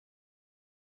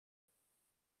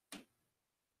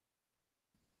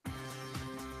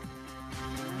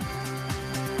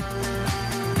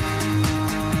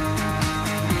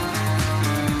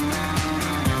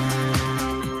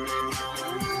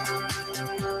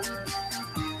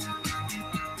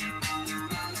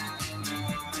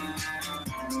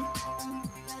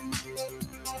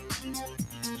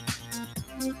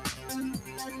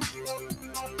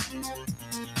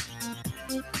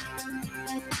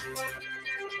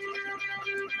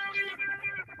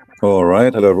All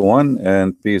right, hello everyone,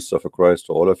 and peace of Christ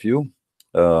to all of you.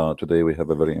 Today we have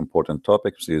a very important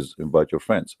topic. Please invite your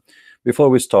friends. Before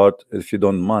we start, if you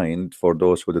don't mind, for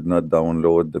those who did not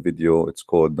download the video, it's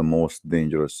called "The Most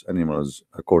Dangerous Animals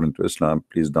According to Islam."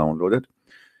 Please download it.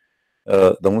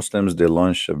 The Muslims, they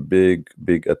launch a big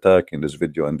attack in this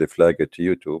video and they flag it to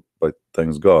YouTube. But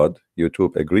thanks God,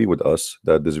 YouTube agree with us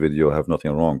that this video have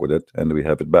nothing wrong with it, and we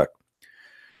have it back.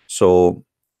 So.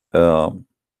 Um,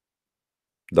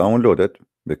 Download it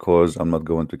because I'm not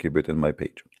going to keep it in my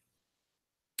page.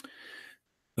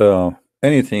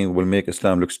 Anything will make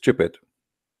Islam look stupid.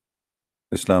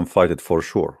 Islam fight it for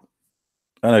sure.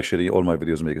 And actually, all my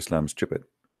videos make Islam stupid.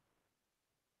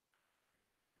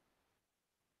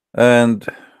 And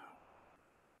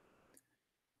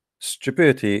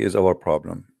stupidity is our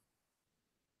problem.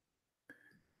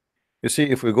 You see,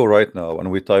 if we go right now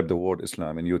and we type the word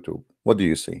Islam in YouTube, what do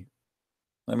you see?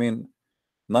 I mean,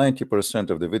 90%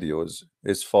 of the videos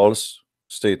is false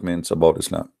statements about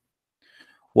Islam.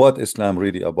 What Islam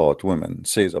really about women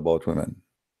says about women,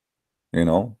 you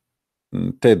know,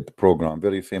 TED program,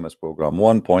 very famous program,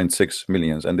 1.6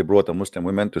 millions, and they brought a Muslim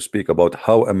women to speak about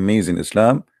how amazing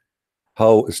Islam,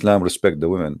 how Islam respect the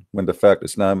women, when the fact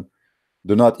Islam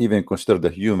do not even consider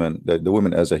the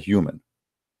women as a human.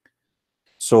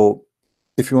 So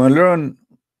if you want to learn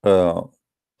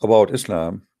about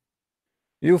Islam,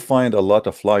 you find a lot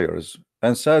of liars,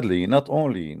 and sadly, not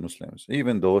only Muslims,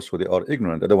 even those who they are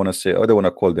ignorant. I don't want to say, I don't want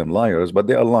to call them liars, but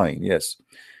they are lying. Yes,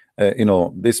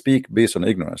 they speak based on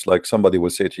ignorance. Like somebody will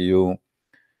say to you,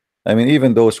 I mean,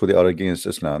 even those who they are against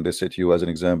Islam, they say to you as an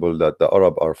example that the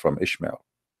Arab are from Ishmael.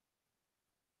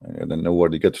 I don't know where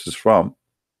they get this from,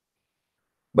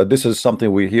 but this is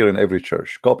something we hear in every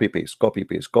church: copy paste, copy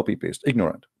paste, copy paste,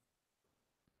 ignorant.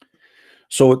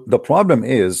 So the problem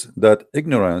is that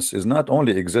ignorance is not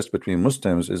only exists between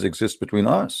Muslims, it exists between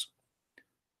us.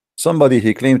 Somebody,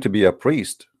 he claimed to be a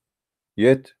priest,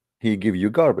 yet he give you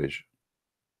garbage,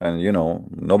 and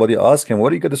nobody asked him, where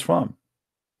do you get this from?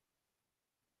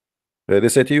 They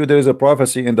say to you there is a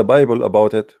prophecy in the Bible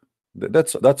about it.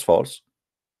 That's false.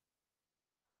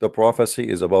 The prophecy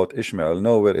is about Ishmael.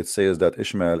 Nowhere it says that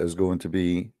Ishmael is going to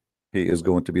be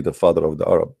the father of the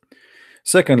Arab.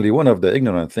 Secondly, one of the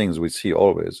ignorant things we see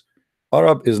always,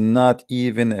 Arab is not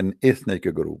even an ethnic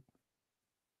group.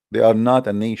 They are not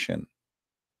a nation.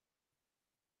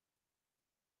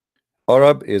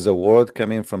 Arab is a word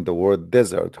coming from the word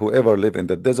desert. Whoever live in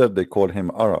the desert, they call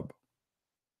him Arab.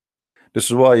 This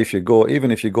is why even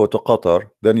if you go to Qatar,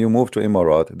 then you move to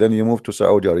Emirat, then you move to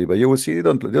Saudi Arabia, you will see they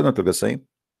don't look the same.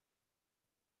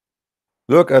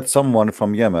 Look at someone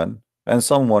from Yemen and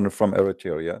someone from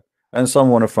Eritrea and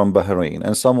someone from Bahrain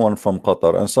and someone from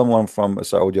Qatar and someone from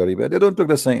Saudi Arabia. They don't look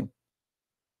the same.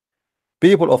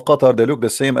 People of Qatar, they look the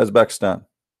same as Pakistan,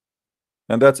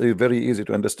 and that's very easy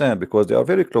to understand because they are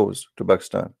very close to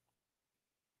Pakistan.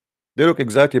 They look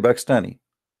exactly Pakistani.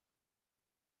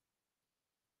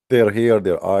 Their hair,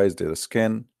 their eyes, their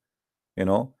skin,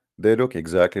 they look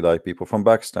exactly like people from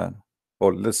Pakistan,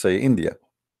 or let's say India.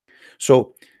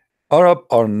 So Arab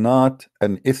are not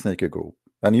an ethnic group.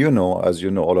 And as you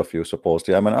know, all of you,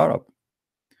 supposedly I'm an Arab.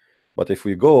 But if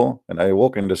we go and I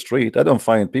walk in the street, I don't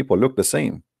find people look the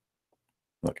same.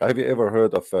 Like, have you ever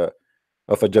heard of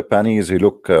a Japanese who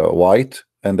look white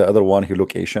and the other one who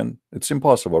look Asian? It's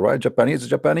impossible, right? Japanese is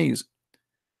Japanese.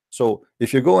 So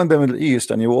if you go in the Middle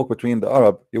East and you walk between the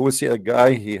Arab, you will see a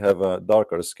guy, he have a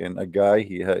darker skin, a guy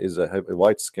he is a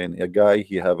white skin, a guy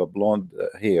he have a blonde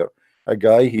hair, a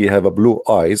guy he have a blue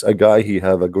eyes, a guy he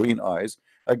have a green eyes,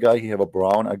 a guy he have a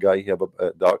brown, a guy he have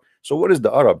a dark. So what is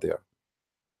the Arab there?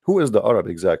 Who is the Arab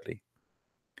exactly?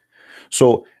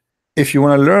 So if you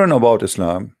want to learn about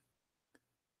Islam,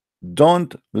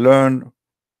 don't learn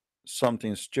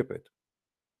something stupid.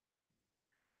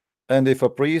 And if a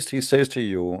priest he says to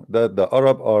you that the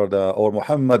Arab or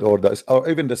Muhammad or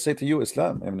even they say to you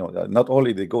Islam, not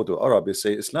only they go to Arab, they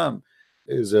say Islam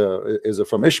is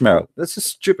from Ishmael. This is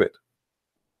stupid.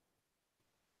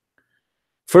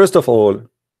 First of all,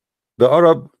 the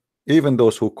Arab, even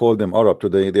those who call them Arab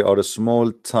today, they are a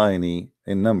small, tiny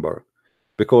in number,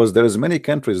 because there is many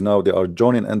countries now they are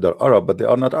joining under Arab, but they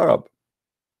are not Arab.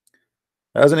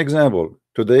 As an example,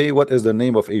 today, what is the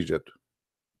name of Egypt?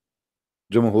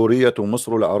 جمهورية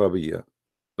مصر العربية,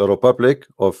 the Republic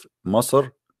of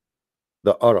Masr,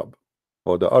 the Arab,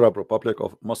 or the Arab Republic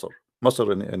of Masr.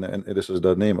 Masr, and this is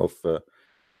the name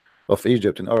of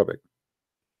Egypt in Arabic.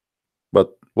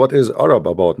 But what is Arab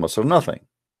about Masr? Nothing.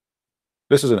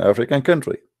 This is an African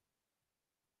country.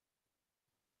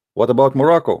 What about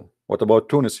Morocco? What about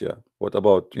Tunisia? What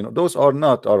about, those are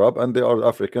not Arab, and they are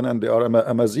African, and they are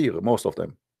Amazigh, most of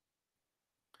them.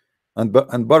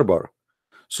 and Berber.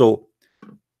 So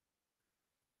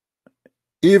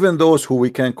even those who we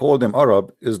can call them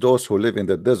Arab is those who live in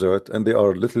the desert, and they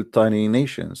are little tiny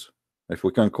nations, if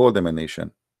we can call them a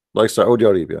nation, like Saudi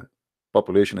Arabia.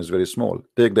 Population is very small.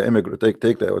 Take the immigrant, take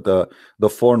the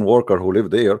foreign worker who live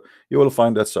there, you will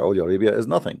find that Saudi Arabia is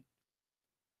nothing.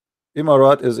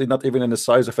 Emirat is not even in the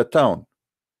size of a town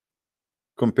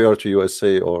compared to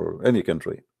USA or any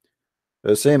country.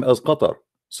 Same as Qatar,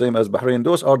 same as Bahrain.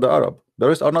 Those are the Arab. The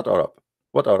rest are not Arab.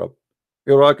 What Arab?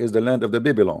 Iraq is the land of the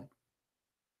Babylon.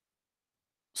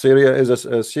 Syria is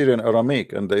a Syrian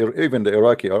Aramaic, and even the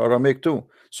Iraqi are Aramaic too.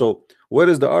 So where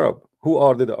is the Arab? Who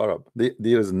are the Arab?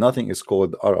 There is nothing is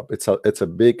called Arab. It's a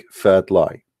big fat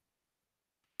lie.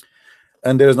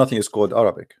 And there is nothing is called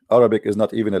Arabic. Arabic is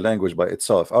not even a language by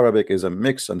itself. Arabic is a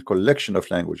mix and collection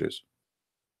of languages.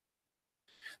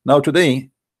 Now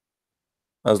today,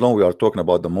 as long we are talking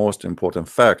about the most important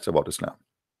facts about Islam,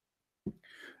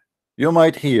 you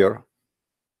might hear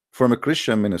from a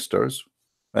Christian ministers,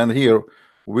 and here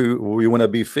we want to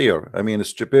be fair. I mean,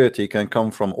 stupidity can come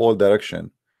from all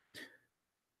direction.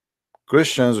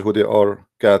 Christians who they are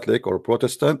Catholic or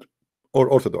Protestant or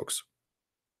Orthodox,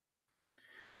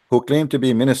 who claim to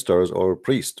be ministers or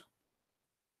priests,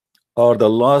 are the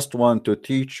last one to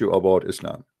teach you about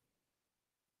Islam.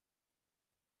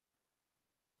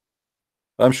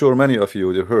 I'm sure many of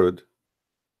you heard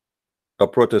a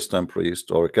Protestant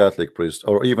priest or a Catholic priest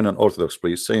or even an Orthodox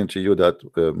priest saying to you that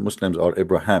Muslims are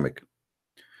Abrahamic,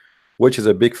 which is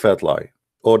a big fat lie.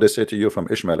 Or they say to you from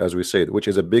Ishmael, as we said, which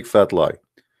is a big fat lie.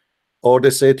 Or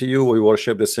they say to you we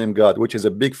worship the same God, which is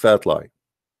a big fat lie.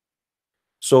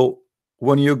 So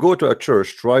when you go to a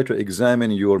church, try to examine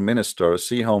your minister,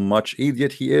 see how much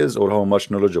idiot he is or how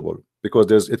much knowledgeable,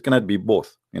 because it cannot be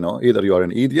both. You know, either you are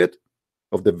an idiot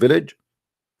of the village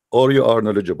or you are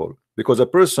knowledgeable. Because a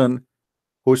person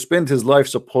who spent his life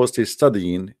supposedly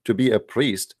studying to be a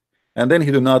priest, and then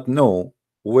he do not know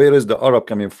where is the Arab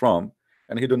coming from,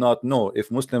 and he do not know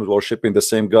if Muslims worshiping the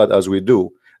same God as we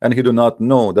do, and he do not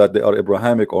know that they are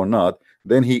Abrahamic or not,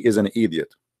 then he is an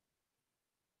idiot.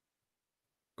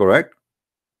 Correct?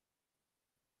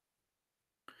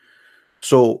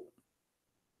 So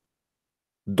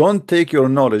don't take your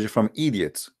knowledge from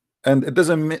idiots. And it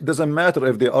doesn't matter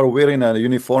if they are wearing a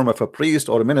uniform of a priest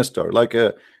or a minister. Like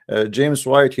James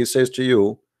White, he says to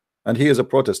you, and he is a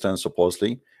Protestant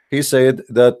supposedly, he said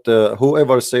that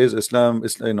whoever says Islam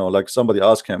is, you know, like somebody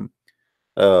asked him,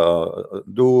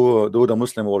 do the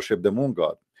Muslim worship the moon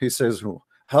god? He says,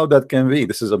 how that can be?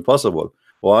 This is impossible.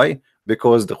 Why?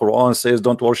 Because the Quran says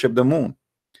don't worship the moon.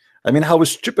 I mean, how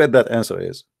stupid that answer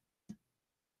is.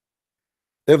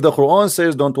 If the Quran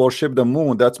says don't worship the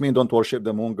moon, that means don't worship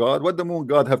the moon god. What the moon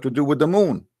god have to do with the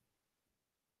moon?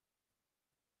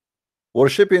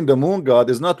 Worshipping the moon god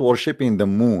is not worshipping the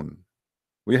moon.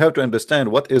 We have to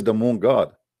understand what is the moon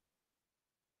god.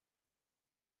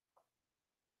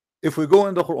 If we go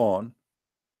in the Quran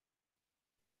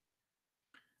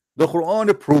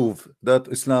proves that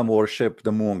Islam worship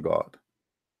the moon god.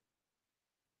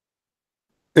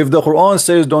 If the Quran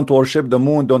says don't worship the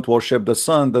moon, don't worship the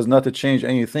sun, does not change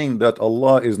anything, that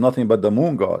Allah is nothing but the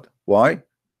moon god. Why?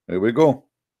 Here we go.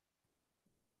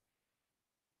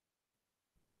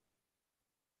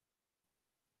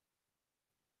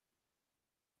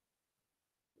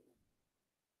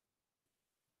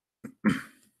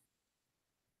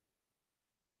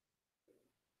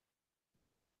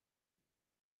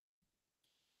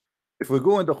 If we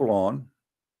go in the Quran,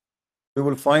 we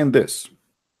will find this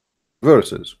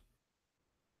verses.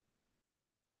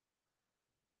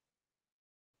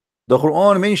 The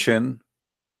Quran mention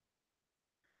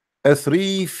a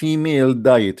 3 female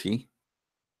deity,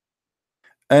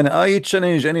 and I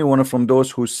challenge anyone from those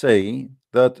who say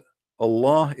that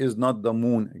Allah is not the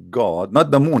moon god, not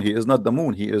the moon, he is not the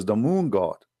moon, he is the moon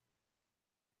god,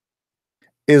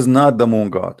 is not the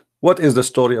moon god. What is the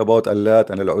story about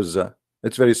Allat and Al-Uzza?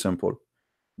 It's very simple.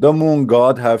 The moon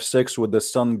god have sex with the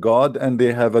sun god and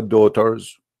they have a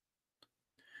daughters.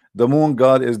 The moon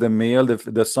god is the male,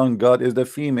 the sun god is the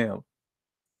female.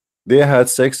 They had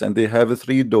sex and they have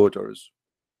 3 daughters.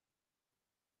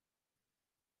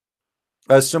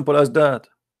 As simple as that.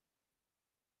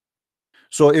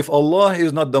 So if Allah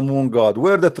is not the moon god,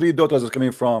 where the 3 daughters are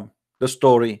coming from? The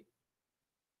story.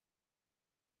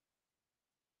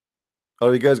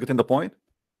 Are you guys getting the point?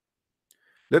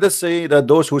 Let us say that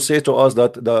those who say to us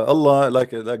that the Allah,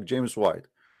 like James White,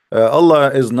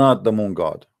 Allah is not the moon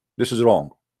god. This is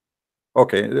wrong.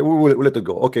 Okay, we'll let it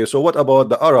go. Okay, so what about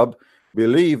the Arab?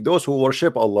 Believe those who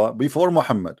worship Allah before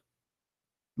Muhammad,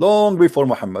 long before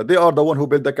Muhammad. They are the one who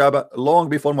built the Kaaba long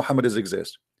before Muhammad is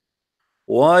exist.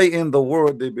 Why in the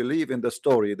world they believe in the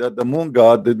story that the moon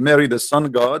god did marry the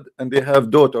sun god and they have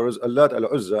daughters, Allat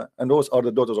al-Uzza, and those are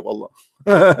the daughters of Allah?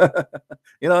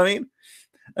 You know what I mean?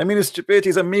 I mean, stupidity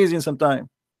is amazing sometimes.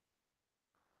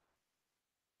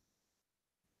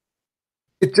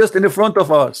 It's just in the front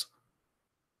of us.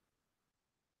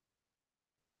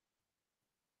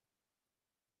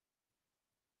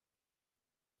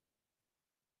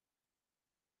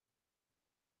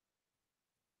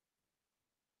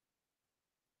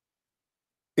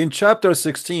 In chapter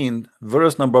 16,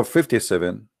 verse number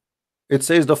 57, it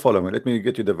says the following. Let me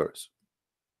get you the verse.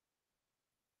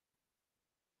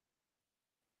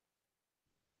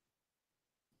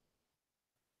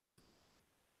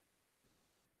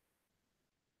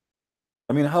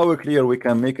 I mean, how clear we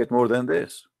can make it more than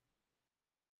this?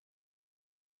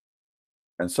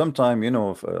 And sometimes, you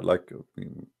know, if, like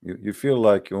you feel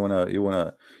like you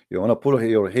wanna pull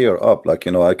your hair up, like,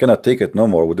 you know, I cannot take it no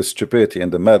more with the stupidity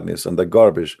and the madness and the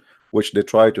garbage which they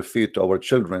try to feed to our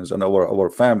childrens and our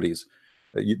families.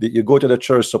 You go to the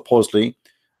church, supposedly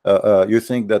you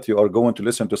think that you are going to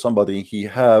listen to somebody he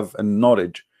have a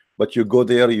knowledge, but you go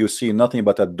there, you see nothing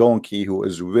but a donkey who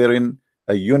is wearing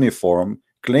a uniform,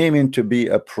 claiming to be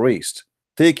a priest,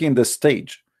 taking the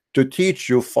stage to teach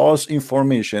you false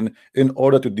information in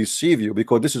order to deceive you,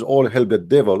 because this is all help the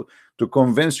devil to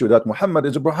convince you that Muhammad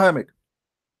is Abrahamic.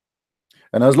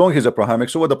 And as long as he's Abrahamic,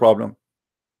 so what the problem?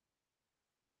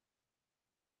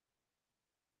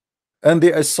 And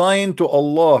they assign to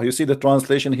Allah. You see the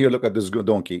translation here. Look at this good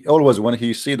donkey. Always when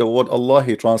he see the word Allah,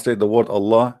 he translate the word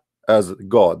Allah as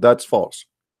God. That's false.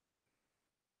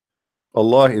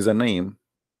 Allah is a name,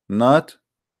 not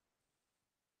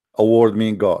a word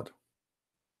mean God.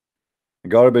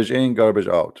 Garbage in, garbage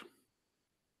out.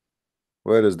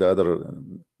 Where is the other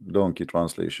donkey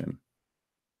translation?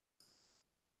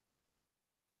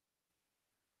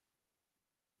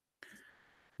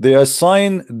 They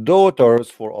assign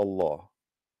daughters for Allah.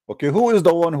 Okay, who is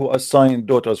the one who assigned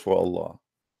daughters for Allah?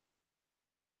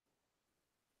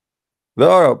 The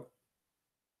Arab.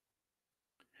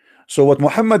 So what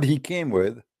Muhammad he came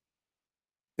with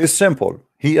is simple.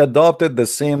 He adopted the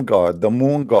same God, the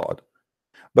moon God.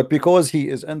 But because he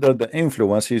is under the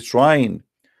influence, he's trying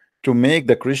to make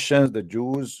the Christians, the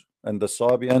Jews, and the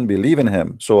Sabian believe in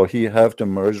him. So he have to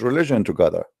merge religion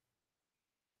together.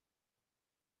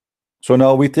 So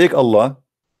now we take Allah,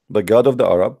 the God of the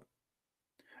Arab,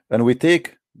 and we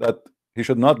take that he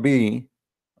should not be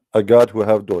a God who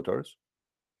have daughters.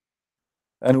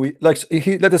 And we like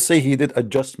let us say he did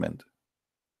adjustment.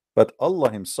 But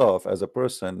Allah himself as a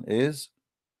person is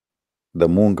the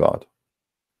moon god.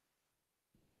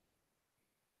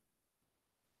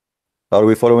 Are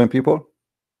we following, people?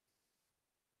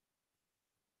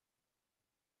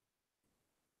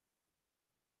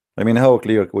 I mean, how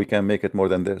clear we can make it more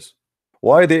than this?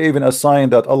 Why they even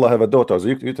assign that Allah have a daughter?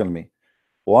 You tell me.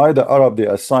 Why the Arab they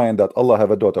assign that Allah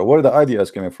have a daughter? Where the idea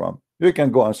is coming from? You can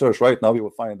go and search right now. You will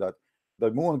find that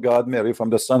the moon god marry from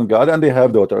the sun god and they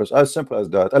have daughters. As simple as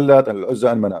that. Allat and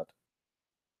Uzza and Manat.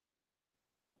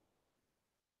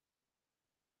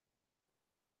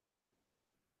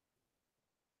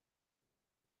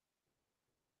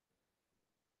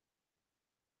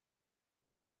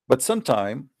 But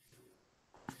sometime,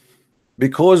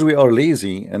 because we are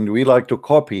lazy and we like to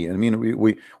copy, I mean,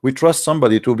 we trust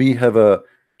somebody to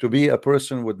be a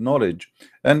person with knowledge,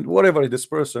 and whatever this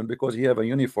person, because he have a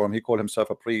uniform, he call himself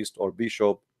a priest or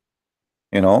bishop,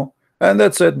 you know, and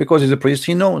that's it. Because he's a priest,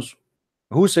 he knows.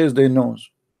 Who says they knows?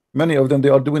 Many of them, they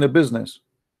are doing a business.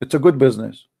 It's a good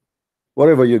business.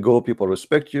 Wherever you go, people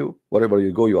respect you. Wherever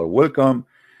you go, you are welcome.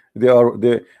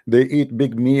 They eat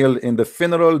big meal in the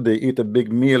funeral. They eat a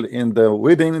big meal in the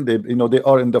wedding. They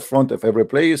are in the front of every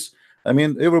place. I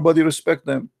mean, everybody respect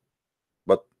them.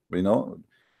 But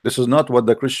this is not what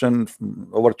the Christian,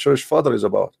 our church father is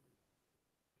about.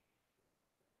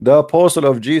 The apostle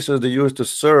of Jesus, they used to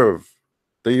serve.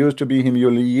 They used to be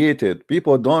humiliated.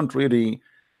 People don't really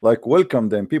like welcome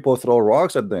them. People throw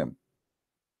rocks at them,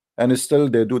 and still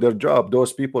they do their job.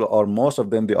 Those people are, most of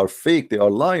them, they are fake. They are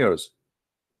liars.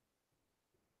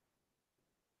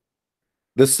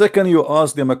 The second you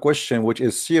ask them a question which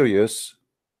is serious,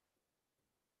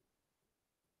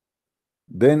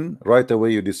 then right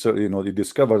away you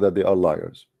discover that they are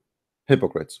liars,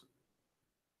 hypocrites.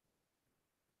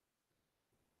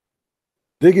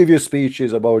 They give you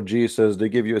speeches about Jesus. They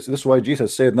give you. This is why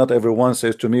Jesus said, "Not everyone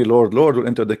says to me, Lord, Lord, will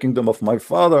enter the kingdom of my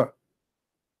Father."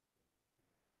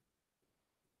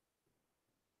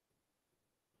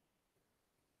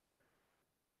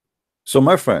 So,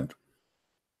 my friend,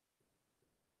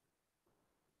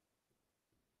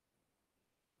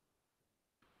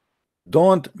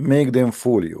 Don't make them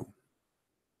fool you.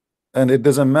 And it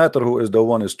doesn't matter who is the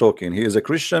one is talking. He is a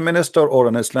Christian minister or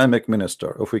an Islamic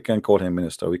minister, if we can call him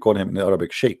minister. We call him in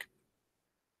Arabic sheikh.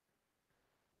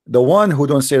 The one who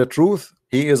don't say the truth,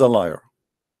 he is a liar.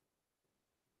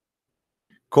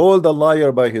 Call the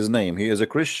liar by his name. He is a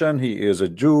Christian, he is a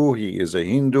Jew, he is a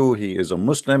Hindu, he is a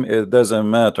Muslim. It doesn't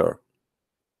matter.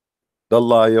 The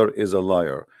liar is a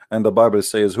liar. And the Bible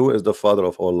says, who is the father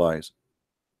of all lies?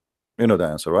 You know the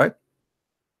answer, right?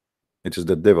 It is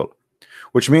the devil.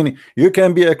 Which means you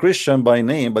can be a Christian by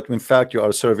name, but in fact you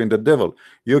are serving the devil.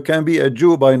 You can be a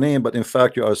Jew by name, but in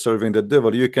fact you are serving the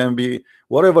devil. You can be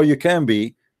whatever you can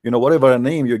be, you know, whatever a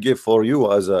name you give for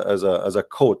you as a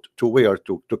coat to wear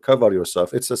to cover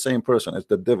yourself. It's the same person. It's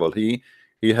the devil. He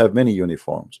have many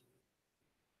uniforms.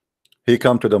 He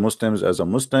come to the Muslims as a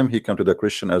Muslim. He come to the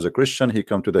Christian as a Christian. He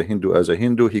come to the Hindu as a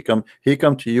Hindu. He come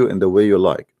to you in the way you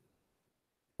like.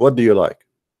 What do you like?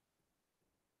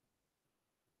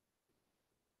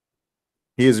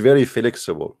 He is very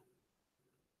flexible.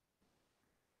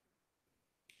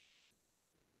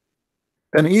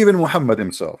 And even Muhammad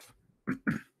himself,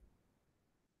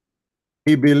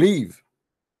 he believed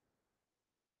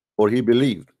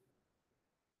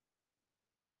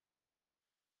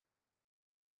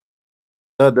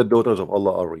that the daughters of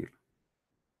Allah are real.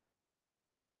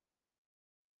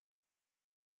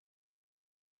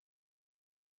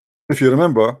 If you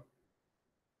remember,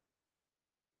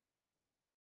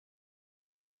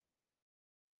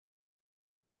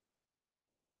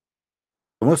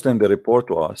 the Muslim, they report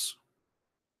to us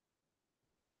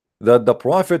that the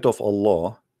Prophet of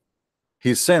Allah,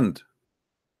 he sent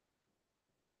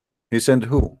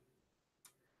who?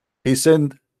 He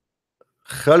sent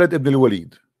Khalid ibn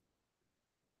al-Walid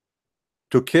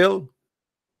to kill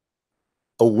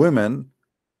a woman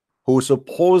who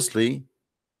supposedly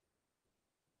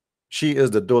she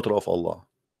is the daughter of Allah.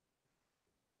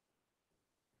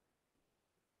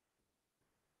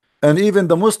 And even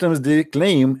the Muslims, they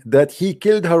claim that he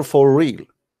killed her for real.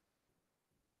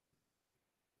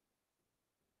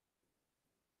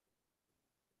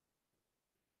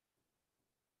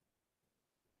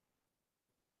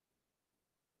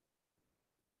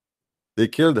 They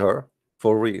killed her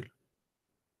for real.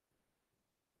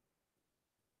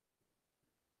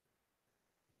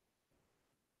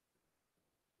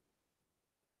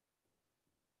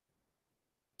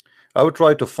 I would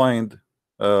try to find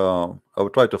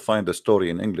the story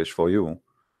in English for you.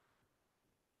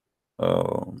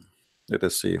 Let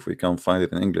us see if we can find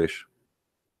it in English.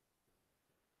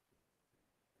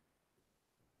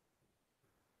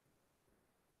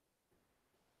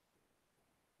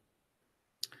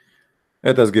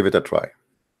 Let us give it a try.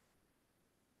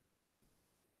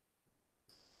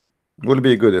 Will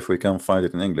be good if we can find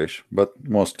it in English, but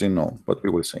mostly no, but we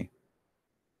will see.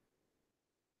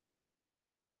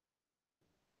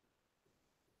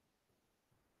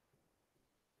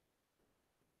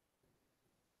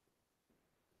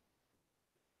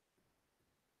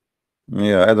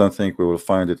 Yeah, I don't think we will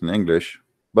find it in English,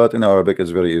 but in Arabic it's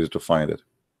very easy to find it.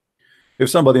 If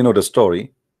somebody know the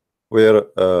story where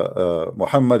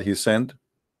Muhammad, he sent,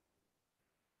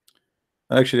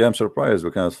 actually I'm surprised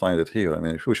we cannot find it here. I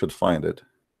mean, we should find it,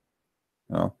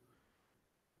 you know.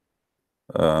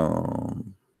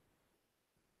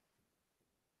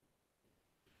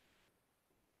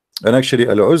 And actually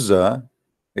Al-Uzza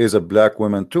is a black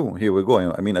woman too. Here we go.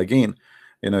 I mean, again,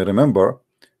 you know, remember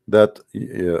that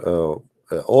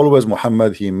always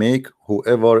Muhammad, he make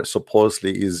whoever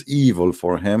supposedly is evil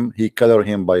for him, he color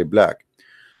him by black.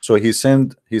 So he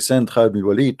sent Khalid bin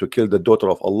Walid to kill the daughter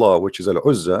of Allah, which is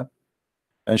Al-Uzza,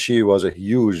 and she was a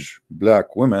huge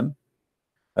black woman,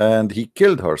 and he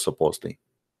killed her supposedly.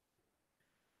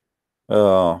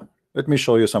 Let me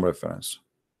show you some reference.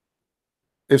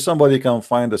 If somebody can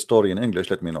find the story in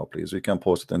English, let me know, please. We can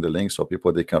post it in the link so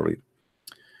people they can read.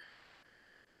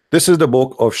 This is the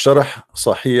book of Sharh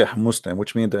Sahih Muslim,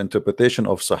 which means the interpretation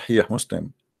of Sahih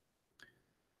Muslim.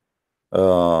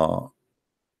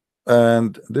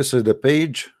 And this is the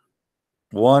page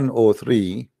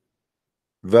 103,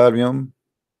 volume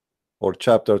or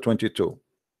chapter 22.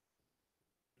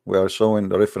 We are showing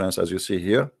the reference as you see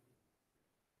here.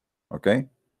 Okay,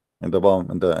 in the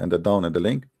bottom, in the down in the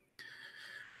link.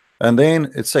 And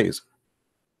then it says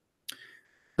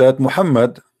that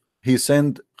Muhammad, he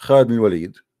sent Khalid bin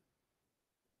Walid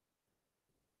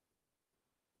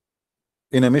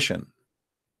in a mission.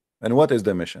 And what is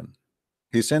the mission?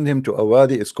 He sent him to a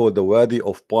wadi. It's called the Wadi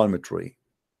of Palm Tree.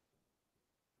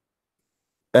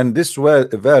 And this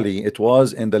valley, it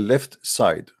was in the left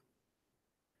side.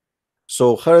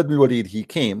 So Khalid bin Walid, he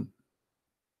came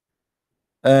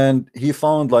and he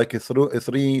found like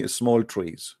three small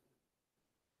trees,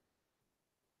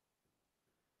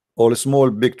 or a small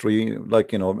big tree,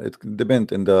 like, you know, it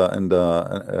depends in the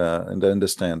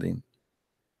understanding.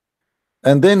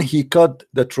 And then he cut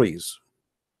the trees,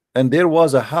 and there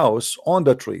was a house on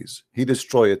the trees. He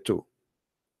destroyed it too.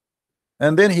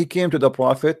 And then he came to the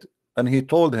prophet and he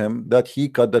told him that he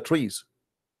cut the trees.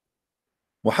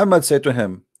 Muhammad said to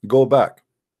him, go back,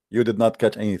 you did not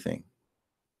cut anything,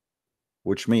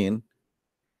 which mean,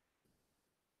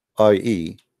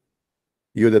 i.e.,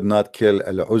 you did not kill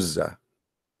Al-Uzza.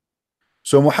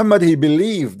 So Muhammad, he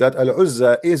believed that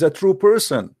Al-Uzza is a true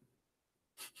person.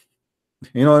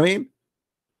 You know what I mean?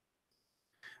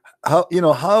 How, you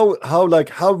know, how like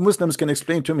how Muslims can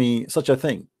explain to me such a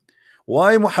thing?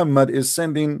 Why Muhammad is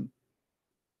sending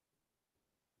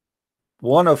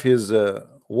one of his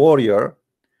warrior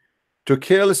to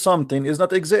kill something is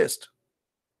not exist,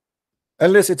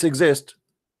 unless it exists.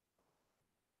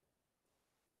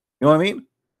 You know what I mean?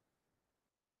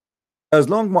 As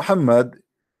long Muhammad,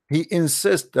 he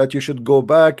insists that you should go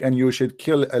back and you should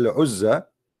kill Al-Uzza,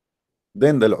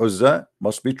 then the Al-Uzza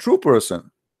must be true person.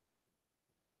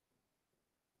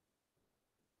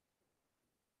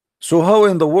 So how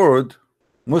in the world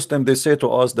Muslim they say to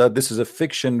us that this is a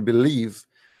fiction belief,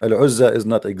 Al-Uzza is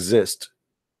not exist?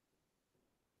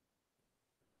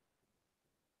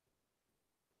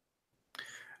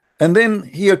 And then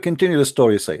here continue the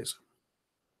story says,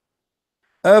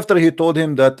 after he told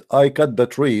him that I cut the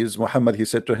trees, Muhammad, he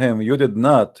said to him, you did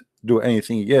not do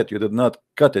anything yet, you did not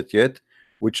cut it yet,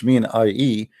 which mean,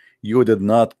 i.e., you did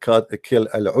not kill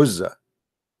Al-Uzza.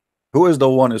 Who is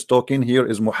the one is talking here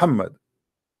is Muhammad.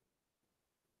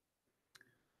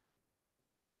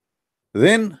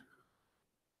 Then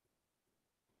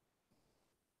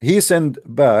he sent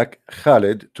back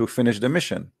Khalid to finish the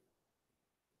mission.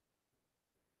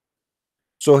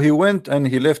 So he went and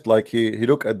he left, like he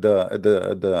looked at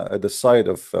the side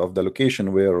of the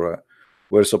location where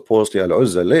supposedly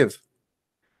Al-Uzza live,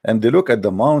 and they look at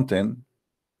the mountain,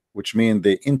 which means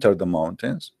they entered the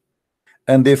mountains,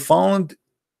 and they found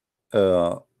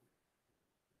that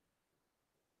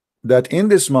in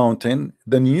this mountain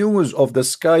the news of the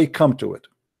sky come to it.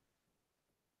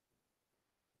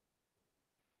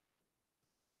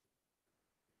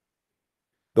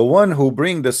 The one who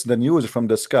bring the news from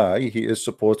the sky, he is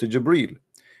supposed to Jibril.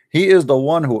 He is the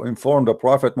one who informed the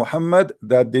Prophet Muhammad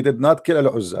that they did not kill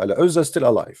Al-Uzza. Al-Uzza is still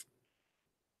alive.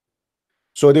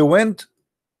 So they went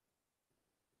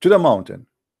to the mountain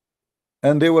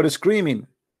and they were screaming,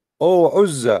 oh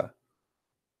Uzza,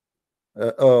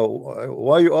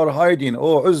 why you are hiding,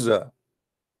 oh Uzza,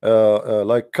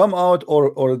 like come out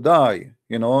or die.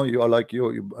 You know, you are like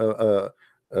you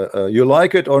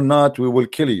like it or not, we will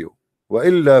kill you.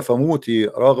 وإلا فموتي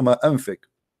رغم أنفك,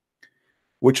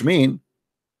 which mean,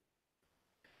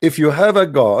 if you have a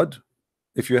God,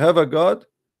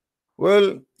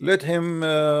 well, let him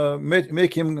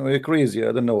make him crazy.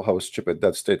 I don't know how stupid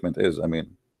that statement is. I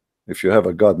mean, if you have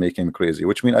a God, make him crazy,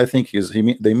 which mean, I think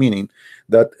they meaning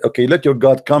that, okay, let your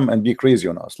God come and be crazy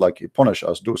on us, like punish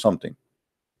us, do something.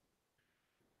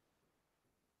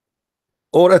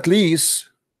 Or at least,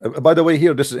 by the way,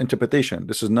 here this is interpretation,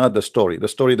 this is not the story. The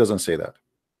story doesn't say that.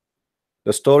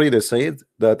 The story, they said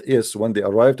that is when they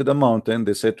arrived to the mountain,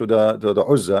 they said to the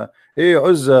Uzza, hey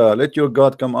Uzza, let your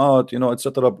God come out, you know,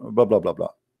 etc., blah blah blah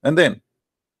blah. And then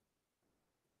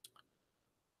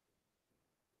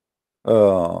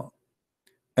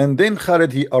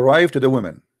Khalid, he arrived to the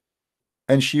women,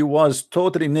 and she was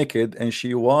totally naked, and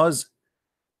she was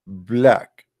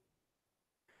black,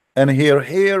 and her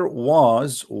hair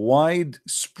was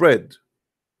widespread,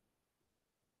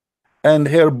 and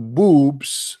her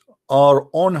boobs are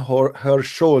on her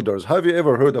shoulders. Have you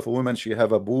ever heard of a woman, she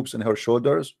have a boobs in her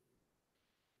shoulders?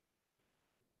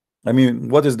 I mean,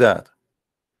 what is that?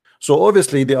 So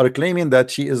obviously they are claiming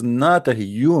that she is not a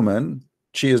human,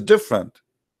 she is different.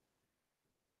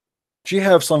 She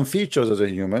have some features as a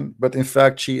human, but in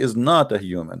fact she is not a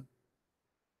human,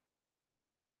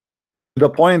 to the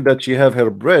point that she have her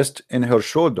breast in her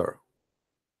shoulder,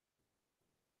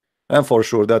 and for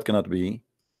sure that cannot be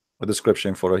a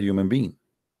description for a human being,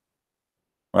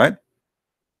 right?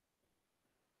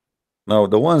 Now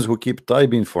the ones who keep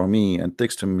typing for me and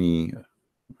texting me,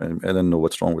 I don't know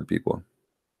what's wrong with people.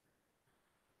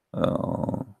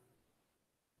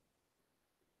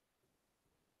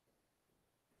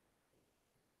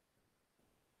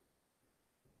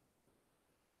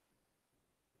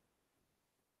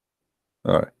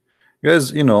 All right,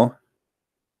 guys, you know,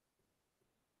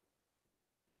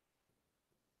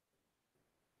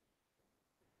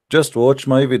 just watch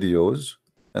my videos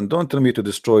And don't tell me to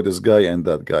destroy this guy and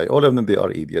that guy. All of them, they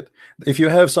are idiot. If you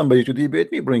have somebody to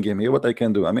debate me, bring him here. What I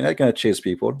can do? I mean, I cannot chase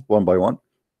people one by one.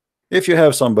 If you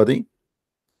have somebody,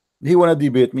 he want to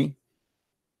debate me,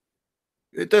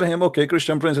 tell him, okay,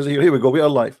 Christian Prince is here. Here we go. We are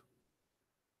live.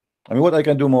 I mean, what I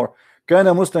can do more? Can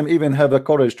a Muslim even have the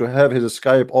courage to have his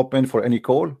Skype open for any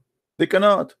call? They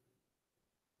cannot.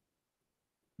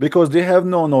 Because they have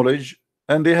no knowledge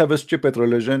and they have a stupid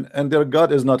religion and their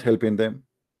God is not helping them.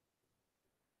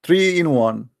 3 in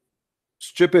 1: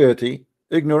 stupidity,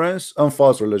 ignorance, and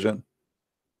false religion.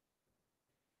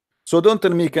 So don't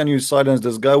tell me, can you silence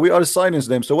this guy? We are silencing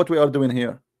them. So what we are doing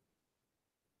here?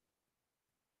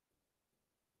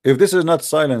 If this is not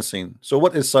silencing, so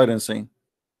what is silencing?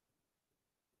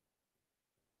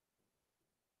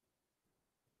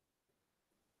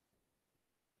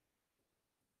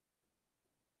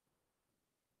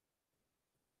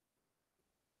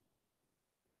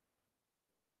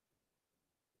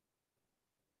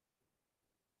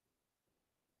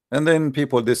 And then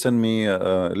people, they send me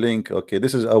a link. Okay,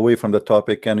 this is away from the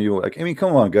topic. Can you, like, I mean,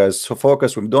 come on, guys. So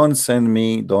focus. Don't send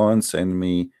me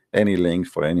any link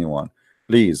for anyone,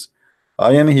 please.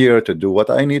 I am here to do what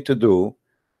I need to do.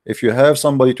 If you have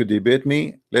somebody to debate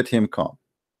me, let him come.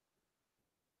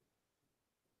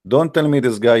 Don't tell me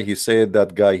this guy he said,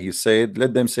 that guy he said.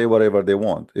 Let them say whatever they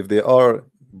want. If they are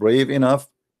brave enough,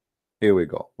 here we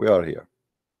go. We are here.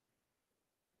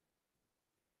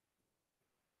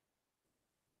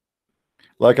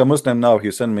 Like a Muslim now, he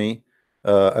sent me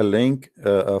a link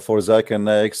for Zakir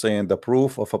Naik saying the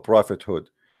proof of a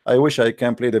prophethood. I wish I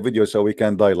can play the video so we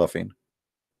can die laughing.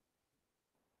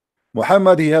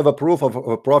 Muhammad, he have a proof of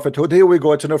a prophethood. Here we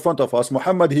go, it's in front of us.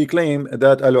 Muhammad, he claimed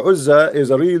that Al-Uzza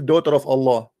is a real daughter of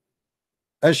Allah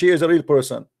and she is a real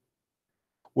person,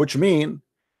 which means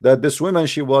that this woman,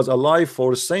 she was alive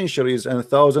for centuries and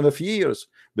thousands of years,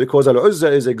 because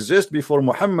Al-Uzza is exist before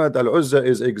Muhammad. Al-Uzza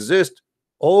is exist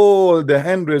all the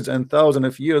hundreds and thousands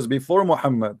of years before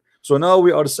Muhammad. So now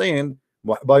we are saying,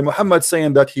 by Muhammad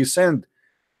saying that he sent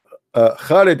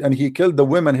Khalid and he killed the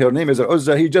woman, her name is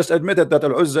Al-Uzza, he just admitted that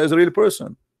Al-Uzza is a real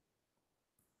person.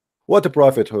 What a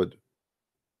prophethood.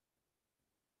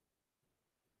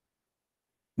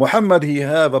 Muhammad, he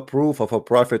have a proof of a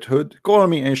prophethood. Call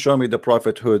me and show me the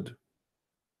prophethood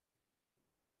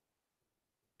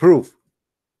proof.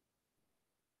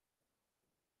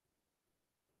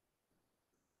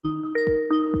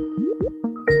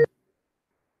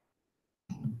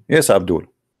 Yes, Abdul.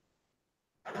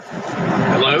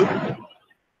 Hello?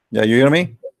 Yeah, you hear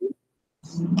me?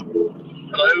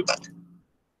 Hello?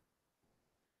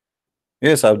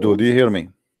 Yes, Abdul, do you hear me?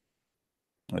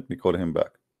 Let me call him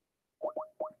back.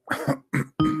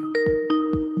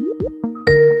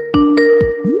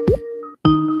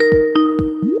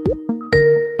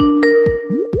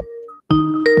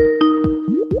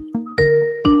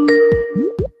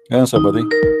 Answer, buddy.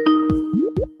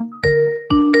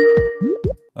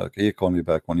 Okay, you call me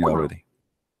back when you're ready.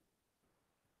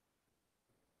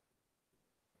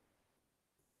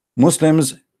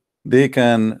 Muslims, they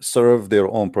can serve their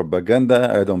own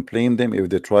propaganda. I don't blame them if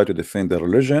they try to defend their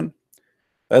religion.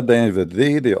 At the end of the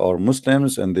day, they are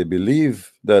Muslims and they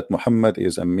believe that Muhammad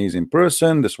is an amazing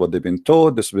person. This is what they've been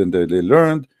taught. This is what they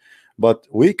learned. But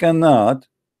we cannot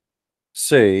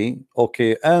say,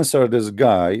 okay, answer this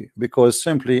guy, because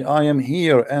simply I am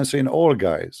here answering all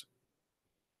guys.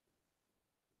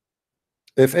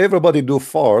 If everybody do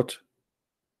fart,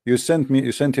 you sent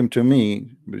him to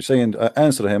me saying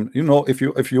answer him. You know, if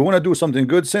you want to do something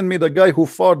good, send me the guy who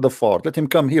fart the fart. Let him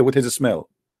come here with his smell,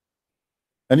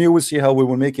 and you will see how we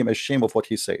will make him ashamed of what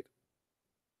he said.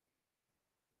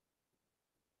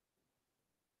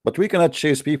 But we cannot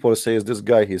chase people says this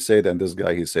guy he said and this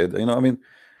guy he said. You know, I mean,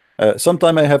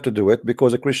 sometimes I have to do it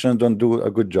because the Christians don't do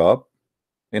a good job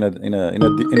in a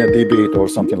debate or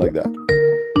something like that.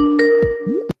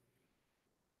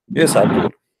 Yes, Abdul.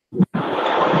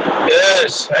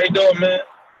 Yes, how you doing, man?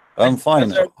 I'm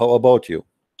fine. How about you?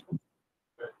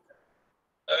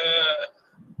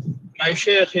 My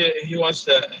sheikh, he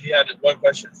had one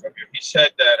question from you. He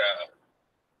said that,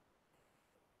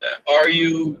 are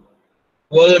you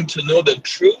willing to know the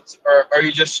truth, or are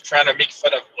you just trying to make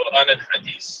fun of Quran and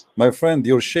Hadith? My friend,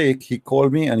 your sheikh, he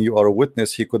called me and you are a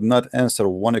witness. He could not answer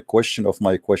one question of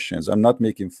my questions. I'm not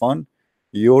making fun.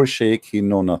 Your sheikh, he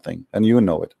know nothing, and you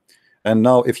know it. And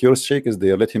now if your sheikh is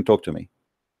there, let him talk to me.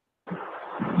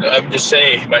 I'm just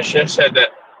saying, my sheikh said that,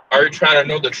 are you trying to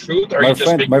know the truth, or are you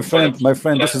just making fun of my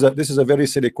friend, this is a very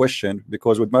silly question,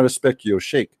 because with my respect to your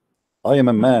sheikh, I am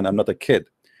a man, I'm not a kid.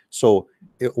 So,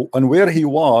 and where he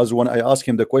was when I asked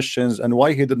him the questions, and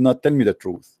why he did not tell me the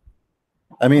truth.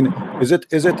 I mean, is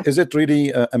it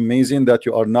really amazing that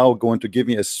you are now going to give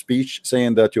me a speech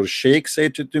saying that your sheikh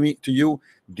said to you,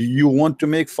 do you want to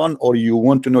make fun or you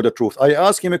want to know the truth? I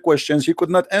asked him a questions, he could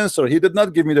not answer, he did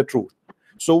not give me the truth.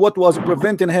 So what was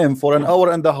preventing him for an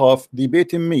hour and a half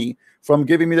debating me from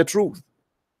giving me the truth?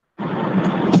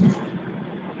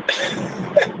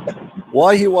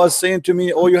 Why he was saying to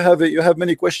me, oh, you have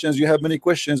many questions, you have many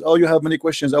questions, oh, you have many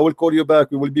questions, I will call you back,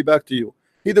 we will be back to you.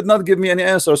 He did not give me any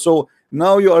answer. So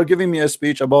now you are giving me a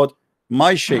speech about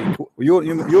my sheikh.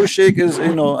 Your sheikh is,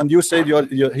 and you said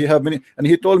he have many, and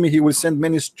he told me he will send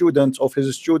many students of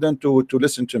his student to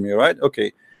listen to me, right?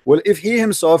 Okay, well, if he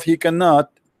himself he cannot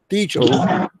teach you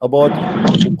about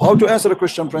how to answer a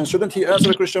Christian prince, shouldn't he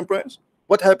answer a Christian prince?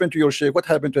 What happened to your sheikh? What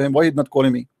happened to him? Why he not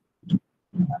calling me?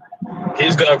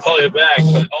 He's gonna call you back,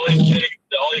 but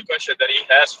the only question that he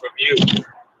has from you,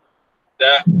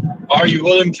 that are you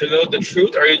willing to know the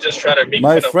truth, or are you just trying to make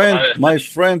my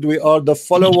friend, we are the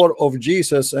follower of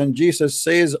Jesus, and Jesus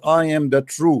says, I am the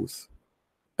truth,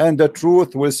 and the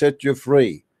truth will set you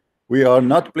free. We are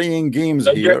not playing games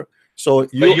here. So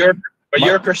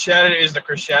your Christianity is the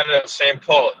Christianity of St.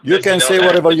 Paul. You can say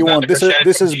whatever you want. This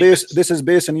is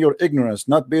based on your ignorance,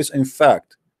 not based in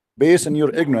fact. Based on your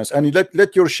ignorance, and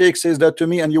let your sheikh says that to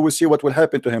me, and you will see what will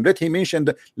happen to him.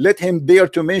 Let him dare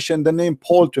to mention the name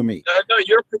Paul to me. No,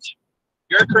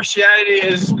 your Christianity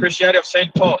is Christianity of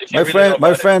St. Paul.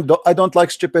 My friend, I don't like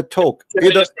stupid talk.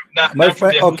 My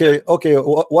friend, okay.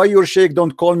 Why your sheikh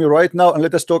don't call me right now and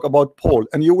let us talk about Paul,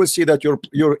 and you will see that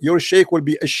your sheikh will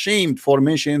be ashamed for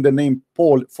mentioning the name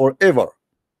Paul forever.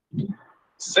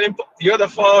 You're the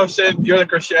follower of Saint, you're the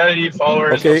Christianity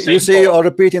followers. Okay, you see, you are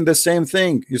repeating the same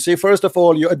thing. You see, first of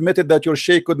all, you admitted that your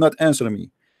sheikh could not answer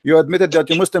me. You admitted that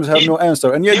the Muslims have no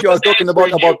answer, and yet you are talking about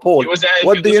Paul.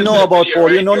 What do you know about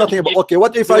Paul? You know nothing about. Okay,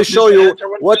 what if I show you?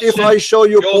 What if I show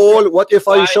you Paul? What if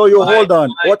I show you? Hold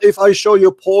on. What if I show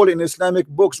you Paul in Islamic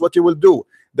books? What you will do?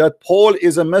 That Paul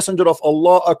is a messenger of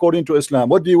Allah according to Islam.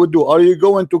 What do you do? Are you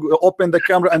going to open the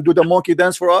camera and do the monkey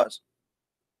dance for us?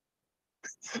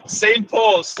 Saint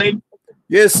Paul.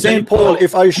 Yes, Saint Paul.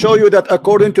 If I show you that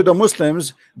according to the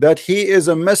Muslims that he is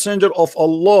a messenger of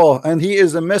Allah and he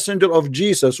is a messenger of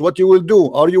Jesus, what you will do?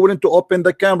 Are you willing to open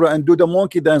the camera and do the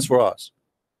monkey dance for us?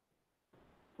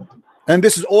 And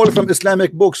this is all from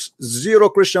Islamic books, zero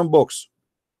Christian books.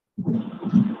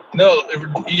 No,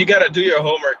 you gotta do your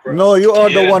homework, bro. No, you are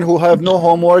the one who have no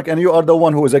homework, and you are the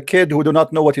one who is a kid who do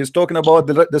not know what he's talking about.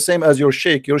 The same as your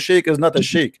sheikh. Your sheikh is not a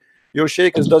sheikh. Your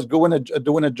sheikh is just doing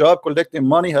a job, collecting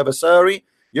money, have a salary.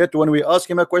 Yet when we ask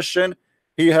him a question,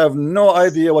 he have no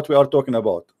idea what we are talking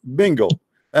about. Bingo.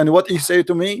 And what he say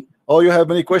to me? Oh, you have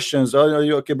many questions.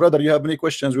 Okay, brother, you have many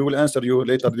questions. We will answer you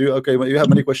later. Okay, you have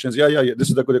many questions. Yeah. This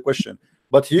is a good question.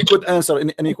 But he could answer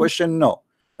any question? No.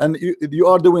 And you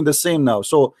are doing the same now.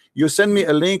 So you send me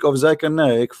a link of Zakir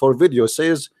Naik for video.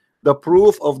 Says the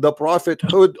proof of the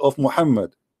prophethood of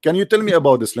Muhammad. Can you tell me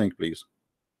about this link, please?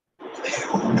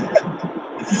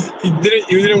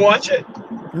 You didn't watch it?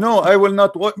 No, I will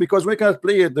not watch because we cannot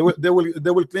play it. They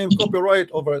will claim copyright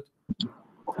over it.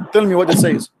 Tell me what it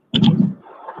says.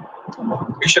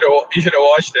 You should have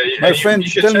watched it. My friend,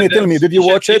 tell me, did you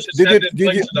watch it?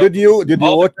 Did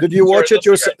you watch it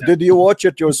yourself? Did you watch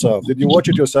it yourself? Did you watch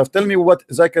it yourself? Tell me what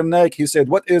Zakir Naik he said.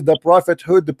 What is the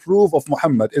prophethood, the proof of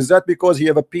Muhammad? Is that because he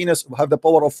have a penis, have the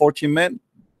power of 14 men?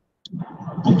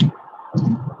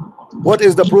 What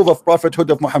is the proof of prophethood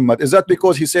of Muhammad? Is that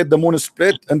because he said the moon is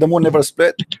split and the moon never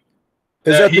split?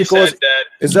 Is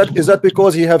that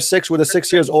because he have sex with a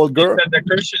 6-year-old girl? He said the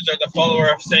Christians are the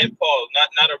follower of Saint Paul,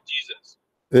 not of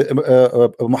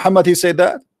Jesus. Muhammad, he said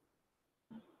that.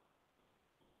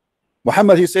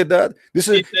 Muhammad, he said that. This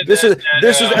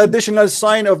is additional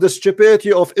sign of the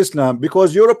stupidity of Islam,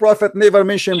 because your prophet never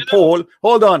mentioned Paul.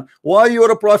 Hold on, why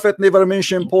your prophet never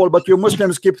mentioned Paul, but you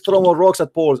Muslims keep throwing rocks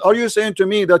at Paul? Are you saying to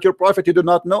me that your prophet you do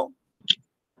not know?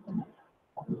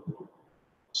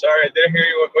 Sorry, I didn't hear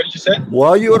you. What did you say?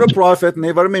 Why your prophet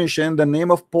never mentioned the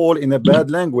name of Paul in a bad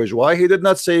language? Why he did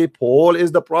not say Paul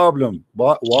is the problem?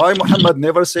 Why Muhammad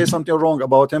never say something wrong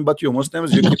about him, but you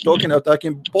Muslims, you keep talking,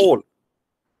 attacking Paul?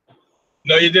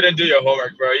 No, you didn't do your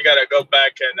homework, bro. You gotta go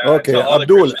back and okay,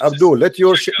 Abdul, let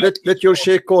your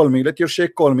sheikh call me. Let your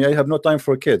sheikh call me. I have no time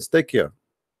for kids. Take care.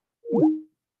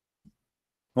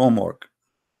 Homework.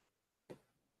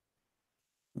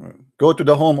 Go to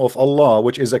the home of Allah,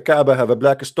 which is a Kaaba, have a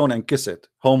black stone and kiss it.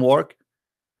 Homework.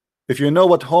 If you know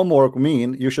what homework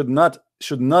mean, you should not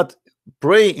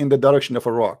pray in the direction of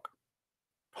a rock.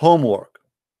 Homework.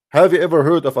 Have you ever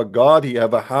heard of a God? He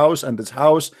have a house, and this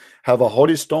house have a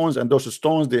holy stones, and those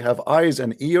stones they have eyes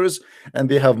and ears, and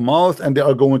they have mouth, and they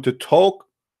are going to talk.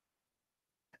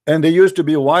 And they used to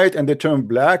be white and they turned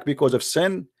black because of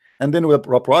sin. And then with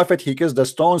a prophet, he kissed the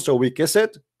stone, so we kiss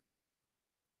it.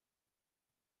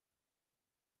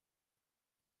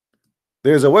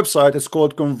 There's a website, it's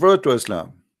called Convert to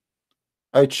Islam.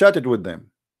 I chatted with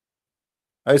them.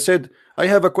 I said, I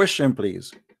have a question,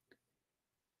 please.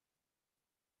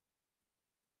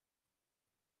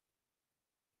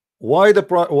 Why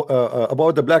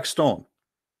about the black stone?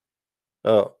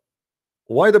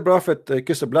 Why the prophet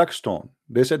kiss a black stone?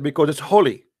 They said because it's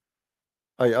holy.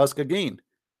 I ask again,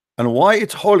 and why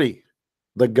it's holy?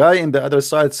 The guy in the other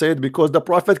side said because the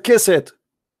prophet kiss it.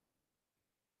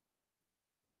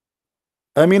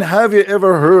 I mean, have you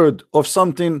ever heard of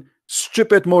something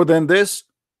stupid more than this?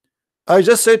 I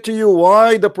just said to you,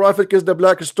 why the prophet kissed the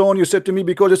black stone? You said to me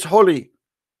because it's holy.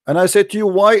 And I said to you,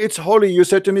 why it's holy? You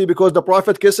said to me because the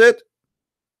prophet kiss it.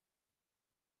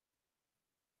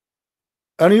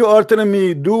 And you are telling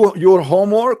me do your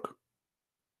homework.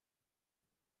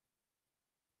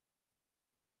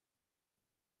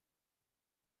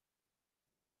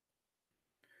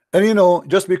 And you know,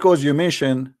 just because you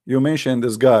mentioned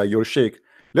this guy, your sheikh,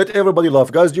 let everybody laugh.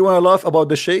 Guys, do you want to laugh about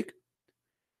the sheikh?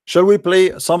 Shall we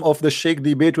play some of the sheikh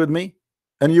debate with me?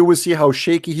 And you will see how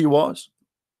shaky he was.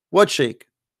 What sheikh?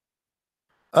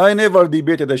 I never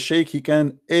debated a sheikh. He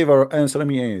can ever answer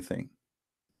me anything.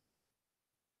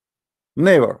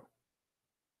 Never.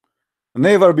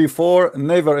 Never before,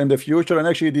 never in the future. And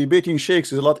actually debating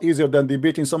sheikhs is a lot easier than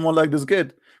debating someone like this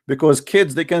kid, because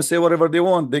kids, they can say whatever they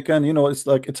want. They can, you know, it's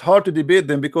like it's hard to debate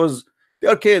them because they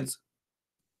are kids.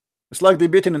 It's like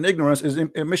debating in ignorance is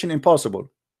a mission impossible.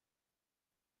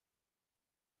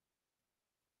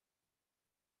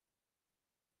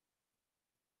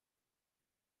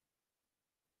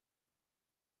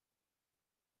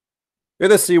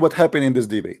 Let us see what happened in this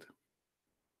debate.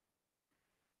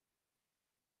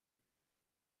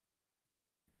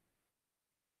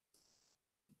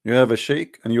 You have a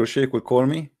sheikh and your sheikh will call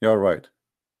me? You're right.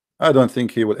 I don't think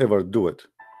he will ever do it.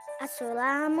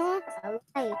 Assalamu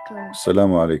alaikum.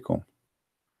 Assalamu alaikum.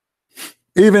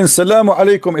 Even Salamu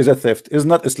alaikum is a theft, is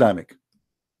not Islamic.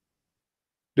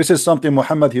 This is something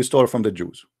Muhammad he stole from the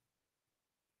Jews.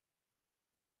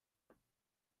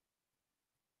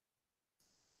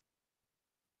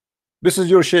 This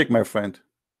is your sheikh, my friend.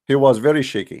 He was very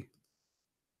shaky.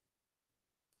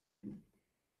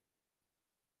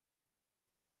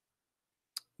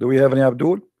 Do we have any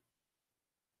Abdul?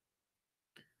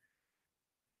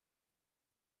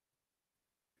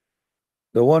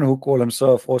 The one who called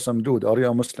himself awesome dude. Are you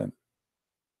a Muslim?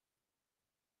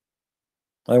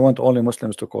 I want only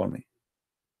Muslims to call me.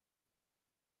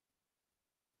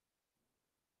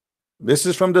 This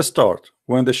is from the start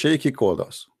when the sheikh he called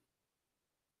us.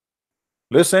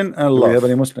 Listen and laugh. Do we have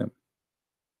any Muslim?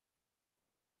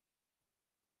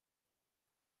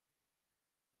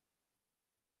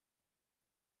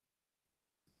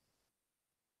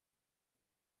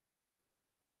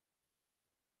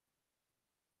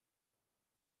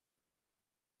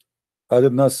 I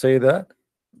did not say that.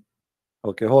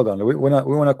 Okay, hold on. We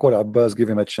want to call Abbas, give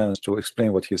him a chance to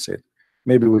explain what he said.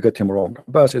 Maybe we get him wrong.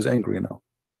 Abbas is angry now.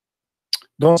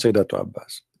 Don't say that to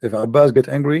Abbas. If Abbas get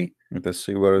angry, let's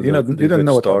see where you don't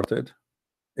know what started.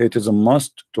 It is a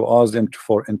must to ask them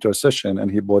for intercession,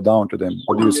 and he bowed down to them.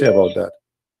 What do you say about that?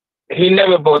 He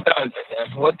never bowed down to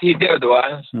them. What he did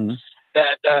was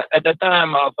that at the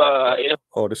time of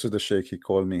oh, this is the sheikh. He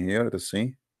called me here. Let's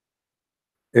see.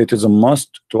 It is a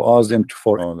must to ask them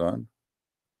for. Hold on.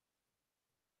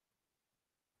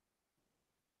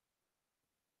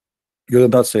 You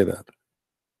did not say that.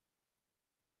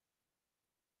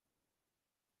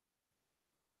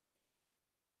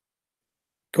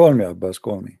 Call me, Abbas.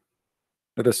 Call me.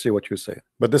 Let us see what you say.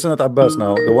 But this is not Abbas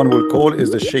now. The one we'll call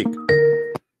is the sheikh.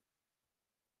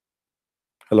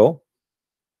 Hello?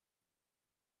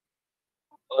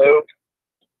 Hello?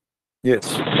 Yes.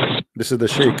 This is the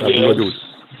sheikh, Abdul Wadud.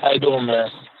 How you doing, man?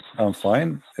 I'm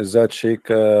fine. Is that Sheikh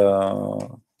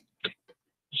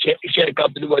Sheikh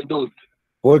Abdul Wadud?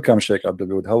 Welcome, Sheikh Abdul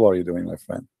Wadud. How are you doing, my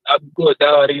friend? I'm good.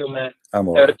 How are you, man? I'm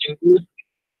all right. Everything good?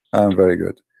 I'm very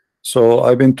good. So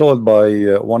I've been told by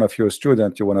one of your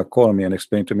students you want to call me and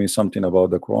explain to me something about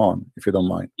the Quran, if you don't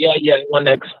mind. Yeah, I want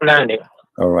to explain it.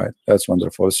 All right, that's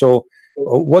wonderful. So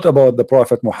what about the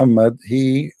Prophet Muhammad?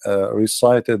 He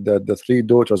recited that the three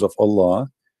daughters of Allah,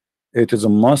 it is a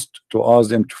must to ask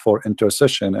them for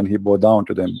intercession, and he bowed down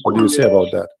to them. What do you say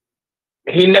about that?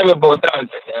 He never bowed down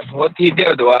to them. What he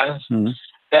did was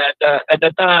that at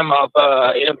the time of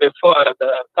before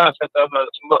the Prophet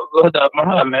of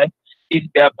Muhammad, peace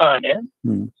be upon him,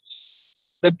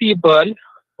 the people,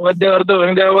 what they were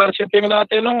doing, they were worshiping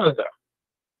nothing else.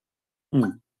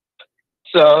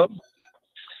 So,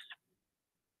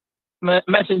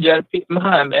 Messenger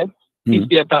Muhammad, peace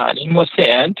be upon him, was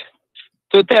sent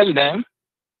to tell them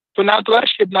to not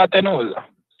worship nothing Allah,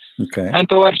 and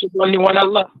to worship only one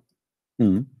Allah.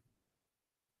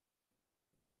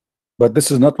 But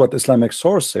this is not what Islamic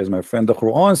source says, my friend. The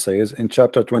Quran says in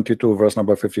chapter 22, verse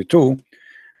number 52,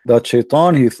 that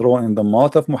Shaitan he throw in the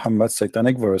mouth of Muhammad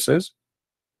satanic verses,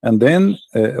 and then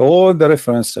all the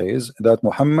reference says that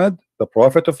Muhammad, the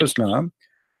Prophet of Islam,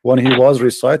 when he was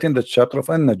reciting the chapter of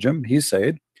An-Najm, he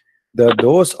said that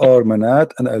those are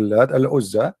Manat and Allat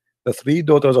al-Uzza, the three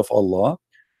daughters of Allah,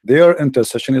 their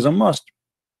intercession is a must.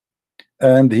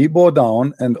 And he bowed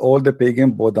down, and all the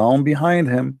pagan bowed down behind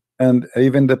him. And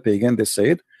even the pagan, they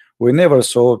said, we never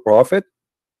saw a prophet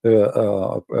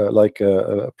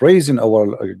praising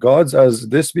our gods as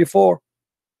this before.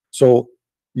 So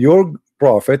your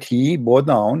prophet, he bowed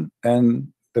down,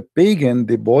 and the pagan,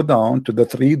 they bowed down to the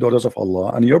three daughters of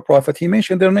Allah, and your prophet, he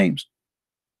mentioned their names.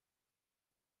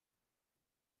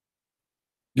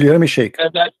 Do you hear me, Sheikh?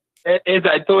 As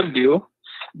I told you,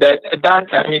 that at that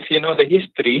time, if you know the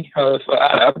history of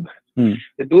Arab,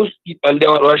 those people, they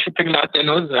were worshipping Lat and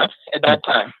Uzza at that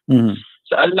time.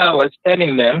 So Allah was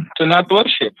telling them to not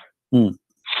worship.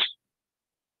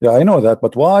 Yeah, I know that,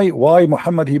 but why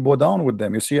Muhammad he bowed down with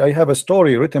them? You see, I have a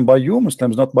story written by you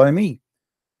Muslims, not by me.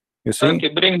 You see? Okay,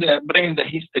 bring the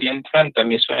history in front of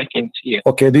me so I can see it.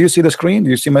 Okay, do you see the screen? Do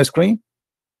you see my screen?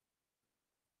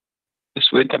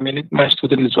 Just wait a minute, my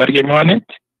student is working on it.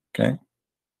 Okay.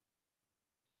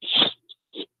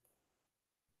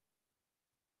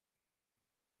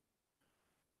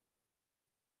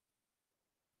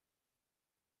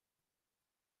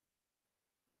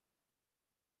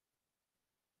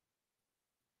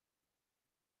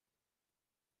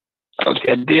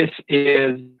 Okay, this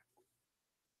is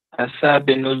Asab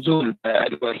Nuzul by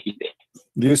Al-Wahidi.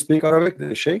 Do you speak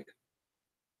Arabic, Sheikh?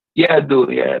 Yeah, I do.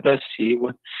 Yeah, let's see.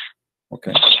 What...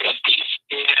 Okay.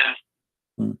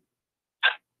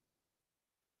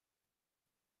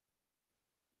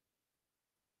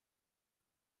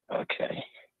 Okay.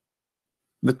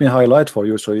 Let me highlight for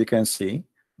you so you can see.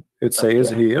 It says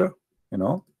here, you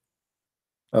know.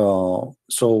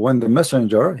 So when the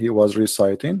messenger he was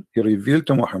reciting, he revealed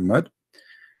to Muhammad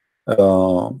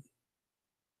to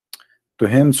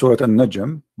him Surah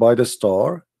An-Najm by the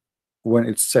star when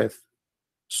it saith,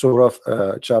 Surah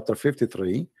chapter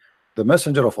 53, the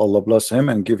messenger of Allah bless him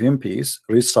and give him peace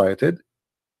recited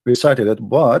it,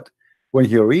 but when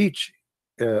he reached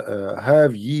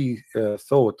have ye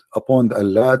thought upon the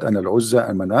Allat and Al-Uzza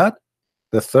and Manat,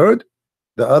 the third,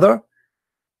 the other,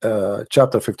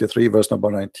 chapter 53 verse number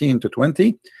 19 to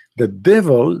 20, the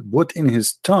devil put in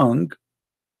his tongue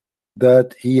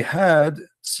that he had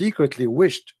secretly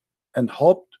wished and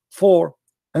hoped for,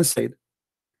 and said,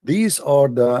 these are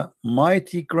the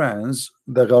mighty grands,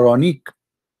 the Gharanik,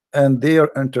 and their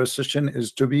intercession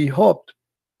is to be hoped.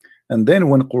 And then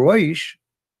when Quraysh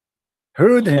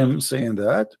heard him saying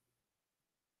that,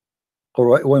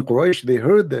 when Quraysh they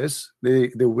heard this,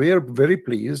 they were very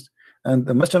pleased, and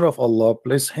the messenger of Allah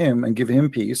bless him and give him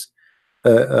peace,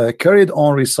 carried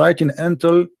on reciting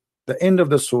until the end of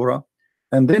the surah,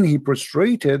 and then he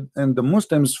prostrated, and the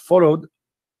Muslims followed,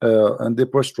 and they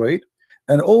prostrate,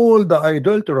 and all the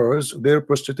idolaters they're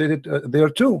prostrated there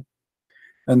too,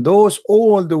 and those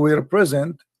all they were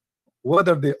present,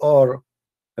 whether they are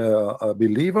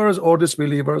believers or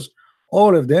disbelievers,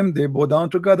 all of them they bow down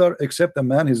together, except a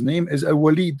man, his name is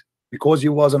Al-Walid, because he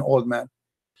was an old man.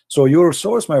 So your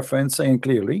source, my friend, saying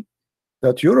clearly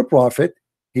that your prophet,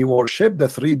 he worshipped the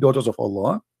three daughters of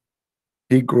Allah,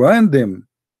 he granted them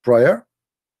prayer,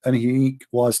 and he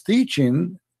was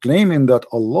teaching, claiming that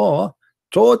Allah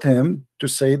taught him to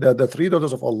say that the three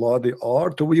daughters of Allah, they are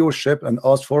to be worshipped and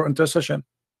ask for intercession.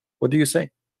 What do you say?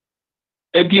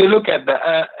 If you look at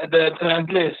the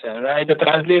translation, right? The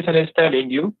translation is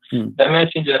telling you the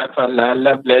messenger of Allah,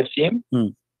 Allah bless him,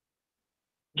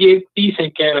 gave peace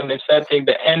and care on reciting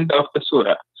the end of the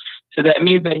surah. So that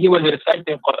means that he was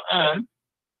reciting Quran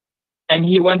and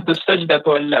he went to sajda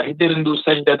to Allah. He didn't do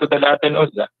sajda to the Lat and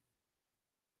Uzza.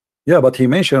 Yeah, but he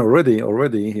mentioned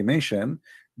already he mentioned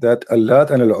that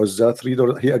Allat and Al-Uzza, three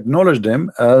daughters, he acknowledged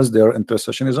them as their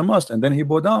intercession is a must, and then he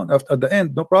bowed down at the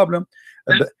end, no problem.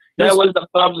 That was the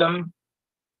problem.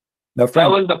 That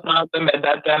was the problem at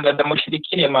that time, that the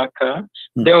Mushrikeen in Makkah,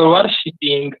 they were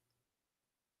worshipping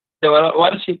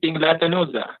Lat and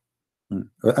Uzza.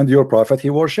 And your prophet, he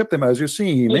worshipped them, as you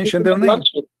see, he mentioned their name.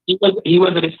 He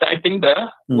was reciting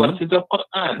the verses of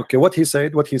Quran. Okay, what he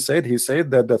said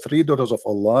that the three daughters of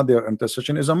Allah, their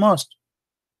intercession is a must,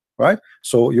 right?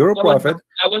 So your prophet,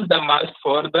 that was the must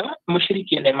for the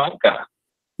Mushrikeen in Makkah.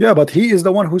 Yeah, but he is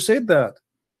the one who said that.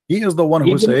 He is the one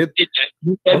who said. He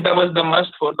said that was the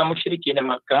must for the mushrikeen in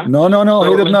Makkah. No,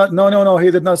 he did not. No, he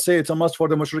did not say it's a must for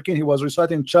the mushrikeen. He was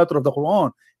reciting chapter of the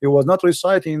Quran. He was not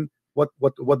reciting what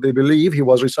they believe. He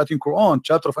was reciting Quran,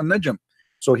 chapter of An-Najm.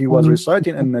 So he was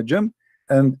reciting An-Najm,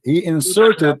 and he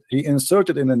inserted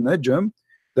in An-Najm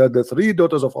that the three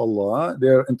daughters of Allah,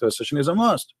 their intercession is a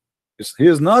must. He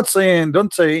is not saying,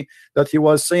 don't say that he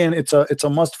was saying it's a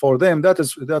must for them. That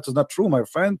is not true, my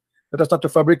friend. That is not to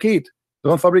fabricate.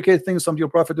 Don't fabricate things some your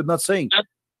prophet did not say.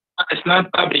 It's not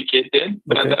fabricated,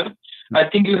 brother. I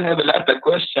think you have a lot of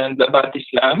questions about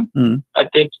Islam. I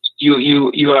think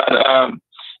you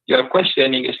are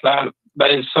questioning Islam, but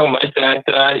it's so much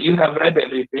that you have read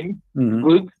everything.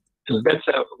 Good. That's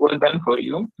well done for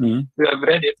you. You have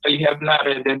read it, but you have not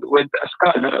read it with a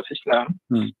scholar of Islam.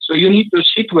 So you need to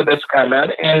sit with a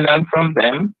scholar and learn from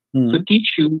them to teach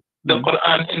you the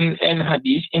Quran and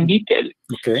Hadith in detail.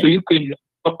 So you can know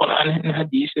what Quran and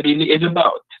Hadith really is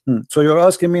about. So you're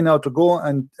asking me now to go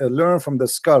and learn from the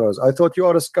scholars. I thought you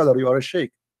are a scholar, you are a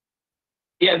sheikh.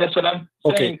 Yeah, that's what I'm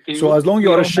saying. So as long as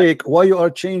you are a sheikh, why you are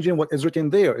changing what is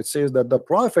written there? It says that the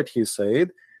prophet, he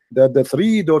said that the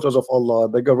three daughters of Allah,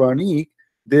 the Garaniq,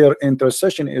 their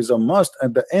intercession is a must.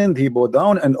 At the end, he bowed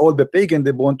down, and all the pagan,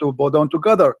 they want to bow down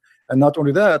together. And not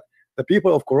only that, the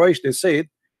people of Quraysh, they said,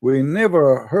 we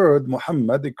never heard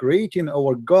Muhammad creating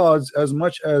our gods as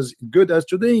much as good as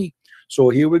today. So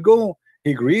here we go.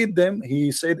 He agreed them.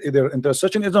 He said their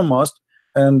intercession is a must,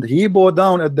 and he bowed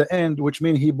down at the end, which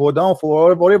means he bowed down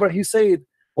for whatever he said.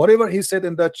 Whatever he said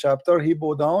in that chapter, he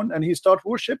bowed down and he started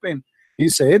worshiping. He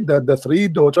said that the three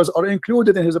daughters are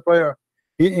included in his prayer.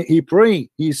 He pray.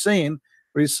 He's saying,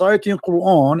 reciting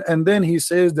Quran, and then he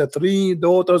says the three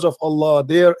daughters of Allah,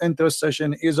 their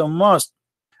intercession is a must.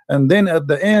 And then at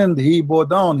the end, he bowed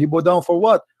down. He bowed down for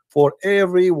what? For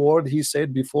every word he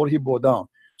said before he bowed down.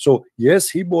 So yes,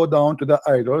 he bowed down to the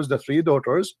idols, the three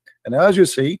daughters. And as you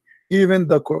see, even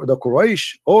the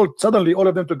Quraysh, suddenly all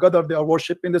of them together, they are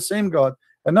worshiping the same God.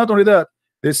 And not only that,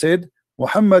 they said,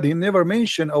 Muhammad, he never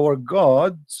mentioned our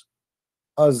gods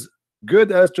as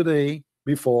good as today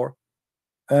before.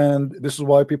 And this is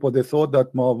why people, they thought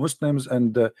that Muslims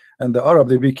and the Arab,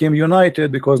 they became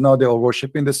united because now they are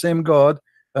worshiping the same God,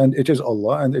 and it is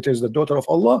Allah, and it is the daughter of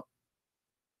Allah.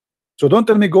 So don't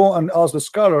tell me go and ask the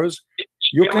scholars.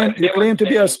 You claim to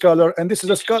be a scholar, and this is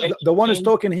a scholar. The one who's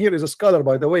talking here is a scholar,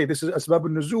 by the way. This is Asbab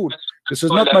al-Nuzul. This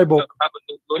is not my book.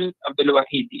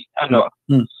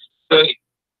 So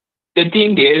the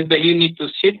thing is that you need to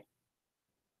sit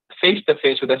face to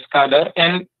face with a scholar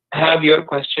and have your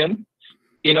question,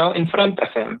 in front of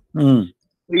him.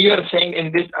 You are saying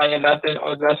in this ayat, Latin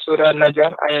Uzza, Surah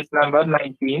Najm, ayat number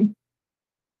 19,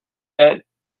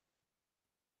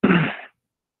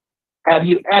 have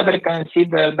you ever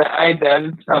considered the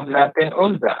idols of Latin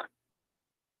Uzza?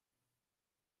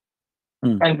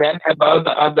 And then about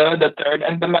the third,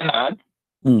 and the Manat,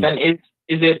 then is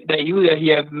it that you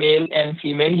have male and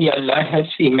female? He Allah has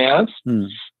females, and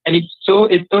it's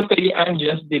totally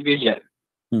unjust division.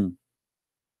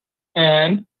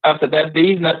 And after that, there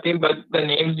is nothing but the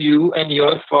names you and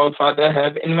your forefather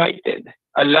have invited.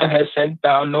 Allah has sent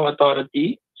down no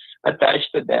authority attached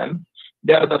to them.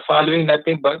 They are the following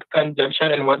nothing but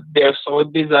conjunction, and what their soul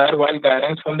desire, while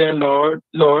guidance from their Lord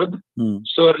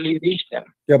sorely reach them.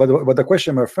 Yeah, but the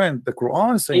question, my friend, the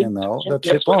Quran is saying now that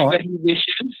Shaitan.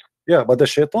 Yeah, but the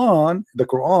Shaitan, the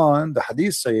Quran, the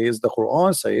Hadith says, the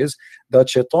Quran says that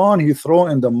Shaitan, he throw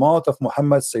in the mouth of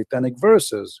Muhammad satanic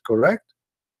verses, correct?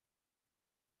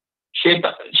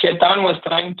 Shaitan was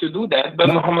trying to do that, but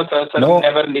Muhammad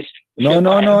never listened. No,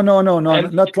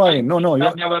 not trying.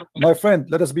 My friend,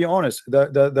 let us be honest.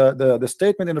 The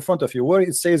statement in front of you, where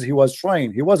it says he was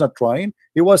trying, he was not trying,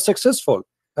 he was successful.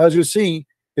 As you see,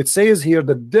 it says here,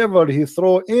 the devil, he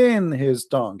throw in his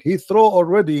tongue. He throw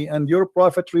already, and your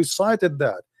prophet recited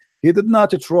that. He did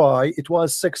not try, it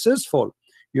was successful.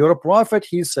 Your prophet,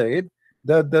 he said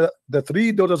that the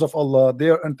three daughters of Allah,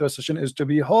 their intercession is to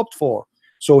be hoped for.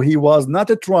 So he was not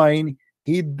trying,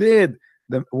 he did.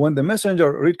 When the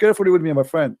messenger, read carefully with me, my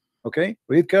friend, okay?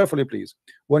 Read carefully, please.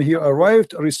 When he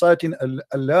arrived reciting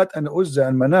Allat and Uzza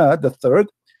and Manat, the third,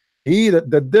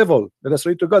 the devil, let us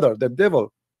read together, the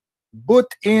devil put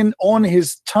in on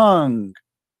his tongue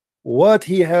what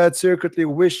he had secretly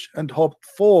wished and hoped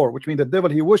for, which means the devil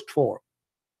he wished for.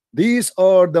 These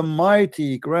are the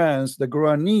mighty grants, the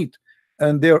granite,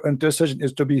 and their intercession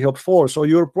is to be hoped for. So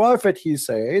your prophet, he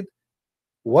said,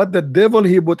 what the devil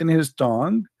he put in his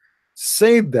tongue,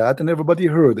 said that, and everybody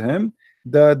heard him,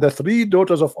 that the three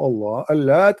daughters of Allah,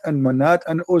 Allat and Manat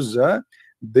and Uzza,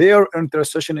 their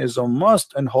intercession is a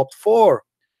must and hoped for.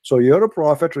 So your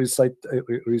prophet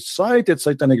recited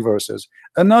satanic verses.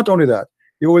 And not only that,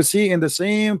 you will see in the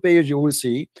same page, you will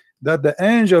see that the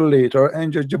angel later,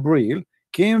 angel Jibril,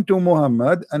 came to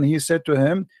Muhammad and he said to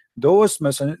him, those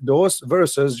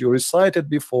verses you recited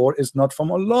before is not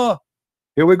from Allah.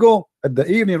 Here we go. At the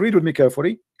evening, read with me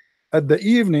carefully. At the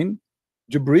evening,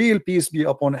 Jibril, peace be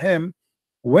upon him,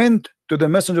 went to the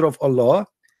messenger of Allah,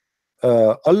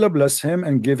 Allah bless him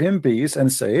and give him peace,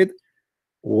 and said,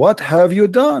 what have you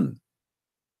done?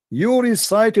 You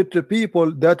recited to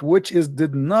people that which is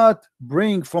did not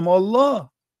bring from Allah.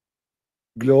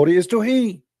 Glory is to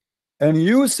He. And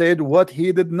you said what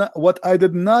I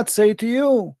did not say to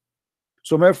you.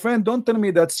 So my friend, don't tell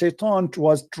me that Shaitan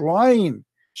was trying.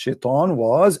 Shaitan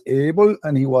was able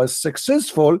and he was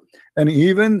successful. And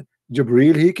even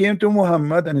Jibril, he came to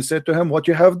Muhammad and he said to him, what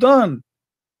you have done.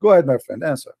 Go ahead, my friend,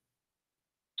 answer.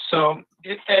 So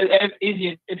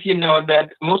if you know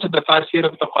that most of the tafsir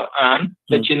of the Quran,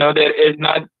 that you know there is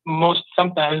not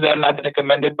sometimes they're not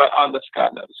recommended by all the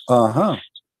scholars.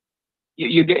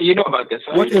 You know about this,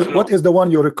 right? What is the one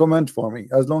you recommend for me?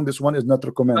 As long as this one is not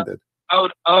recommended. I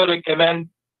would recommend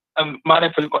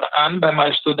Marif al-Quran by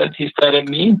my student. He's telling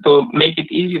me to make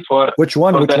it easy for which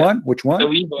one?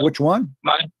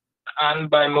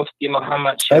 And by Mufti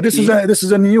Muhammad this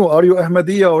is a new. Are you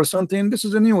Ahmadiyya or something? This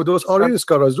is a new. Those are real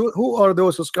scholars. Who are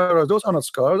those scholars? Those are not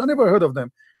scholars. I never heard of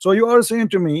them. So you are saying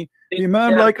to me,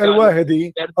 Imam like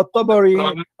Al-Wahidi, At-Tabari,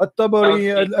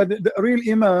 the real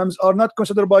Imams are not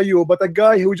considered by you, but a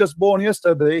guy who just born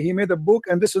yesterday, he made a book,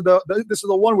 and this is the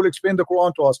one who will explain the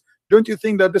Quran to us. Don't you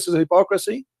think that this is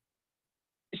hypocrisy?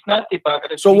 It's not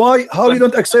hypocrisy. So how you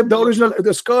don't accept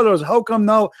the scholars? How come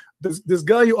now this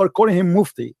guy you are calling him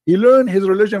Mufti? He learned his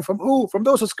religion from who? From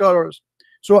those scholars.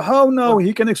 So how now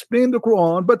he can explain the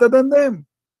Quran better than them?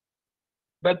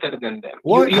 Better than them.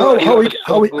 Why? He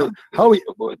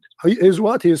is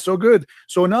what? He is so good.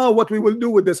 So now what we will do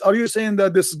with this? Are you saying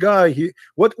that this guy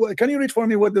what can you read for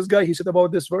me what this guy he said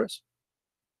about this verse?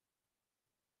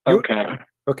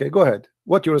 Okay, go ahead.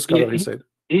 What your scholar he said?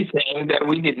 He's saying that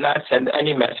we did not send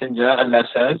any messenger. Allah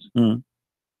says,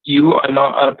 you are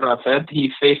not our prophet. He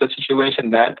faced a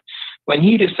situation that when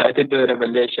he recited the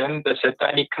revelation, the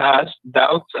satanic cast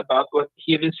doubts about what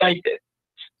he recited.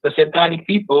 The satanic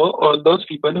people, or those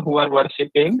people who are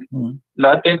worshipping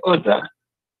Lat and Uzza.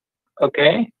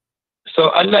 Okay? So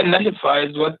Allah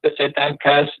nullifies what the Satan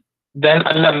cast. Then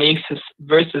Allah makes his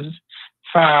verses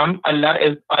firm. Allah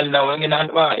is all-knowing and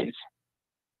all-wise.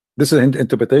 This is an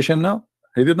interpretation now?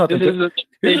 He did not. He did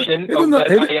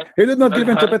not give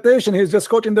interpretation. He's just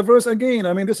quoting the verse again.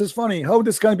 I mean, this is funny. How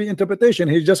this can be interpretation?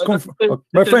 He's just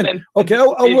my friend. Okay, I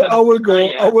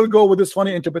will go with this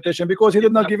funny interpretation because he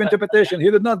did not give interpretation. He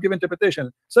did not give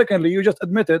interpretation. Secondly, you just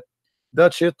admitted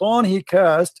that Shaitan he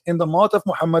cast in the mouth of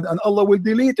Muhammad, and Allah will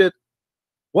delete it.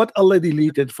 What Allah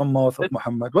deleted from mouth of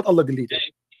Muhammad? What Allah deleted?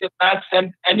 He did not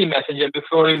send any messenger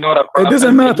before you know. It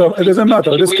doesn't matter. It doesn't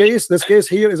matter. This case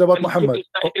here is about Muhammad.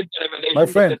 My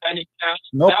friend,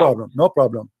 no problem.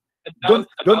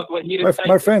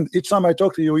 My friend, each time I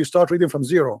talk to you, you start reading from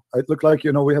zero. It look like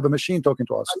we have a machine talking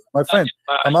to us. My friend,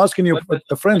 I'm asking you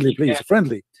friendly, please,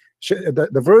 friendly.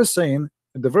 The verse saying,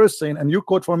 and you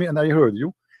quote for me, and I heard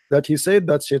you that he said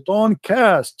that Shaitan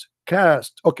cast.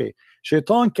 Okay,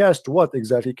 Shaitan cast what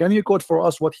exactly? Can you quote for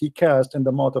us what he cast in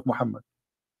the mouth of Muhammad?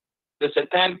 The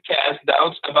Satan cast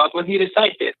doubts about what he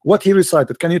recited. What he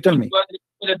recited? Can you tell me?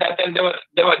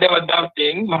 They were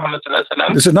doubting Muhammad.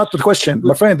 This is not the question,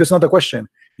 my friend. This is not the question.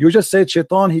 You just said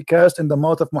Shaitan he cast in the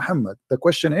mouth of Muhammad. The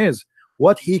question is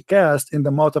what he cast in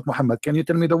the mouth of Muhammad. Can you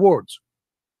tell me the words?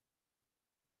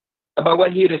 About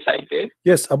what he recited?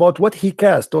 Yes, about what he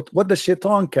cast. What the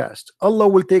Shaitan cast. Allah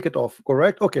will take it off,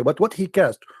 correct? Okay, but what he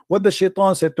cast. What the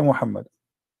Shaitan said to Muhammad.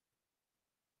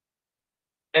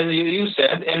 As you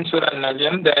said in Surah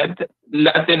Al-Najm that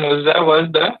Lat and Uzza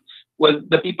was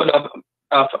the people of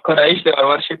Quraysh. They were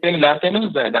worshipping Lat and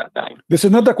Uzza at that time. This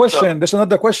is not the question. This is not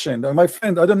the question, my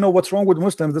friend. I don't know what's wrong with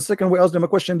Muslims. The second we ask them a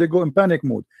question, they go in panic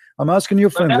mode. I'm asking you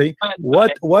friendly.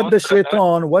 What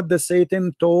the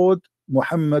Satan told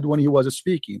Muhammad when he was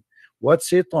speaking? What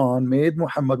Satan made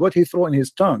Muhammad? What he threw in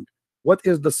his tongue? What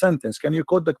is the sentence? Can you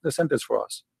quote the sentence for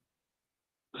us?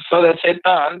 So the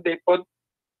Satan, they put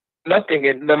nothing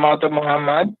in the mouth of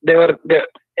Muhammad. They were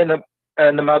in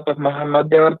the mouth of Muhammad.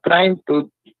 They were trying to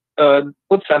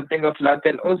put something of Lat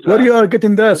and Uzza. Where you are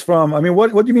getting this from? I mean,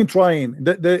 what do you mean trying?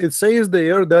 It says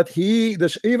there that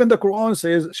even the Quran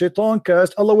says Shaitan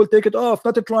cast. Allah will take it off.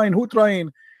 Not a trying. Who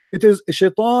trying? It is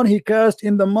Shaitan he cast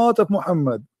in the mouth of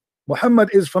Muhammad. Muhammad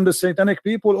is from the satanic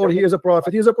people, or he is a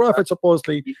prophet? He is a prophet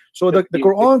supposedly. So the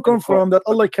Quran confirmed that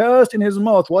Allah cast in his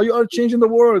mouth. Why you are changing the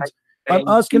words? I'm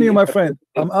asking you, my friend.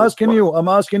 I'm asking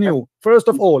you. First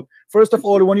of all,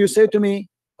 when you say to me,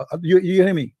 you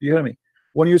hear me? You hear me?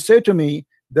 When you say to me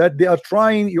that they are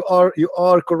trying, you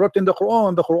are corrupting the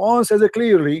Quran. The Quran says it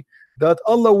clearly that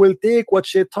Allah will take what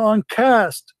Shaitan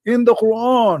cast in the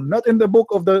Quran, not in the book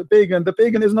of the pagan. The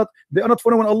pagan is not. They are not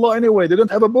following Allah anyway. They don't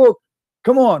have a book.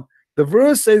 Come on. The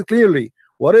verse says clearly,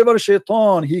 whatever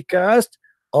Shaitan he cast,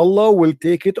 Allah will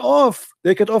take it off.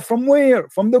 Take it off from where?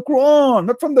 From the Quran,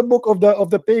 not from the book of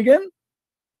the pagan.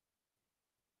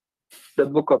 The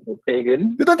book of the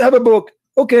pagan. You don't have a book.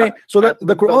 Okay, so that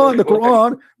the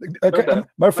Quran,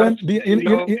 my friend, do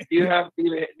you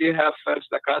have first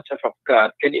the concept of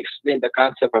God. Can you explain the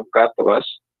concept of God to us?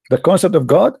 The concept of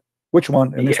God? Which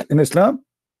one? In Islam?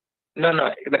 No,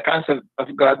 the concept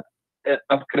of God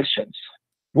of Christians.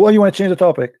 Well, you want to change the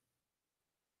topic?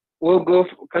 We'll go,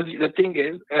 because the thing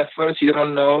is, at first you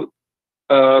don't know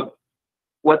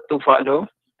what to follow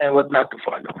and what not to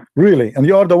follow. Really? And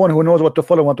you are the one who knows what to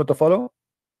follow and what not to follow?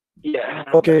 Yeah.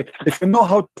 Okay, if you know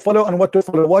how to follow and what to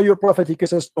follow, why your prophet he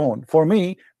kisses stone? For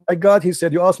me, my God, he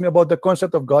said, you asked me about the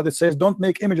concept of God. It says, don't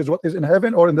make images what is in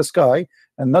heaven or in the sky,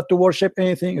 and not to worship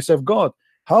anything except God.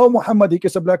 How Muhammad he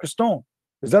kiss a black stone?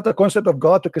 Is that a concept of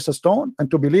God to kiss a stone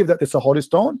and to believe that it's a holy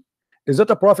stone? Is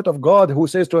that a prophet of God who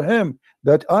says to him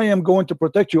that I am going to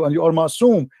protect you and you are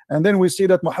masoom? And then we see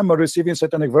that Muhammad receiving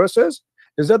satanic verses.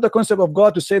 Is that the concept of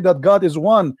God to say that God is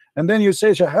one, and then you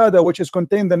say shahada, which is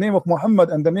contained the name of Muhammad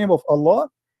and the name of Allah?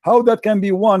 How that can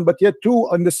be one but yet two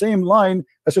on the same line,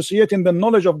 associating the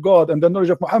knowledge of God and the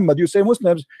knowledge of Muhammad? You say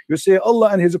Muslims, you say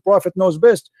Allah and his prophet knows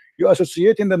best. You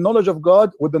associating the knowledge of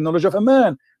God with the knowledge of a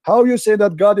man. How you say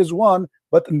that God is one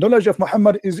but knowledge of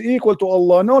Muhammad is equal to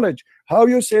Allah knowledge? How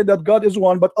you say that God is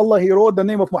one but Allah he wrote the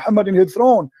name of Muhammad in his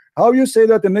throne? How you say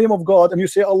that the name of God and you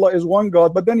say Allah is one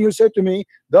God, but then you say to me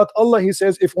that Allah he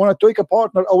says, if I want to take a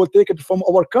partner, I will take it from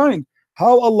our kind.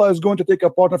 How Allah is going to take a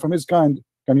partner from his kind?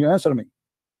 Can you answer me?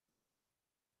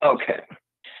 Okay,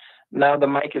 now the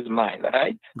mic is mine,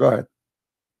 right? Go ahead.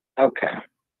 Okay,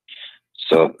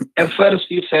 so at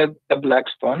first you said the black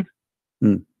stone.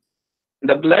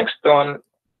 The black stone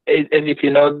is, as if you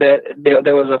know that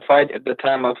there was a fight at the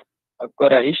time of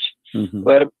Quraysh,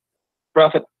 where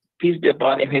Prophet, peace be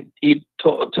upon him, he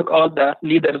took all the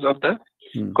leaders of the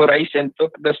Quraysh and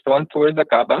took the stone towards the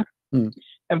Kaaba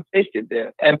and placed it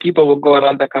there. And people will go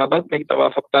around the Kaaba, make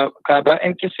tawaf of the Kaaba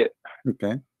and kiss it.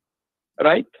 Okay.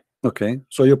 Right? Okay.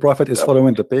 So your prophet is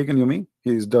following the pagan, you mean?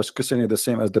 He's just kissing it the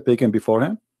same as the pagan before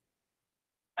him?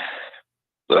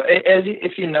 So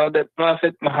if you know that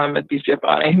Prophet Muhammad, peace be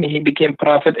upon him, he became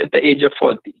prophet at the age of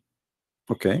 40.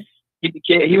 Okay.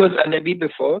 He was a Nabi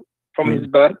before, from his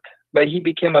birth, but he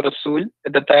became a Rasul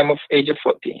at the time of age of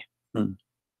 40.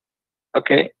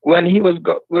 Okay, when he would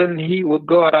go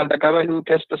around the Kaaba, he would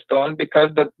kiss the stone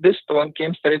because this stone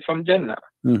came straight from Jannah.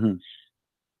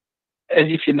 As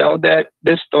if you know that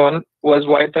this stone was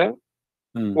whiter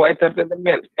than the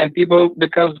milk, and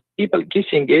because people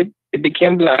kissing it, it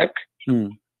became black.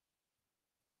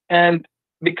 And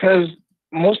because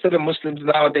most of the Muslims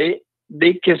nowadays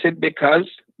they kiss it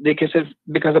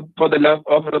for the love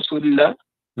of Rasulullah.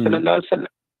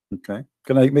 Okay.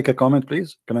 Can I make a comment,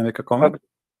 please? Can I make a comment?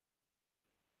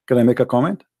 Can I make a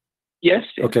comment? Yes.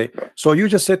 Okay. So you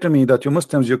just said to me that you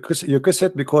Muslims you kiss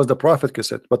it because the Prophet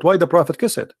kiss it. But why the Prophet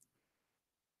kiss it?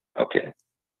 Okay.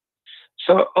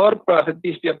 So our Prophet,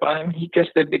 peace be upon him, he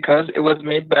kissed it because it was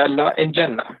made by Allah in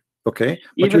Jannah. Okay.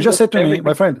 But you just said to me,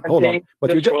 my friend, hold on.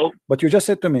 But you just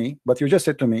said to me,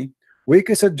 we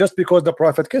kiss it just because the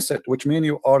Prophet kissed it, which means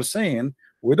you are saying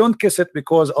we don't kiss it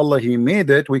because Allah he made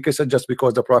it, we kiss it just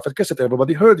because the Prophet kissed it.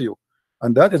 Everybody heard you.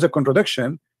 And that is a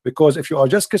contradiction, because if you are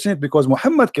just kissing it because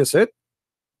Muhammad kissed it,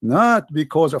 not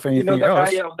because of anything else.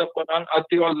 Ayah of the Quran,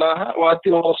 Ati'u Allah wa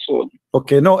Ati'u Rasul.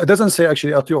 Okay, no, it doesn't say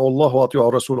actually Ati'u Allah wa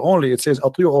Ati'u Rasul only. It says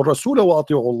Ati'u Rasul wa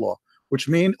Ati'u Allah, which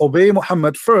means obey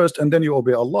Muhammad first and then you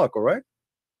obey Allah, correct?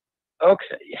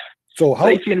 Okay. So how?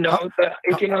 So if you know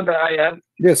the ayah.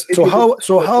 Yes. So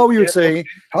how you say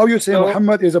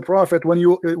Muhammad is a prophet when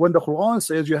the Quran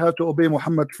says you have to obey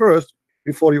Muhammad first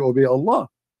before you obey Allah?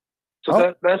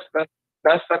 So that's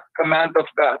the command of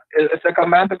God. It's a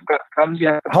command of God.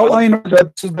 How I know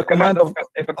that this is the command of God?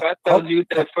 If God tells you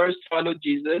to first follow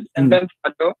Jesus and then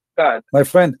follow God, my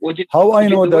friend, how I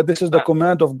know that this is the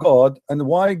command of God, and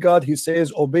why God he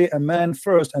says obey a man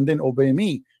first and then obey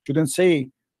me? Shouldn't say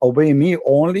obey me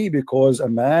only because a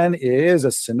man is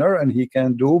a sinner and he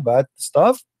can do bad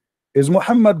stuff. Is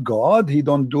Muhammad God? He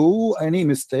don't do any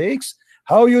mistakes.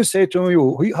 How you say to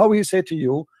you, how he say to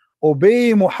you,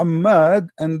 obey Muhammad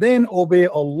and then obey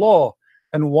Allah,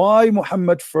 and why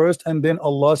Muhammad first and then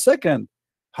Allah second?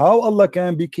 How Allah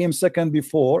can become second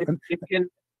before?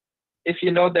 If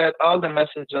you know that all the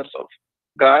messengers of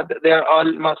God, they are all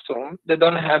masum, they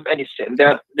don't have any sin, they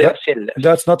are sinless.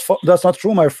 That's not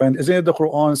true, my friend. Isn't it the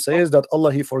Quran says that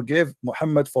Allah he forgave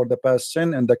Muhammad for the past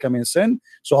sin and the coming sin?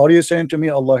 So are you saying to me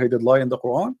Allah he did lie in the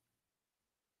Quran?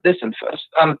 Listen first.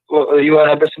 You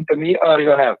wanna listen to me, or you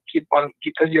wanna keep on,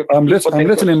 because you I'm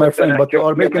listening, my friend, but you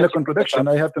are making a contradiction.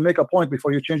 I have to make a point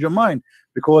before you change your mind,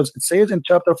 because it says in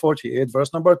chapter 48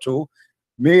 verse number 2,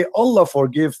 may Allah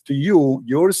forgive to you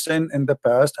your sin in the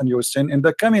past and your sin in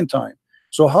the coming time.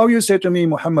 So how you say to me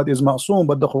Muhammad is ma'soom,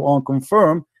 but the Quran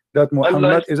confirm that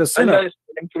Muhammad is a sinner? Allah is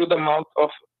telling through the mouth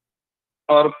of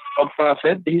our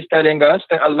Prophet. He's telling us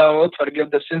that Allah will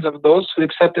forgive the sins of those who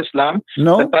accept Islam.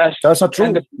 No, that's not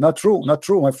true. Not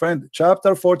true, my friend.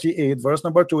 Chapter 48 verse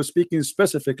number 2 is speaking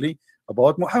specifically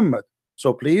about Muhammad.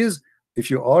 So please, if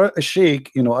you are a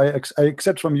sheikh, you know, I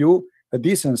accept from you a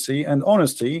decency and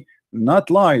honesty, not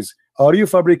lies. Are you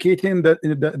fabricating the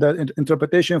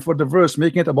interpretation for the verse,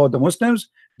 making it about the Muslims?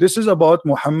 This is about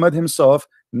Muhammad himself,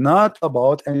 not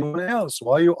about anyone else.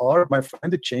 Why you are, my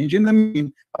friend, changing the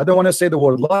meaning? I don't want to say the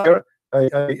word liar.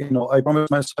 I promise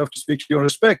myself to speak to your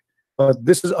respect, but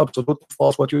this is absolutely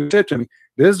false what you said to me.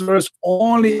 This verse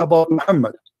only about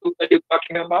Muhammad. What are you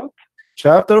talking about?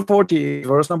 Chapter 48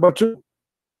 verse number 2.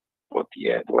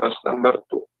 48 verse number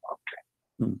 2.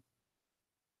 Okay.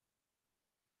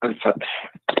 Al-Fatih.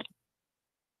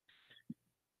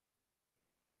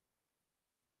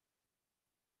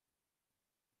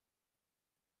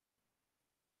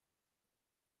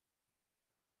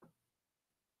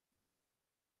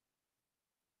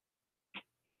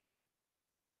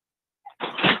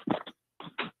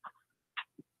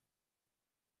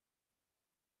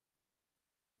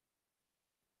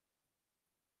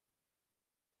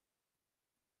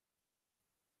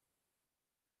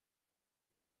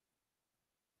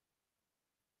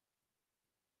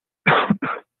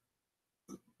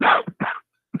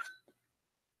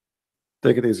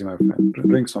 Take it easy, my friend.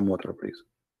 Drink some water, please.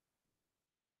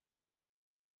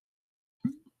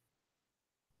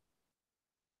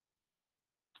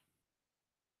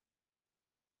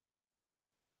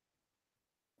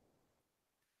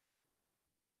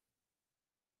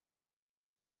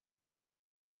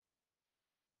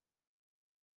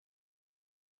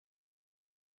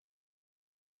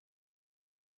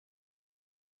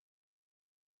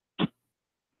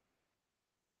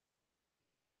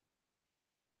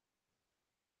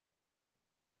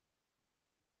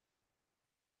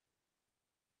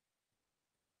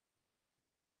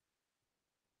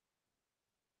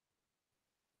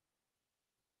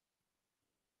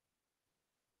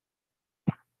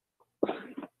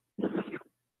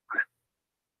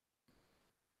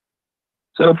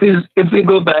 So if we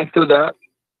go back to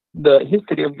the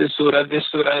history of this surah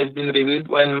has been revealed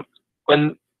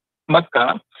when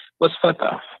Makkah was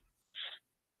fatah.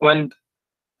 When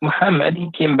Muhammad he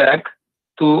came back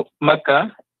to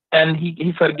Makkah, and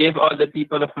he forgave all the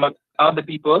people of Makkah, all the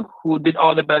people who did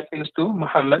all the bad things to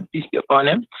Muhammad, peace be upon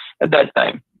him, at that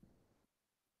time.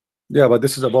 Yeah, but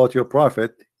this is about your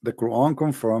prophet. The Quran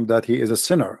confirmed that he is a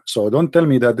sinner. So don't tell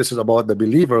me that this is about the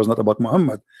believers, not about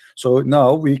Muhammad. So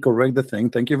now we correct the thing.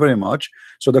 Thank you very much.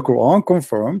 So the Quran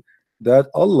confirmed that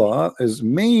Allah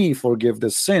may forgive the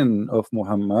sin of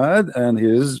Muhammad and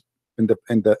his in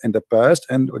the past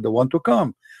and the one to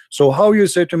come. So how you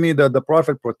say to me that the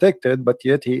prophet protected, but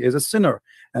yet he is a sinner?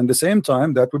 And the same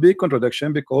time, that would be a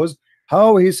contradiction, because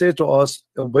how he said to us,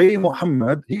 obey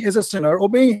Muhammad, he is a sinner,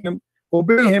 obey him.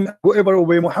 Obey him. Whoever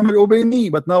obey Muhammad, obey me.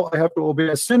 But now I have to obey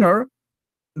a sinner.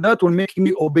 That will make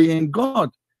me obeying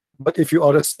God. But if you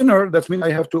are a sinner, that means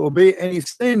I have to obey any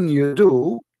sin you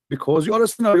do, because you are a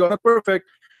sinner. You are not perfect.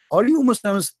 Are you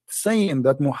Muslims saying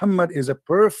that Muhammad is a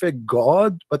perfect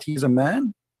God, but he's a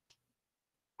man?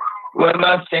 We're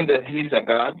not saying that he's a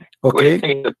God. Okay. We're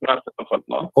saying the prophet of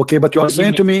Allah. Okay, but you are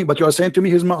saying to me,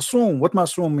 he's ma'soom. What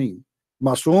ma'soom mean?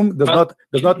 Ma'soom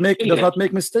does not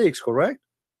make mistakes, correct?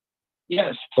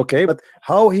 Yes. Okay, but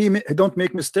how he don't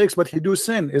make mistakes, but he do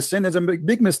sin? Sin is a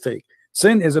big mistake.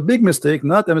 Sin is a big mistake,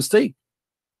 not a mistake.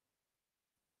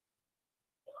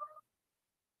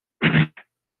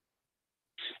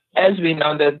 As we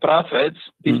know that prophets,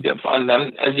 peace be upon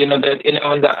them, as you know that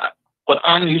when the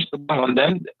Quran used to come on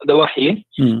them, the wahi,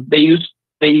 they used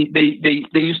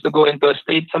to go into a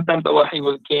state. Sometimes the wahi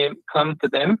will come to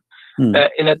them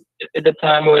at the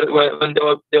time when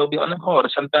they'll be on a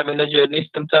horse, sometime in the journey,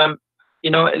 sometime,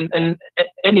 you know, and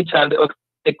any time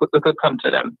they could come to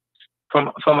them.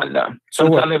 from Allah. So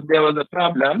sometimes if there was a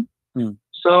problem.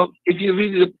 So if you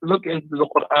really look into the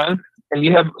Quran, and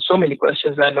you have so many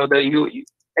questions, I know that you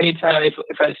anytime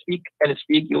if I speak and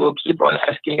speak, you will keep on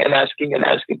asking and asking and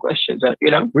asking questions.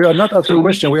 You know, we are not asking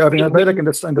questions. We are in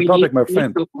the topic, my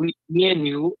friend. Me and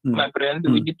you, my friend,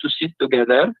 we need to sit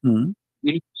together. We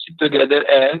need to sit together,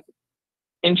 and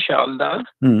inshallah,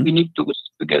 we need to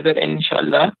sit together, and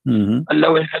inshallah,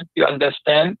 Allah will help you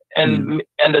understand and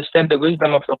understand the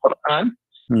wisdom of the Quran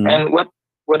and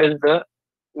what is the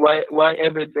why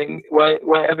everything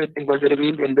was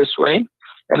revealed in this way,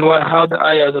 and how the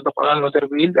ayahs of the Quran was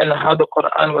revealed, and how the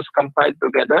Quran was compiled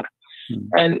together.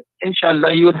 And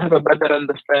inshallah, you will have a better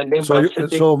understanding.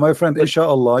 So my friend,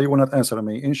 inshallah, you will not answer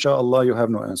me. Inshallah, you have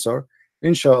no answer.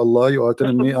 Inshallah, you are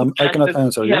telling me I cannot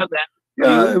answer you.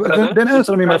 Yeah, then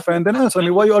answer me, my friend. Then answer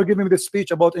me. Why you are giving me this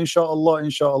speech about inshallah,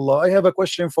 inshallah? I have a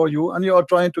question for you, and you are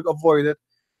trying to avoid it.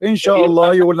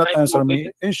 Inshallah, you will not answer me.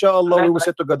 Inshallah, we will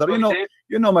sit together.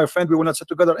 You know, my friend, we will not sit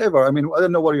together ever. I mean, I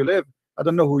don't know where you live. I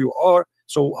don't know who you are.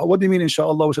 So what do you mean,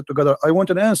 inshallah, we sit together? I want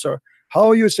an answer.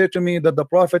 How you say to me that the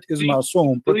Prophet is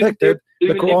masoom, protected? Do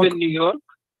you live in New York?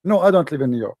 No, I don't live in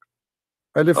New York.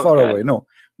 I live far away. No.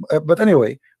 But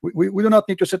anyway, we do not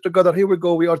need to sit together. Here we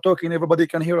go. We are talking. Everybody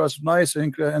can hear us nice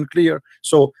and clear.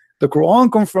 So the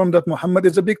Quran confirmed that Muhammad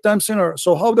is a big time sinner.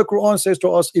 So how the Quran says to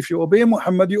us, if you obey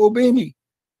Muhammad, you obey me.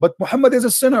 But Muhammad is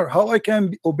a sinner. How I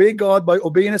can obey God by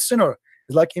obeying a sinner?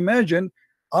 It's like, imagine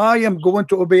I am going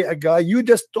to obey a guy. You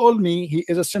just told me he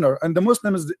is a sinner. And the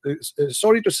Muslims,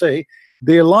 sorry to say,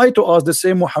 they lie to us. They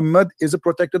say Muhammad is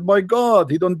protected by God.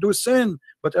 He don't do sin.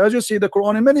 But as you see, the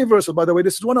Quran in many verses, by the way,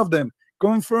 this is one of them,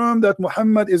 confirm that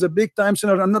Muhammad is a big time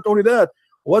sinner. And not only that,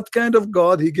 what kind of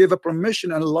God? He gave a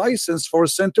permission and license for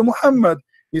sin to Muhammad.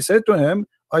 He said to him,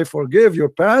 I forgive your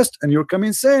past and your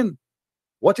coming sin.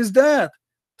 What is that?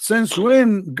 Since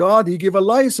when God he gave a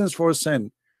license for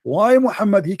sin? Why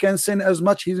Muhammad he can sin as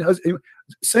much he has,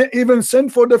 even sin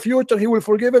for the future he will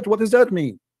forgive it? What does that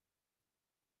mean?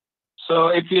 So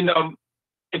if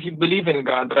you believe in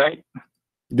God, right?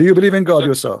 Do you believe in God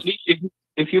yourself?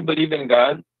 If you believe in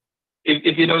God,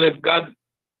 if you know that God,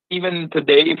 even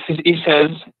today, if he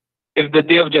says, if the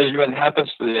day of judgment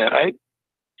happens today, right?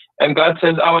 And God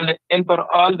says, I will enter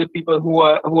all the people who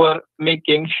are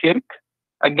making shirk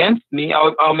against me,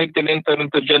 I'll make them enter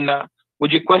into Jannah.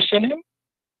 Would you question him?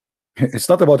 It's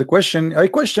not about a question. I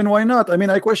question why not. I mean,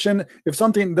 I question if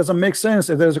something doesn't make sense.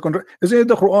 If there's a isn't it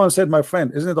the Quran said, my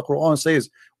friend? Isn't it the Quran says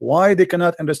why they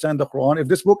cannot understand the Quran? If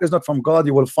this book is not from God,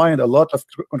 you will find a lot of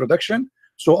contradiction.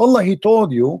 So Allah, He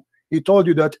told you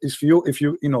that if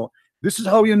you know, this is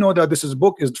how you know that this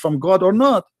book is from God or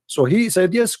not. So He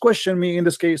said, yes, question me in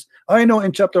this case. I know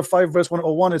in chapter 5 verse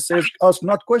 101 it says ask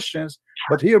not questions,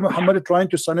 but here Muhammad is trying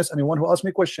to silence anyone who asks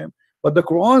me question. But the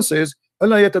Quran says,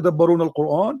 Allah yatadabbarun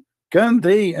al-Quran. Can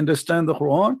they understand the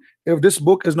Quran? If this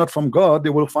book is not from God, they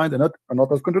will find a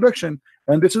lot of contradiction.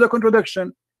 And this is a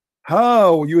contradiction.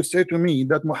 How you say to me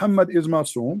that Muhammad is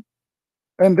masoom,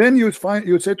 and then you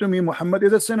say to me Muhammad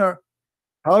is a sinner?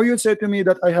 How you say to me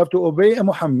that I have to obey a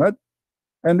Muhammad,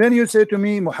 and then you say to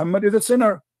me Muhammad is a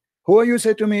sinner? Who you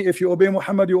say to me if you obey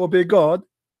Muhammad you obey God,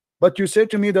 but you say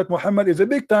to me that Muhammad is a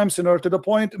big time sinner to the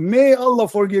point may Allah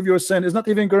forgive your sin is not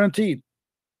even guaranteed.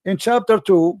 In chapter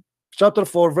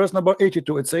 4 verse number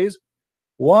 82 it says,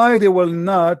 why they will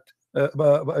not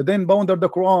then bound the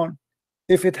Quran?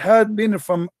 If it had been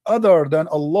from other than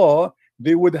Allah,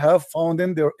 they would have found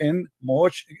in therein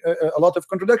much a lot of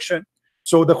contradiction.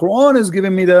 So the Quran is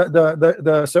giving me the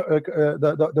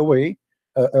way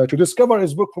to discover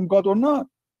is book from God or not.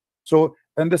 So,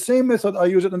 and the same method I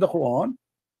use it in the Quran,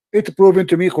 it's proven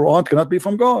to me Quran cannot be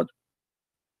from God.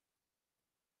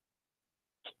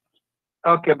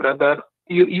 Okay, brother.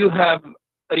 You have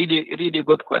really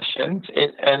good questions,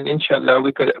 and inshallah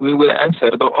we will answer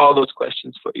all those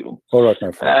questions for you. All right,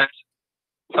 my friend.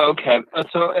 Okay.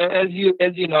 So as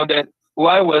you know that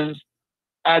why was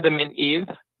Adam and Eve?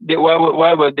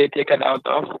 Why were they taken out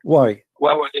of? Why?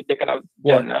 Why were they taken out of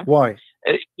Jannah? Why?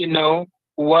 You know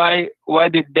why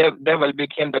did the devil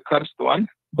became the cursed one?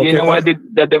 Okay, you know why did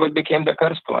the devil became the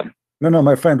cursed one? No,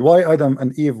 my friend. Why Adam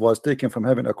and Eve was taken from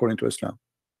heaven according to Islam?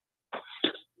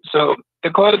 So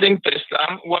according to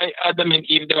Islam, why Adam and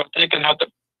Eve they were taken out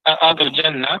of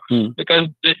Jannah? Because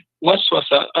the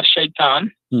waswasa of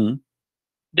shaitan,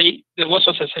 the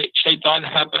waswasa of shaitan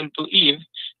happened to Eve,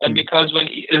 and because when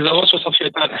the waswasa of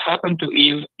shaitan happened to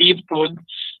Eve, Eve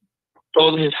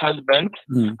told his husband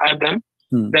Adam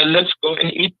that let's go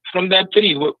and eat from that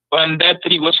tree. When that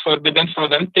tree was forbidden for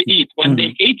them to eat, when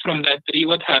they ate from that tree,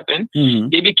 what happened?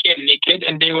 They became naked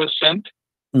and they were sent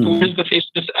towards the face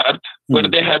of this earth where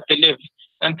they have to live.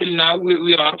 Until now,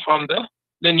 we are from the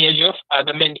lineage of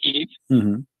Adam and Eve.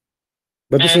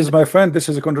 But this is, my friend, this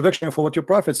is a contradiction for what your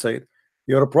prophet said.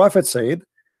 Your prophet said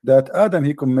that Adam,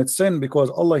 he commits sin because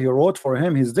Allah, he wrote for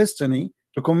him his destiny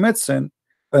to commit sin,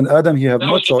 and Adam, he have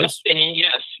no choice. Destiny,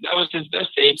 yes, that was his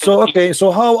destiny. So okay,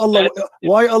 so how Allah,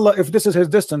 why Allah, if this is his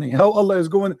destiny, how Allah is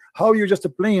going, how you just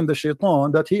blame the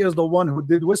shaitan that he is the one who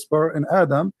did whisper in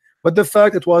Adam, but the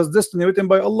fact it was destiny written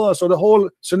by Allah. So the whole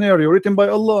scenario written by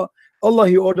Allah. Allah,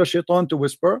 he ordered shaitan to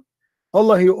whisper.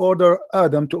 Allah, he ordered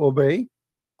Adam to obey.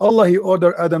 Allah, he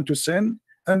ordered Adam to sin,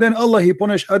 and then Allah, he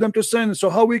punished Adam to sin. So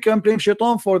how we can blame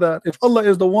shaitan for that if Allah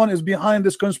is the one is behind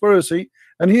this conspiracy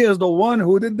and he is the one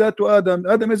who did that to Adam?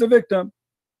 Adam is a victim.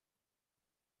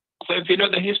 So if you know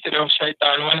the history of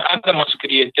shaitan, when Adam was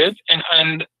created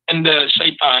and the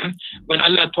shaitan, when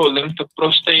Allah told him to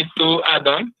prostrate to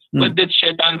Adam, what did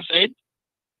shaitan say?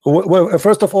 Well,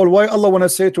 first of all, why Allah want to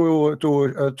say to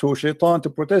shaitan to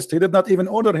protest? He did not even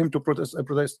order him to protest.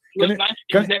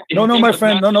 No, my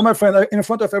friend, my friend, in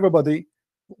front of everybody,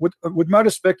 with my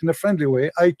respect, in a friendly way,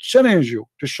 I challenge you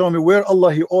to show me where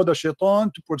Allah, he ordered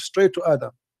shaitan to prostrate to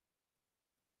Adam.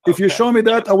 If you show me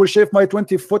that, I will shave my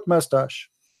 20-foot mustache.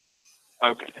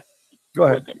 Okay. Go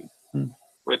ahead.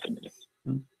 Wait a minute.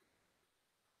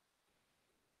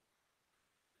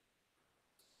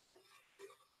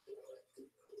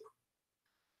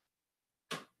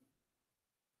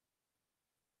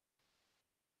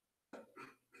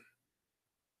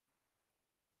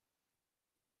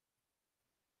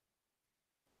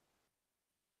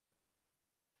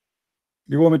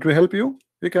 You want me to help you?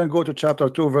 You can go to chapter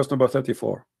 2, verse number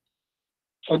 34.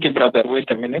 Okay, brother, wait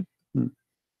a minute.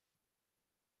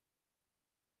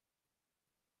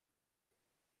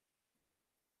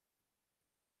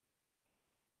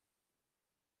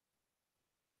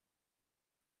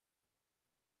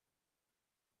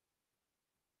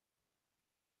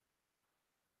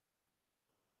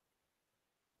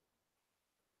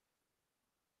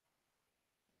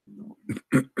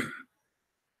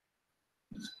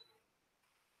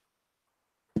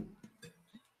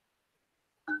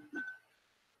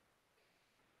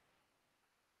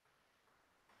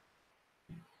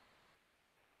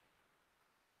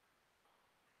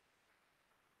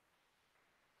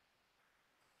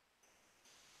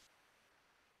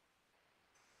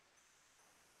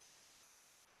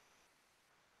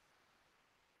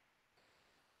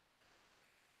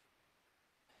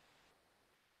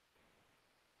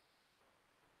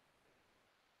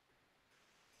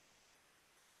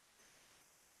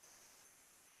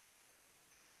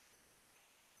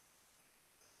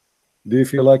 Do you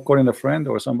feel like calling a friend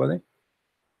or somebody?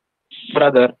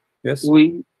 Brother, yes.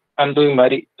 I'm going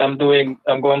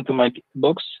to my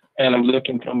books and I'm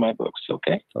looking from my books,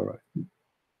 okay? All right.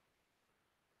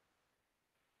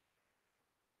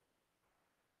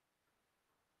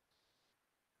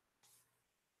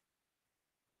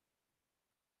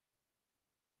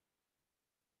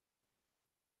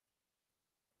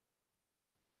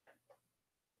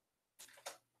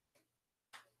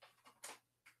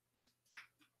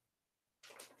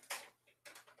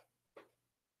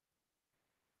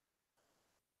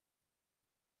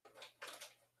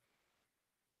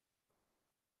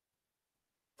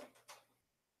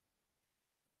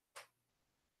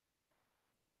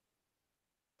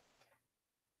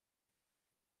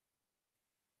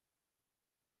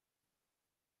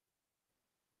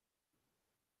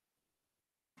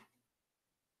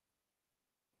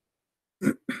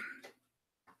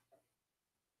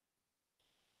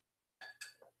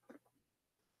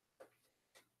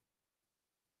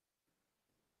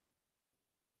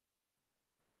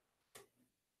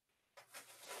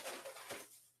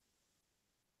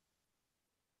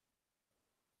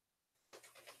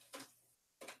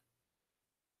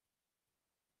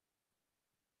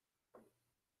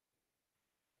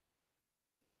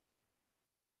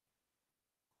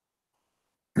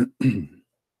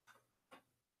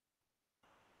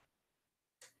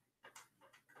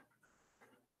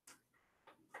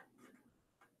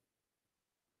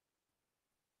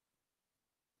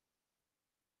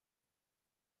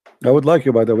 I would like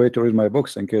you, by the way, to read my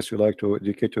books in case you like to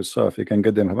educate yourself. You can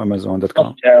get them from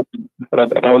Amazon.com. Yeah,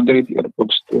 brother, I will read your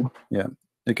books too. Yeah,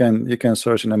 you can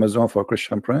search in Amazon for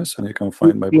Christian Prince, and you can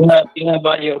find my books. You have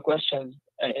all your questions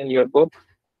in your book.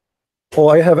 Oh,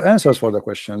 I have answers for the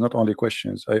questions, not only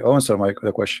questions. I answer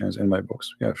the questions in my books.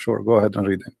 Yeah, sure. Go ahead and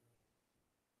read them.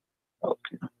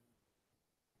 Okay.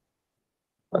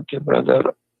 Okay,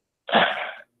 brother.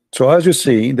 So as you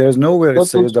see, there's nowhere it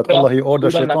says that Allah, he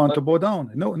ordered shaitan to bow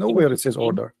down. Nowhere it says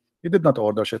order. He did not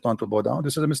order shaitan to bow down.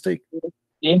 This is a mistake.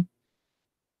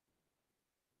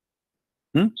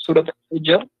 Surah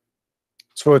Al-Hijr.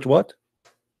 Surah what?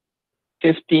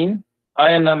 15,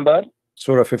 ayah number.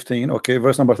 Surah 15, okay,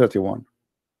 verse number 31.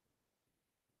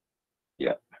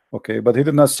 Yeah. Okay, but he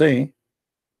did not say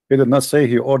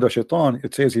he ordered shaitan.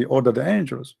 It says he ordered the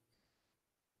angels.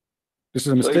 This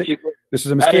is a mistake. This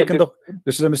is a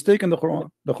mistake in the Quran.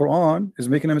 The Quran is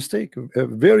making a mistake, a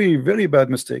very, very bad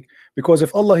mistake. Because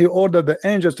if Allah he ordered the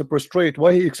angels to prostrate,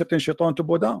 why he accepting shaitan to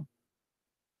bow down?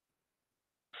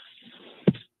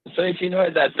 So if you know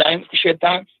at that time,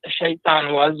 shaitan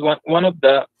was one of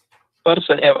the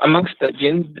person amongst the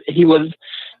jinn. He was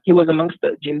amongst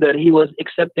the jinn that he was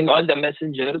accepting all the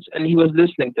messengers and he was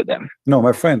listening to them. No,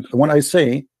 my friend, when I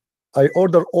say I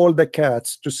order all the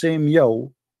cats to say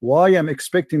meow, why am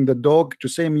expecting the dog to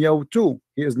say meow too?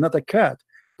 He is not a cat.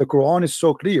 The Quran is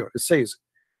so clear. It says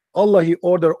Allah he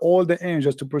ordered all the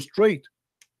angels to prostrate,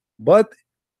 but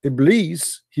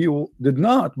Iblis he did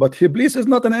not. But Iblis is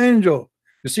not an angel.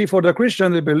 You see, for the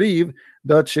Christian, they believe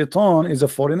that shaitan is a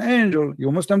foreign angel.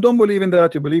 You Muslim don't believe in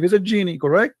that. You believe he's a genie,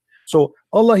 correct? So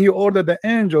Allah he ordered the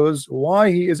angels. Why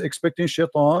he is expecting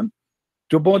shaitan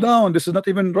to bow down? This is not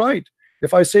even right.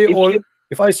 If I say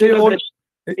my friend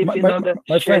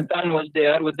was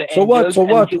there with the so angels,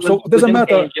 what so it doesn't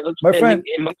matter, my friend.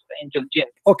 Amongst the angel jinn.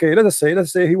 Okay, let's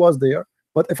say he was there.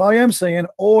 But if I am saying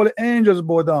all angels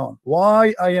bow down,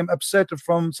 why I am upset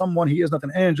from someone he is not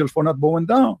an angel for not bowing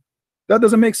down? That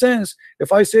doesn't make sense.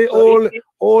 If I say all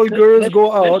girls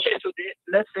go out,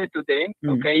 let's say today,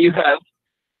 okay, you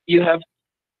have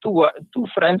two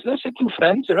friends. Let's say two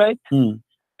friends, right?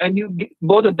 And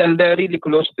both of them they're really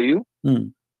close to you.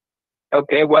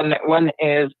 Okay, one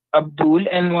is Abdul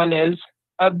and one is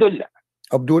Abdullah.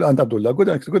 Abdul and Abdullah,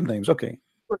 good names. Okay,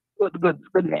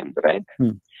 good names, right?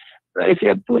 So if you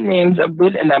have two names,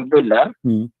 Abdul and Abdullah,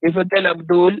 if you tell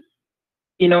Abdul,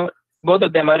 you know, both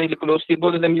of them are really close to you,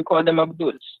 both of them you call them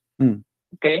Abduls.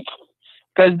 Okay,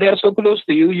 because they're so close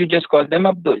to you, you just call them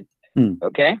Abdul.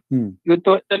 Okay, you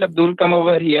tell Abdul, come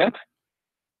over here.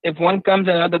 If one comes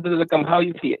and another doesn't come, how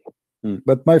you feel?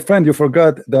 But my friend, you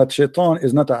forgot that shaitan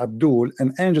is not a Abdul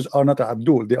and angels are not a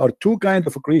Abdul. They are two kinds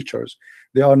of creatures.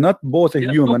 They are not both a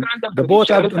human. The both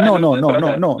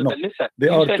no. Listen, they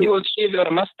you are said two. you will shave your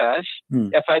mustache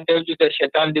if I told you that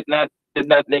shaitan did not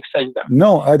make sajda.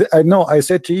 No, I know. I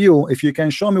said to you, if you can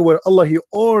show me where Allah he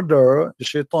ordered the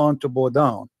shaitan to bow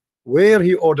down, where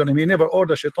he ordered him. He never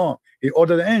ordered shaitan. He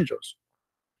ordered the angels.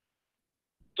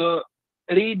 So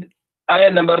read ayah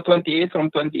number 28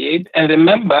 from 28, and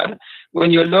remember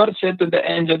when your Lord said to the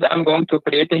angels, I'm going to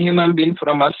create a human being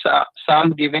from a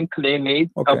sound-giving clay made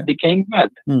of decaying mud.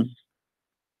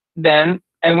 Then,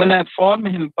 and when I form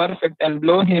him perfect and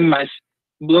blow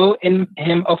in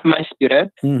him of my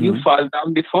spirit, you fall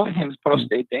down before him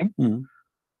prostrating.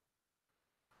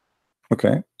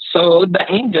 Okay. So the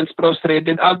angels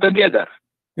prostrated all together.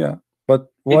 Yeah. But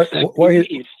why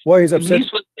he's upset?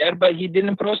 Iblis was there, but he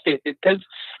didn't prostrate. It tells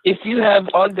if you have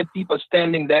all the people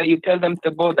standing there, you tell them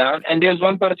to bow down, and there's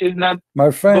one person who's not.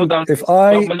 My friend, if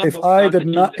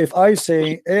I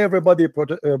say everybody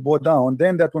bow down,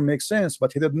 then that will make sense.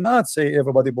 But he did not say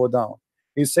everybody bow down.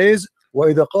 He says,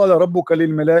 وَإِذَا قَالَ رَبُّكَ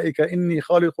لِلْمَلَائِكَ إِنِّي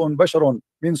خَالِقٌ بَشَرٌ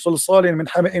مِنْ صَلْصَالٍ مِنْ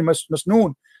حَمَإٍ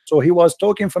مَسْنُونٍ. So he was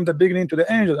talking from the beginning to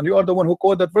the angels, and you are the one who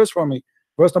quoted that verse for me,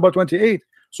 verse number 28.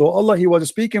 So Allah he was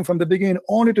speaking from the beginning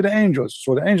only to the angels.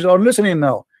 So the angels are listening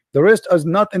now. The rest is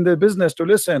not in the business to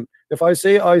listen. If I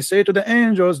say to the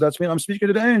angels, that's mean I'm speaking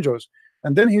to the angels.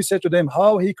 And then he said to them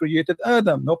how he created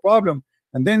Adam, no problem.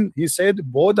 And then he said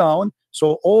bow down.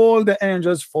 So all the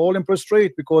angels fall and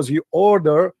prostrate because he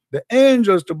ordered the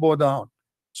angels to bow down.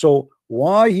 So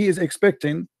why he is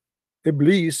expecting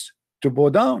Iblis to bow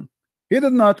down? He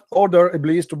did not order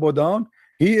Iblis to bow down.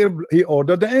 He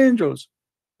ordered the angels.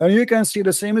 And you can see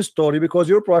the same story because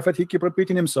your prophet he keep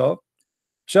repeating himself.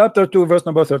 Chapter 2 verse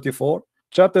number 34,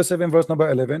 chapter 7 verse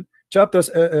number 11, chapter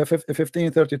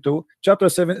 15 32, chapter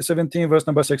 17 verse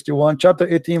number 61, chapter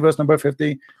 18 verse number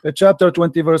 50, chapter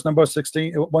 20 verse number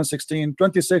 116,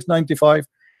 26 95,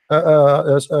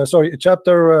 sorry,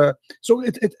 chapter so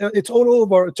it's all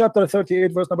over. Chapter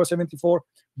 38 verse number 74,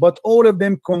 but all of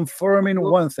them confirming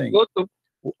one thing. Go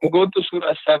to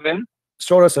Surah 7.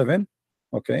 Surah 7,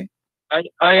 okay.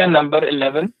 Ayah number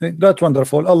 11. That's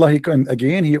wonderful. Allah he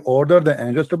ordered the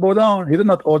angels to bow down. He did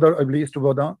not order Iblis to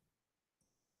bow down.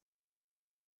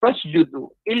 Fasjudu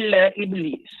illa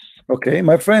Iblis. Okay,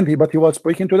 my friend, but he was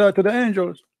speaking to the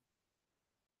angels.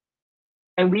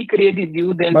 And we created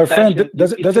you then. My friend,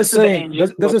 does it say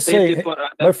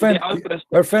my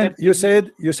friend, you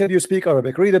said you speak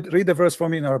Arabic. Read the verse for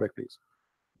me in Arabic, please.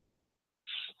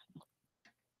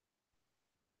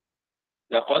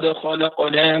 لقد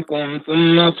خلقناكم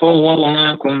ثم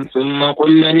صورناكم ثم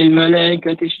قلنا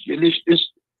للملائكة اسجدوا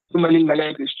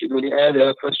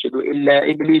لآدم فاسجدوا إلا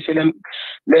إبليس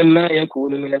لما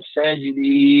يكون من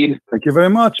الساجدين. Thank you very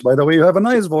much. By the way, you have a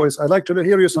nice voice. I'd like to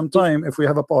hear you sometime if we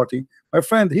have a party. My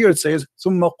friend, here it says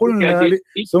ثم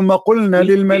قلنا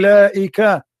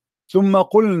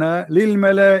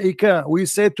للملائكة We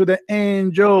said to the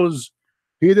angels.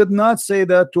 He did not say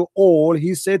that to all.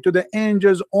 He said to the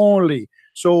angels only.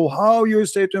 So how you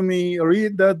say to me,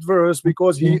 read that verse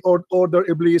because he ordered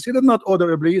Iblis? He did not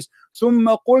order Iblis. ثم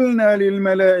قلنا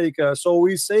للملائكة. So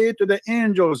we say to the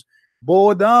angels,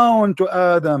 bow down to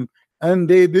Adam, and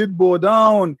they did bow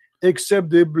down,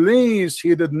 except Iblis.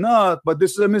 He did not. But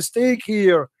this is a mistake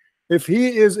here. If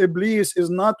he is Iblis, is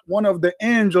not one of the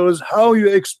angels, how you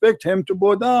expect him to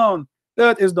bow down?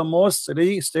 That is the most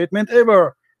silly statement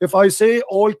ever. If I say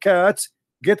all cats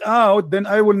get out, then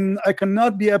I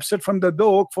cannot be upset from the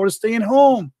dog for staying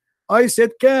home. I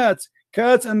said cats.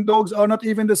 Cats and dogs are not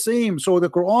even the same. So the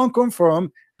Quran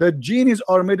confirmed that genies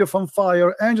are made from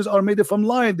fire, angels are made from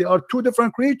light. They are two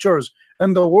different creatures.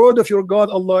 And the word of your God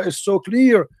Allah is so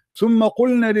clear. ثم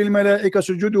قلنا للملائكة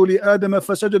اسجدوا لآدم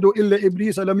فسجدوا إلا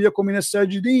إبليس لم يكن من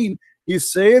الساجدين. He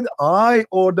said, I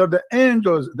ordered the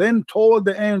angels, then told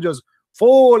the angels,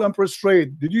 fall and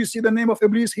prostrate. Did you see the name of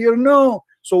Iblis here? No.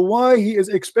 So why he is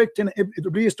expecting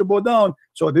Iblis to bow down?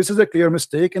 So this is a clear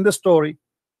mistake in the story.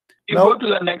 You go to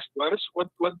the next verse.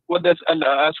 What does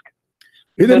Allah ask?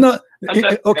 He did not.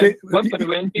 Okay.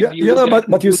 Yeah,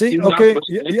 but you see, okay,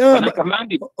 yeah,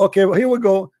 okay. Well, here we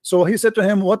go. So he said to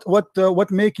him,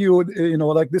 "What make you,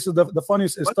 like this is the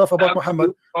funniest stuff about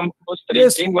Muhammad."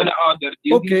 Yes. Okay.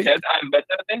 He said, "I'm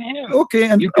better than him." Okay,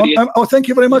 and oh, thank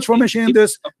you very much for mentioning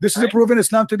this. This is proven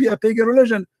Islam to be a pagan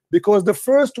religion, because the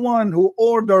first one who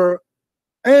ordered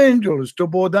angels to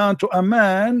bow down to a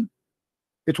man,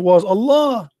 it was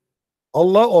Allah.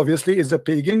 Allah obviously is a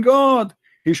pagan god.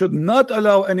 He should not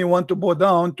allow anyone to bow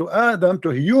down to Adam, to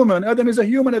human. Adam is a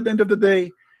human at the end of the day.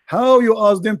 How you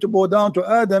ask them to bow down to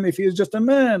Adam if he is just a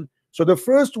man? So the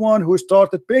first one who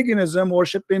started paganism,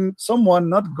 worshiping someone,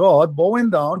 not God, bowing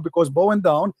down, because bowing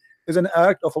down is an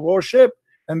act of worship.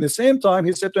 And at the same time,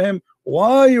 he said to him,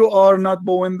 why you are not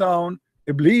bowing down?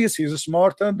 Iblis, he's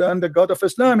smarter than the God of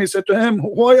Islam. He said to him,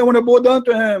 why I want to bow down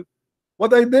to him?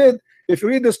 What I did. If you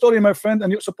read the story, my friend,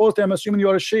 and you're supposed to, I'm assuming you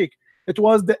are a sheikh, it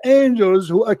was the angels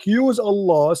who accused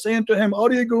Allah, saying to him,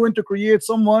 are you going to create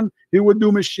someone he would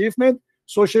do mischiefment?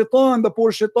 So Shaitan, the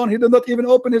poor Shaitan, he did not even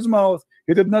open his mouth.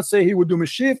 He did not say he would do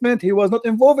mischiefment. He was not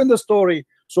involved in the story.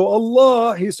 So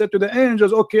Allah, he said to the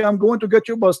angels, okay, I'm going to get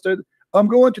you busted. I'm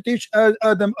going to teach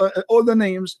Adam all the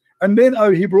names. And then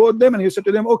he brought them and he said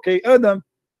to them, okay, Adam,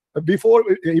 before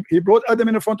he brought Adam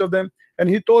in front of them, and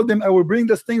he told them, I will bring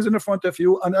the things in front of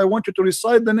you, and I want you to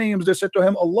recite the names. They said to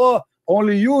him, Allah,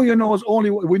 only you knows,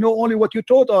 we know only what you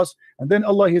taught us. And then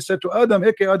Allah, he said to Adam,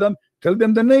 okay, Adam, tell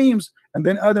them the names. And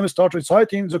then Adam started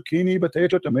reciting zucchini,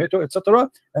 potato, tomato, etc.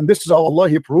 And this is how Allah,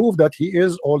 he proved that he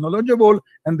is all knowledgeable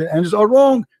and the angels are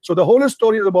wrong. So the whole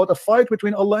story is about a fight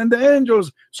between Allah and the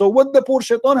angels. So what the poor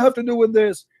Shaitan have to do with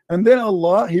this? And then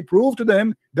Allah, he proved to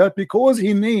them that because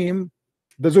he named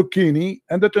the zucchini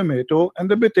and the tomato and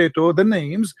the potato, the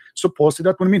names, supposedly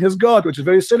that would mean his God, which is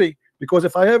very silly. Because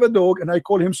if I have a dog and I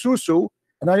call him Susu,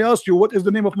 and I ask you, what is the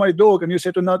name of my dog? And you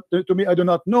say to me, I do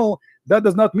not know. That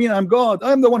does not mean I'm God.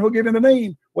 I'm the one who gave him the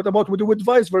name. What about we do it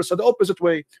vice versa, the opposite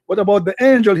way? What about the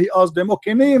angel? He asked them,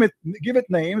 okay, name it, give it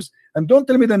names, and don't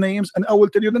tell me the names, and I will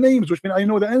tell you the names, which means I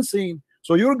know the unseen.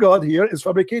 So your God here is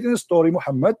fabricating a story,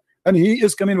 Muhammad, and he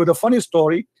is coming with a funny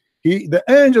story. The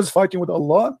angels fighting with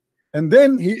Allah, and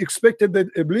then he expected that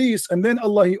Iblis, and then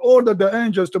Allah, he ordered the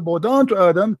angels to bow down to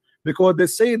Adam because they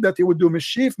said that he would do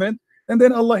mischiefment. And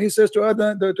then Allah, he says to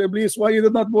Adam, to Iblis, why you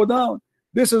did not bow down?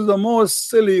 This is the most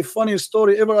silly, funny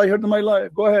story ever I heard in my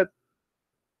life. Go ahead.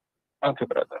 Okay,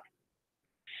 brother.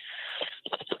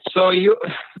 So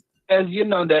as you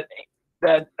know that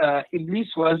Iblis,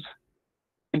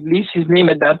 his name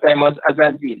at that time was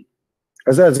Azazel.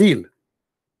 Azazel.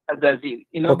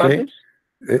 You know about this?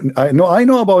 I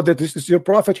know about that. This is your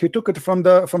prophet. He took it from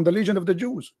the Legion of the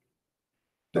Jews.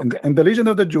 Okay. And the Legion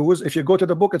of the Jews, if you go to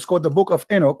the book, it's called the Book of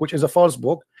Enoch, which is a false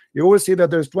book. You will see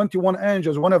that there's 21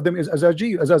 angels. One of them is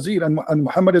Azazel, and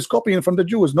Muhammad is copying from the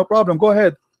Jews. No problem. Go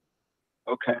ahead.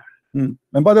 Okay. And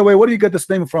by the way, where do you get this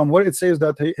name from? Where it says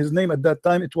that his name at that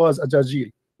time it was Azazel.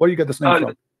 Where do you get this name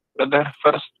from? Brother,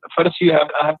 first I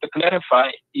have to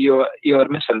clarify your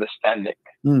misunderstanding.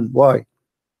 Why?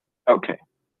 Okay.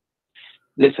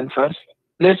 Listen first.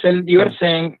 You are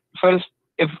saying first,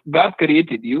 if God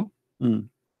created you,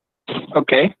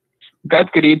 okay,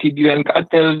 God created you and God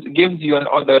gives you an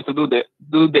order to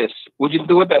do this. Would you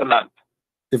do it or not?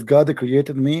 If God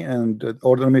created me and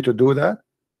ordered me to do that,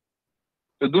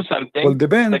 to do something. well,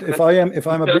 depend. Like If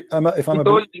I'm a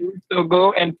told you to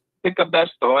go and pick up that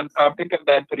stone or pick up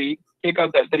that tree, take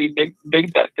out that tree,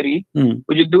 big that tree.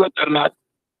 Would you do it or not?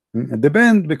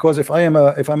 Depend, because if I'm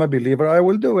a believer, I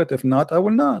will do it. If not, I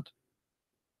will not.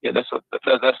 Yeah, that's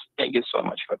thank you so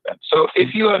much for that. So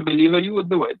if you are a believer, you will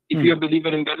do it. If you're a believer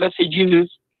in God, let's say Jesus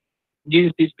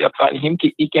peace be upon him,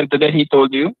 he came today, he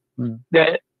told you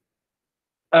that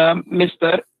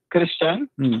Mr. Christian,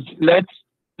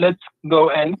 let's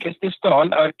go and kiss this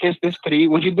stone or kiss this tree.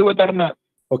 Would you do it or not?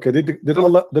 Okay, did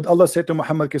Allah say to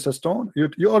Muhammad kiss a stone?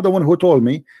 You are the one who told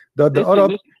me that the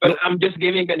Arab. But I'm just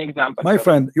giving an example. My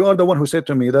friend, you are the one who said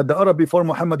to me that the Arab before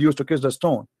Muhammad used to kiss the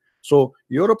stone. So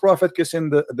you're a prophet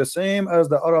kissing the same as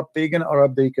the Arab pagan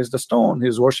Arab, they kiss the stone.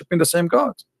 He's worshiping the same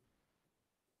God.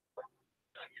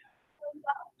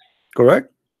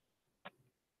 Correct?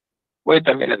 Wait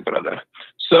a minute, brother.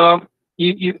 So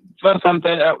you for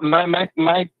something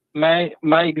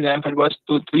my example was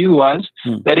to you was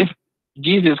that if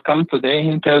Jesus comes today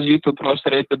and tells you to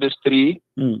prostrate to this tree,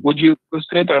 would you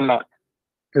prostrate or not?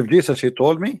 If Jesus, he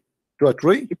told me to a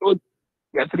tree? He told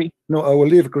a tree. No, I will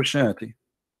leave Christianity.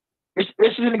 This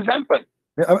is an example.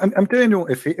 I'm telling you,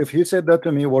 if he said that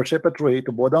to me, worship a tree,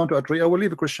 to bow down to a tree, I will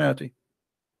leave Christianity.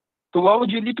 So why would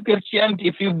you leave Christianity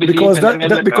if you believe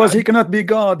because he cannot be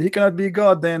God. He cannot be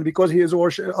God then, because he is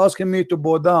asking me to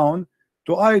bow down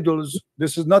to idols.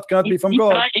 This is not cannot be from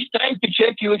God. He's trying to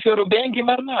check you if you're obeying him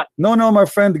or not. No, my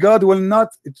friend, God will not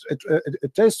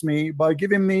test me by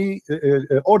giving me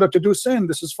order to do sin.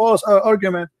 This is false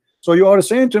argument. So you are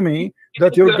saying to me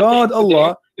that your God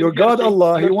Allah,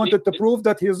 he wanted to prove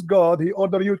that he is God. He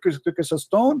ordered you to kiss a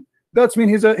stone. That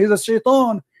means he's a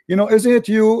shaitan. You know, isn't it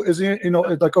you? Is it, you know,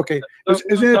 it's like, okay,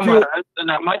 isn't it you?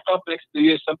 My topics to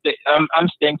you is something. I'm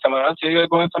staying somewhere else. You're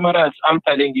going somewhere else. I'm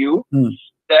telling you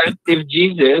that if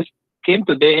Jesus came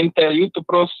today and tell you to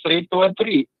prostrate to a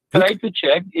tree, try to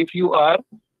check if you are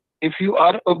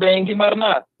obeying him or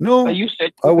not. No, you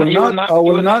said I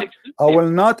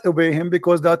will not obey him,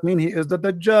 because that means he is the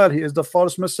Dajjal. He is the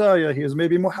false Messiah. He is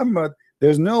maybe Muhammad.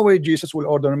 There's no way Jesus will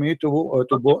order me to.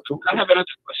 I have another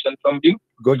question from you.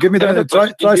 Go, give me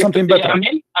that. Try something better.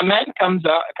 A man comes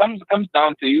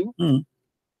down to you.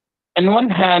 In one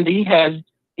hand he has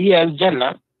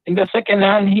Jannah. In the second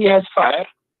hand he has fire.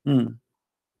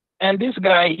 And this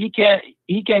guy he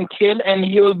can kill and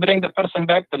he will bring the person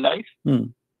back to life.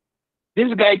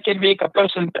 This guy can make a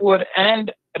person poor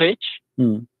and rich.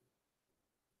 And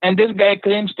this guy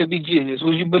claims to be Jesus.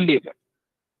 Would you believe it?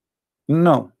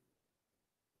 No.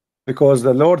 Because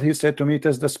the Lord, he said to me, it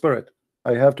is the spirit.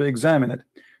 I have to examine it.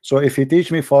 So if he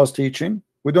teach me false teaching,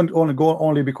 we don't only go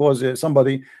only because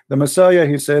the Messiah,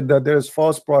 he said that there is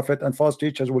false prophet and false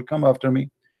teachers will come after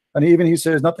me. And even he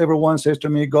says, not everyone says to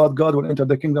me, God will enter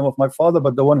the kingdom of my Father,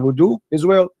 but the one who do is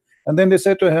well. And then they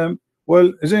said to him,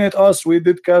 well, isn't it us? We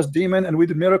did cast demon and we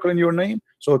did miracle in your name.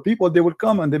 So people, they will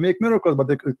come and they make miracles, but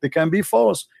they can be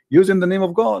false using the name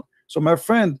of God. So my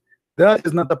friend, that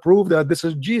is not the proof that this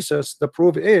is Jesus. The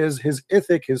proof is his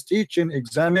ethic, his teaching.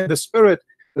 Examine the spirit.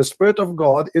 The spirit of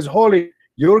God is holy.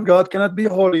 Your God cannot be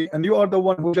holy. And you are the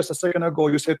one who just a second ago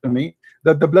you said to me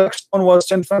that the black stone was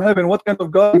sent from heaven. What kind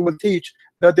of God you will teach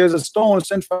that there's a stone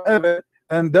sent from heaven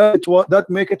and that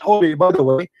make it holy? By the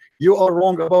way, you are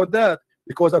wrong about that,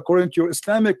 because according to your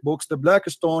Islamic books, the black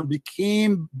stone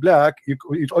became black.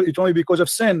 It's only because of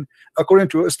sin. According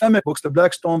to Islamic books, the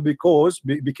black stone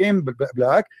became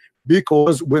black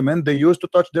because women, they used to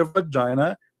touch their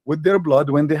vagina with their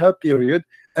blood when they have period,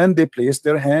 and they place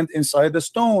their hand inside the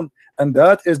stone, and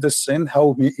that is the sin.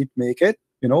 How it make it,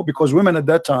 you know, because women at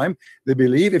that time, they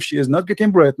believe if she is not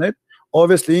getting pregnant,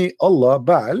 obviously Allah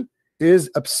Baal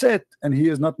is upset and he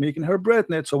is not making her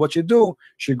pregnant. So what she do,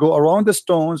 she go around the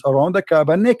stones, around the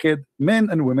Kaaba naked. Men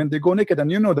and women, they go naked.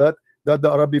 And you know that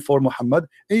the Arab before Muhammad,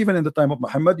 even in the time of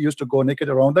Muhammad, used to go naked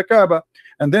around the Kaaba.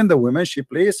 And then the woman, she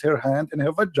placed her hand in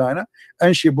her vagina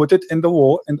and she put it in the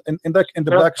wall, in the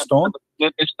black stone.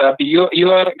 You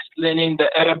are explaining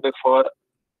the Arab before.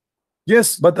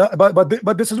 Yes, but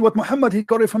this is what Muhammad, he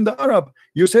got it from the Arab.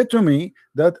 You said to me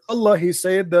that Allah, he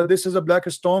said that this is a black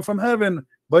stone from heaven,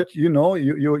 but you know,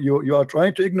 you are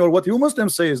trying to ignore what you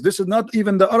Muslims say. This is not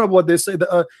even the Arab what they say.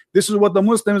 This is what the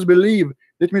Muslims believe.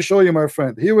 Let me show you, my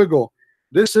friend. Here we go.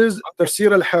 This is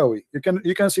Tafsir al-Hawi.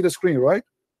 You can see the screen, right?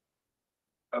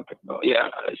 Okay. Oh, yeah.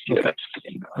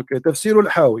 Okay. Tafsir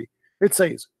al-Hawi. It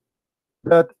says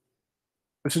that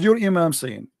this is your Imam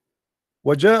saying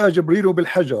وجاء جبريل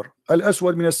بالحجر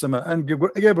الأسود من السماء, and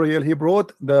Gabriel, he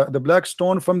brought the black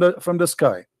stone from the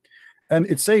sky. And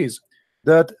it says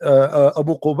that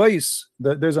Abu Qubais,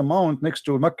 there's a mount next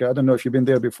to Mecca. I don't know if you've been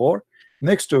there before.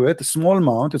 Next to it, a small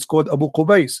mount, it's called Abu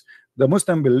Qubais. The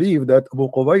Muslim believe that Abu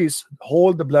Qubais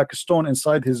hold the black stone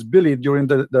inside his belly during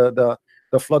the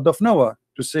flood of Noah,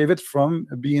 to save it from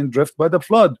being drifted by the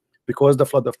flood, because the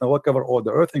flood of Noah covered all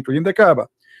the earth, including the Kaaba.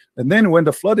 And then when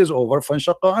the flood is over,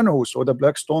 فَانْشَقَّ عَنْهُ, so the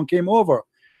black stone came over,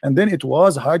 and then it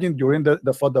was hiding during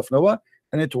the flood of Noah,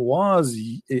 and it was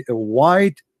a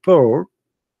white pearl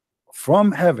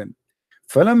from heaven.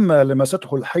 فَلَمَّا لَمَسَتْهُ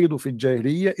الْحَيْضُ فِي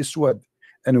الْجَاهِلِيَّةِ اسْوَدَ,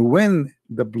 and when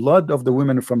the blood of the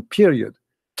women from period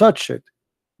touched it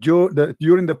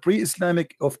during the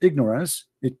pre-Islamic of ignorance,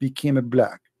 it became a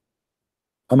black.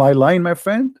 Am I lying, my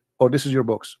friend, or this is your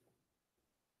books?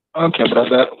 Okay,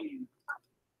 brother.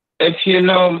 If you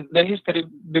know the history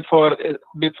before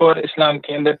Islam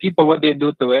came, the people, what they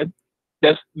do to it,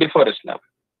 that's before Islam.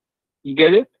 You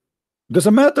get it?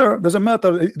 Doesn't matter. Doesn't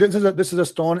matter. This is a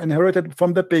stone inherited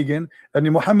from the pagan, and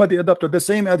Muhammad adopted the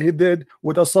same as he did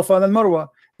with As-Safa and Al-Marwa.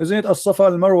 Isn't it? As-Safa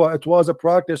and Al-Marwa, it was a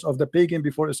practice of the pagan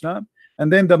before Islam,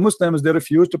 and then the Muslims, they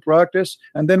refused to practice,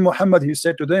 and then Muhammad, he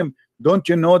said to them, don't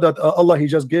you know that Allah, he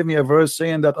just gave me a verse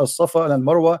saying that As-Safa and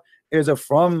Al-Marwa is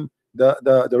from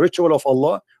the ritual of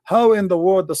Allah? How in the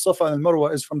world the Safa and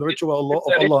Marwa is from the ritual of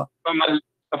Allah?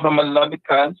 From Allah,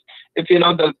 because if you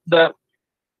know the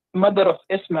mother of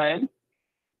Ismail,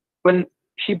 when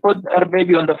she put her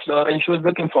baby on the floor and she was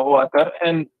looking for water,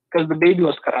 and because the baby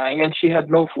was crying and she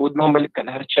had no food, no milk in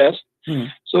her chest,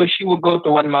 so she would go to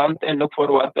one mount and look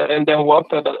for water, and then walk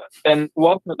to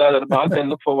the other mount and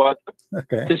look for water,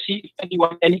 to see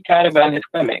if any caravan is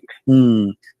coming.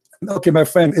 Okay, my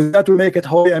friend, is that to make it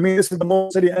holy? I mean, this is the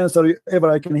most silly answer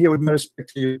ever I can hear, with my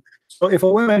respect to you. So if a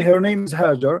woman, her name is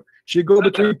Hajar, she go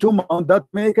between two mountains, that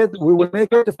make it, we will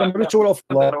make it from the ritual of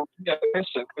Allah. Yeah,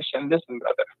 Christian, listen,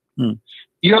 brother.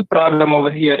 Your problem over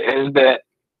here is that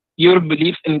your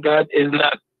belief in God is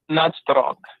not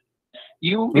strong.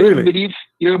 Your belief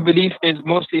is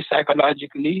mostly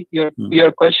psychologically.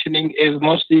 Your questioning is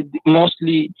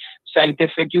mostly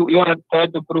scientific. You want to try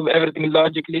to prove everything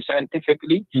logically,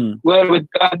 scientifically. Where with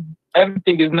God,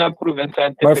 everything is not proven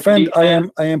scientifically. My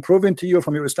friend, I am proving to you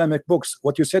from your Islamic books,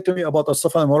 what you said to me about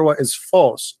As-Safa and Marwa is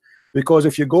false. Because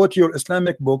if you go to your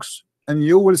Islamic books, and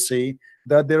you will see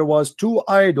that there was two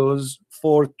idols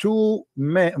for two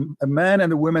men, a man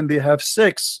and a woman, they have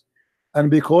sex. And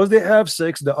because they have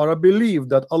sex, the Arab believe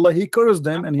that Allah, he cursed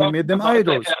them and he made them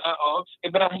idols.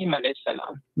 Ibrahim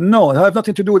no, it have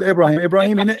nothing to do with Abraham.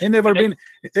 Abraham,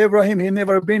 he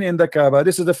never been in the Kaaba.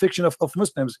 This is a fiction of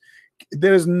Muslims.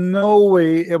 There is no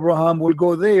way Abraham will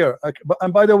go there.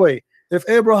 And by the way, if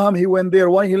Abraham, he went there,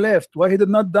 why he left? Why he did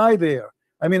not die there?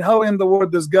 I mean, how in the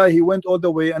world this guy, he went all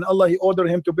the way, and Allah, he ordered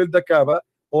him to build the Kaaba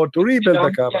or to rebuild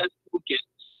the Kaaba? He has two kids.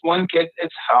 One kid is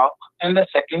Ishaq, and the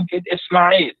second kid is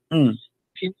Ismail.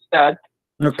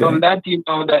 From that, you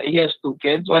know that he has two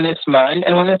kids, one is Ismail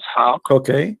and one is Ishaq.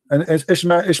 Okay, and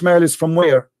Ishmael is from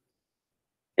where?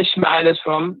 Ishmael is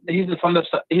he's the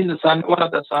son, one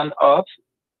of the sons of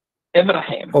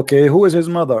Ibrahim. Okay, who is his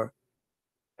mother?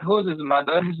 Who is his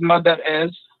mother? His mother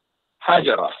is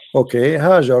Hajar. Okay,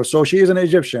 Hajar. So she is an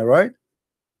Egyptian, right?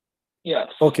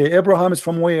 Yes. Okay, Abraham is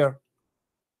from where?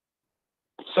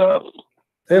 So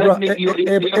Abraham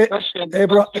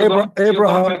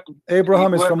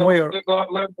is from where?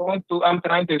 I'm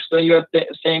trying to explain. You're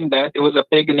saying that it was a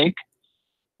paganic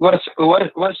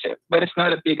worship, but it's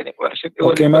not a paganic worship.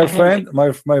 Okay, my friend,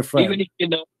 my friend.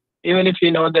 Even if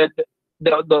you know that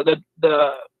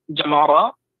the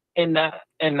Jamara in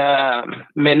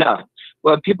Mina,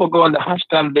 where people go on the Hajj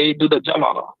time, they do the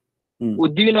Jamara.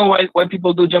 Do you know why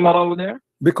people do Jamara over there?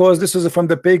 Because this is from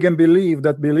the pagan belief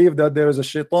that there is a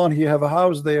shaitan, he have a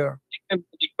house there.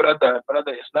 Brother,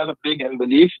 it's not a pagan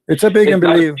belief. It's a pagan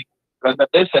belief. Brother,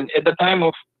 listen, at the time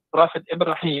of Prophet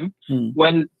Ibrahim,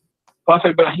 when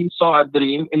Prophet Ibrahim saw a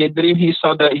dream, in a dream he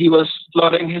saw that he was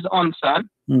slaughtering his own son.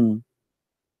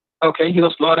 Okay, he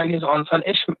was slaughtering his own son,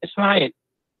 Ismail.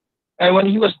 And when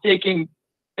he was taking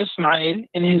Ismail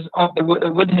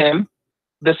with him,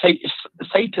 the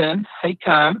Satan,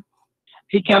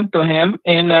 he came to him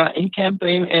in a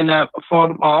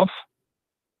form of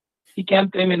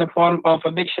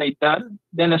a big shaitan,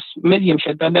 then a medium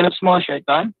shaitan, then a small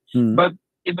shaitan. But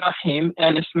Ibrahim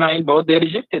and Ismail both, they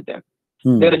rejected them.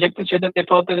 They rejected shaitan. They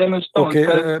thought them as stones.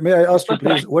 Okay, may I ask you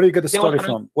please, where do you get the story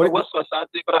from? What was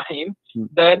Ibrahim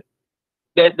that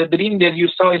the dream that you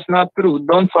saw is not true.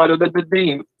 Don't follow the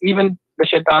dream. Even the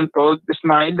shaitan told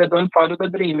Ismail that don't follow the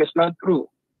dream. It's not true.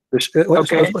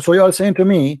 Okay. So you are saying to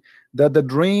me that the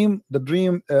dream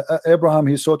Abraham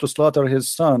he saw to slaughter his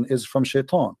son is from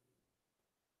Shaitan.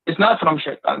 It's not from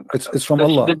Shaitan. It's from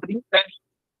Allah.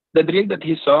 The dream that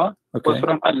he saw was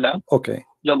from Allah. Okay.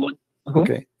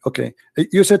 Okay.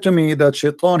 You said to me that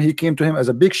Shaitan, he came to him as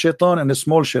a big Shaitan and a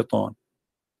small Shaitan.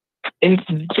 In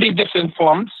 3 different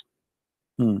forms.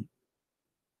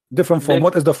 Different form.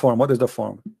 What is the form? What is the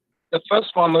form? The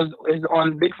first form is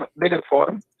on bigger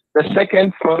form. The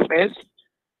second form is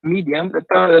medium. The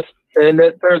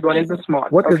third one is the small.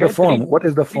 What is the form? What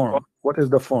is the form? What is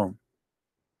the form?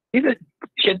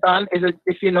 Shaitan is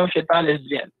if you know Shaitan is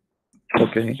jinn.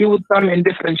 Okay. He would come in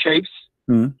different shapes.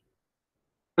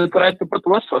 To try to put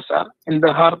waswasa in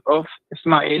the heart of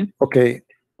Ismail. Okay.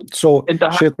 So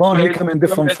Shaitan he come in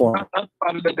different form. Not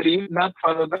follow the dream, not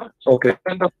follow the. Okay.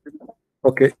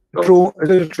 Okay. True. Is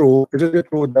it true? Is it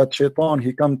true that Shaitan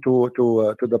he come to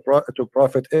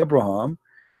Prophet Abraham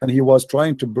and he was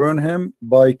trying to burn him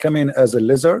by coming as a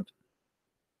lizard?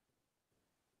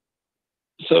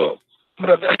 So,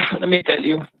 brother, let me tell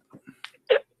you.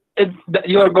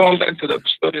 You are going back to the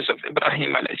stories of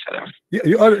Ibrahim alayhi salam.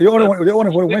 You are the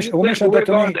one who mentioned that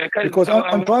to me, because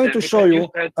I'm trying to show you.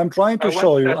 I'm trying to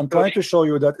show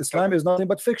you that Islam is nothing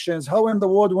but fictions. How in the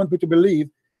world you want me to believe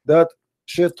that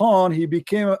Shaitan he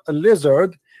became a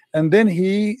lizard and then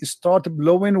he started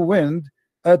blowing wind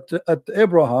at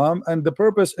Abraham and the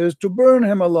purpose is to burn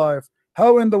him alive?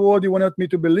 How in the world you want me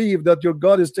to believe that your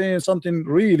God is saying something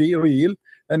really real,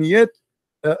 and yet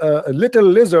a little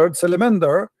lizard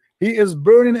salamander he is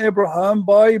burning Abraham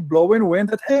by blowing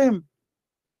wind at him?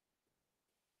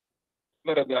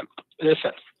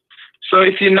 Listen. So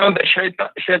if you know that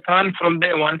Shaitan from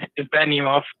day one is the enemy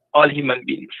of all human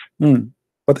beings.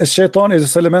 But a Shaitan is a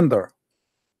salamander.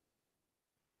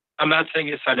 I'm not saying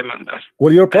it's salamander.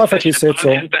 Well, your prophet he said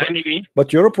so.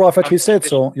 But your prophet he said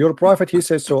so. Your prophet he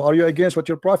said so. Are you against what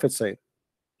your prophet said?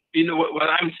 You know what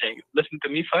I'm saying. Listen to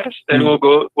me first, then we'll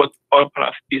go what our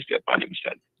prophet peace be upon him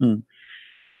said.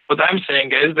 What I'm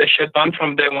saying is the Shaitan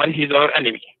from day one, he's our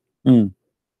enemy. You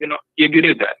know, you agree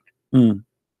with that?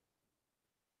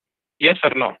 Yes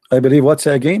or no? I believe what?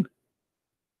 Say again?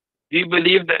 Do you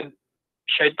believe that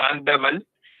Shaitan, devil,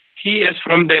 he is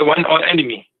from day one our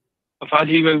enemy of all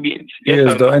human beings? Yes, he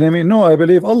is the enemy? No, I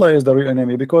believe Allah is the real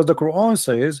enemy, because the Quran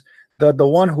says that the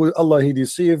one who Allah he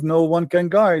deceived, no one can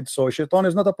guide. So Shaitan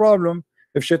is not a problem.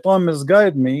 If Shaitan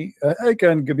misguide me, I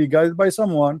can be guided by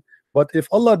someone. But if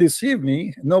Allah deceive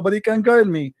me, nobody can guide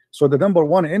me. So the number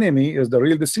one enemy is the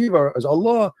real deceiver, is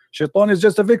Allah. Shaitan is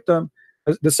just a victim.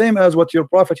 The same as what your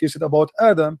prophet he said about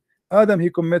Adam. Adam he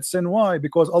commits sin. Why?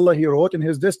 Because Allah he wrote in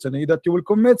his destiny that you will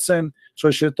commit sin.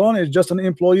 So Shaitan is just an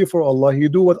employee for Allah. He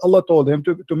do what Allah told him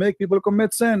to make people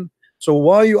commit sin. So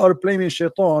why you are blaming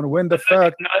Shaitan when the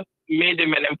fact not made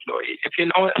him an employee? If you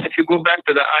know, if you go back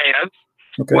to the ayat.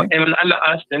 Okay. When Allah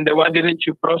asked him, why didn't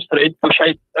you prostrate to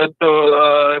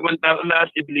when Allah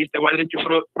asked Iblis, why didn't you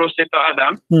prostrate to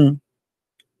Adam?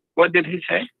 What did he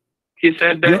say? He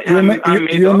said that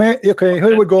okay,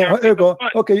 here we go. Here we go.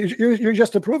 Okay, you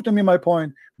just proved to me my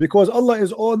point, because Allah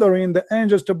is ordering the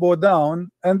angels to bow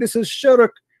down, and this is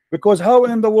shirk. Because how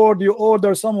in the world you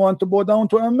order someone to bow down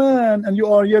to a man and you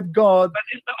are yet God? But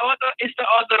it's the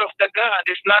order of the God.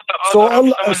 It's not the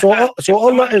order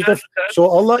so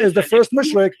Allah is the first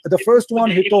mushrik, the first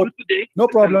one he taught. No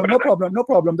problem.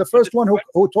 The first one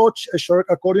who taught shirk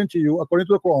according to you, according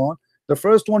to the Quran, the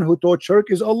first one who taught shirk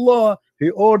is Allah. He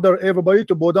ordered everybody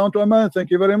to bow down to a man. Thank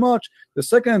you very much.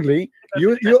 Secondly,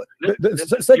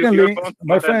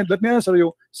 my friend, let me answer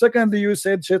you. Secondly, you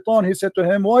said Shaitan, he said to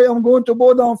him, why I'm going to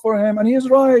bow down for him? And he's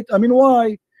right. I mean,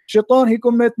 why? Shaitan, he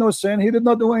commit no sin. He did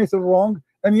not do anything wrong.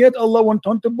 And yet Allah went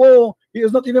on to bow. He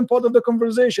is not even part of the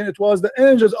conversation. It was the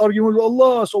angels arguing with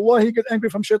Allah. So why he get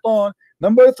angry from Shaitan?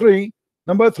 Number three,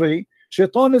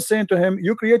 Shaitan is saying to him,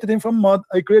 you created him from mud.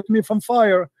 I created me from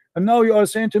fire. And now you are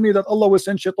saying to me that Allah will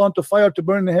send Shaitan to fire to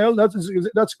burn in hell?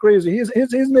 That's crazy. He's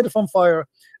made from fire.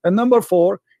 And number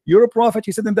four, your prophet,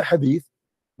 he said in the hadith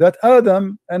that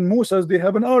Adam and Moses, they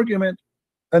have an argument.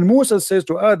 And Moses says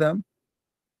to Adam,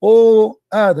 oh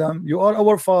Adam, you are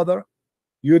our father.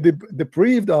 You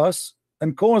deprived us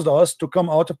and caused us to come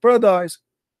out of paradise.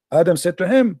 Adam said to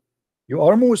him, you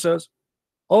are Moses.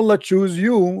 Allah chose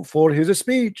you for his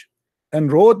speech and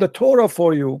wrote the Torah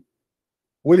for you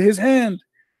with his hand.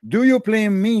 Do you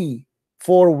blame me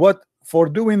for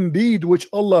doing deed which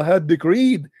Allah had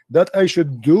decreed that I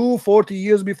should do 40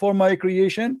 years before my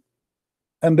creation?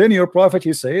 And then your prophet,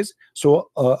 he says,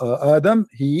 so Adam,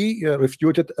 he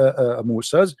refuted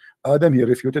Moses. Adam, he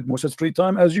refuted Moses 3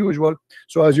 times as usual.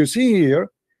 So as you see here,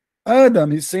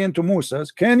 Adam is saying to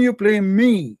Moses, can you blame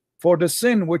me for the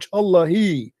sin which Allah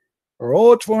He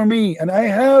wrote for me, and I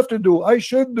have to do, I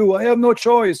should do, I have no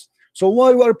choice. So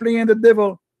why you are playing the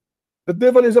devil? The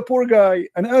devil is a poor guy,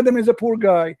 and Adam is a poor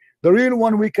guy. The real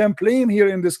one we can blame here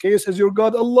in this case is your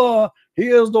God Allah. He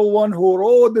is the one who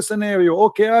wrote the scenario.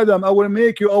 Okay, Adam, I will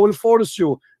make you, I will force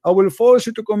you, I will force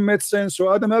you to commit sin.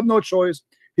 So Adam have no choice.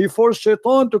 He forced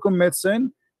Shaitan to commit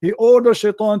sin. He ordered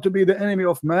Shaitan to be the enemy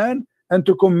of man and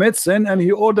to commit sin, and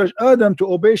he ordered Adam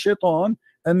to obey Shaitan.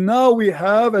 And now we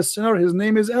have a sinner, his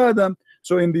name is Adam.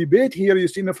 So in the debate here you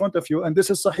see in front of you, and this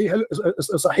is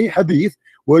Sahih Hadith,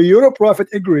 where your prophet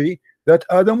agree that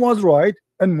Adam was right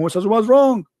and Moses was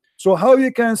wrong. So how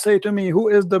you can say to me who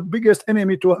is the biggest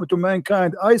enemy to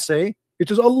mankind? I say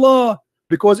it is Allah,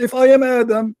 because if I am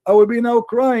Adam, I will be now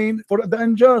crying for the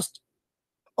unjust.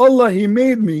 Allah, He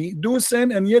made me do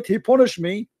sin, and yet He punished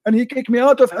me and He kicked me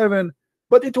out of heaven,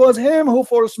 but it was Him who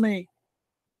forced me.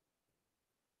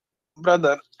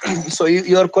 Brother, so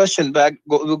your question back,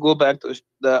 go back to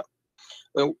the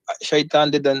Shaitan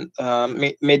didn't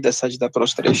made the sajda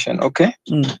prostration. Okay,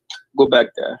 go back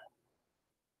there.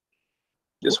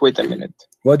 Just wait a minute.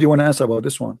 What do you want to answer about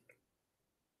this one?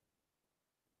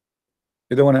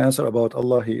 You don't want to answer about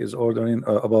Allah? He is ordering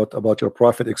about your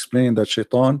prophet explaining that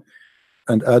Shaitan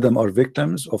and Adam are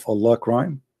victims of Allah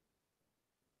crime.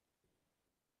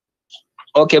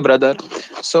 Okay, brother.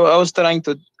 So I was trying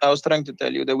to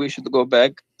tell you that we should go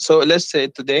back. So let's say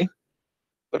today,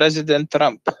 President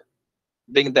Trump,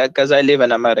 being that, because I live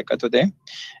in America today,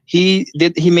 he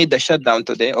made the shutdown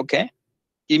today. Okay,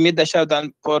 he made the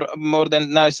shutdown for more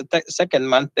than, now it's the second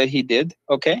month that he did.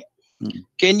 Okay,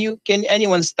 can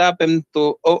anyone stop him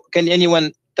to? Can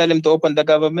anyone tell him to open the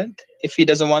government if he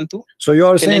doesn't want to? So you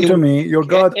are saying to me, your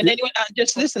God. Can anyone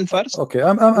just listen first? Okay,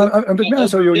 I'm going to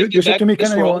answer you. You said to me,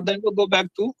 can anyone? Then we'll go back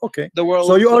to the world.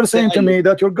 So you are saying to me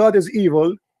that your God is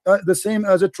evil, the same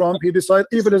as a Trump. He decided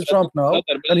evil is Trump now,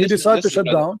 and he decided to shut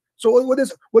down. So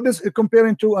what is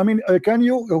comparing to? I mean, can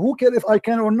you? Who cares if I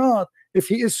can or not? If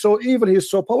he is so evil, he is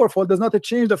so powerful, does not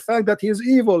change the fact that he is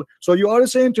evil. So you are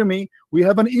saying to me, we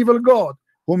have an evil God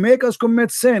who make us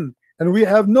commit sin, and we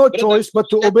have no choice but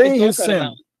to obey his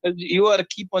sin. You are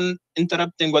keep on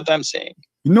interrupting what I'm saying.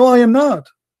 No, I am not.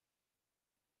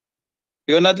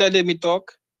 You're not letting me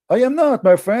talk. I am not,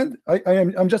 my friend.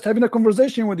 I'm just having a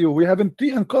conversation with you. We're having tea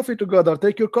and coffee together.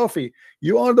 Take your coffee.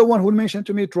 You are the one who mentioned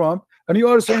to me Trump, and you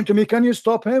are saying to me, can you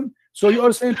stop him? So you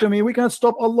are saying to me, we can't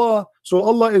stop Allah. So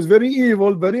Allah is very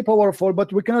evil, very powerful,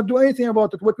 but we cannot do anything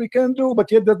about it. What we can do,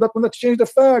 but yet that will not change the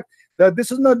fact that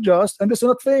this is not just and this is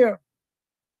not fair.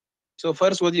 So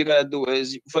first, what you gotta do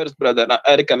is, first, brother,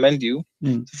 I recommend you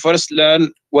first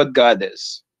learn what God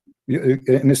is.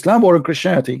 In Islam or in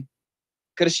Christianity?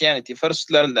 Christianity.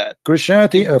 First, learn that.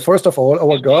 Christianity. First of all,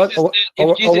 our God.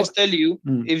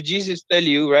 If Jesus tell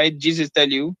you, right? Jesus tell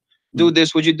you, do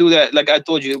this. Would you do that? Like I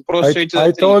told you, prostrate.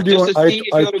 I told you. Just to see if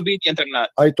you're obedient or not.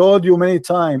 I told you many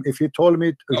times. If you told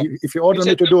me, if you order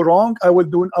me to do wrong, I will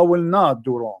do. I will not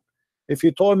do wrong. If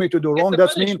you told me to do wrong,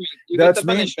 that's mean. That's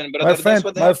mean.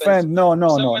 My friend.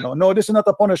 No. This is not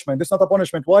a punishment. This is not a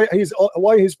punishment. Why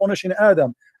he's punishing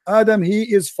Adam? Adam, he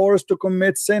is forced to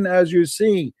commit sin, as you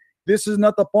see. This is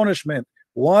not a punishment.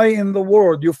 Why in the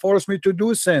world you force me to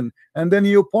do sin, and then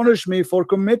you punish me for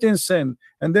committing sin,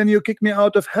 and then you kick me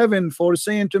out of heaven for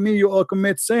saying to me you all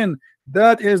commit sin?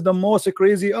 That is the most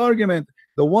crazy argument.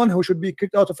 The one who should be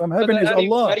kicked out of heaven is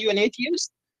Allah. Are you an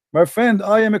atheist? My friend,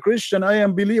 I am a Christian. I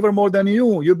am a believer more than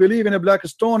you. You believe in a black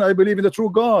stone. I believe in the true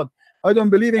God. I don't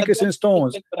believe in kissing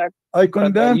stones. I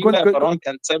condemn. Wrong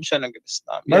conception of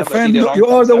Islam. My friend, you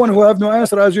are the one who have no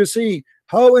answer, as you see.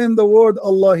 How in the world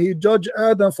Allah He judged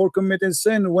Adam for committing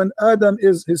sin when Adam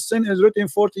his sin is written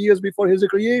 40 years before his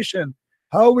creation?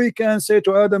 How we can say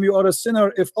to Adam you are a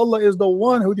sinner if Allah is the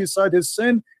one who decided his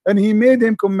sin and He made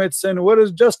him commit sin? Where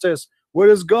is justice? Where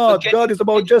is God? God is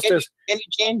about justice. Can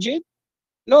you change it?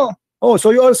 No. Oh,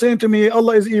 so you are saying to me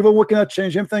Allah is evil, we cannot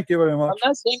change him? Thank you very much. I'm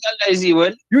not saying Allah is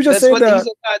evil. You just say that. He's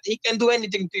a God. He can do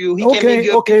anything to you. He can make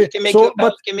you he can make you a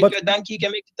dog, he can make you a donkey, he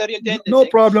can make you anything. No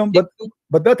problem,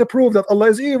 but that proves that Allah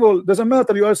is evil. Doesn't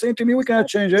matter. You are saying to me we cannot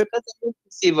change it.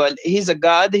 He's evil. He's a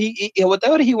God. He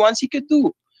whatever he wants he could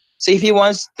do. So if he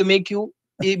wants to make you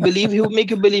believe, he will make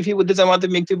you believe. He doesn't want to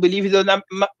make you believe, he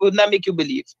would not make you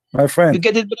believe. My friend. You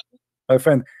get it, my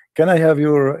friend. Can I have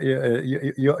your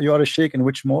you are a sheikh in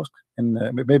which mosque? And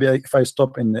maybe if I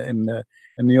stop in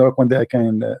New York one day, I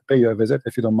can pay you a visit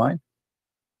if you don't mind.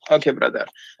 Okay, brother.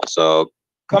 So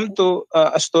come to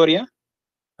Astoria.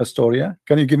 Astoria.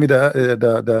 Can you give me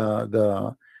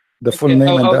the full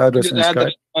name and the address in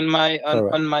Skype? On my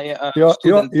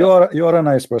you are a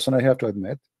nice person, I have to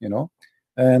admit. You know,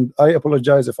 And I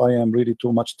apologize if I am really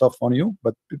too much tough on you,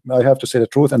 but I have to say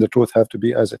the truth, and the truth have to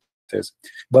be as it is.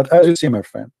 But as you see, my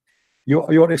friend,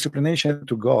 your explanation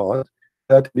to God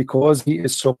that because he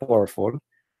is so powerful,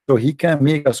 so he can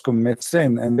make us commit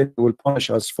sin and then he will punish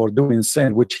us for doing sin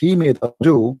which he made us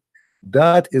do,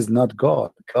 that is not God.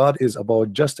 God is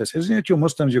about justice. Isn't it you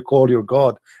Muslims, you call your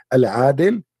God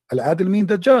Al-Adil? Al-Adil means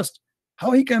the just.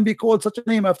 How he can be called such a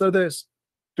name after this?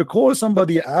 To call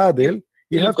somebody Adil,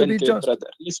 you have to be just. Brother,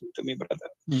 listen to me, brother.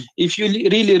 If you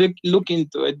really look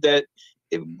into it, that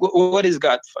what is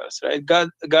God first, right?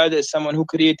 God is someone who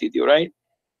created you, right?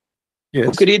 Yes.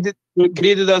 Who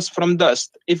created us from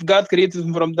dust. If God created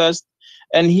him from dust,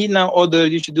 and he now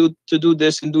ordered you to do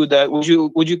this and do that, would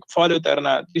you follow it or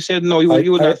not? You said no, you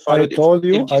will not follow it. I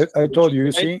told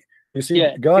you. You see,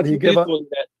 yeah, God, he gave us.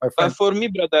 But for me,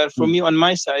 brother, for me on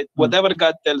my side, whatever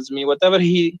God tells me, whatever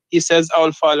he says, I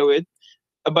will follow it.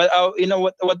 But you know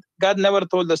what God never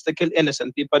told us to kill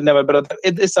innocent people, never, brother.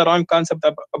 It is a wrong concept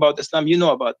about Islam. You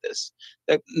know about this.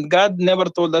 That God never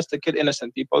told us to kill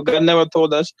innocent people. God never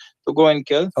told us to go and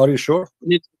kill. Are you sure?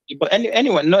 People,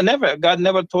 anyone? No, never. God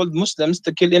never told Muslims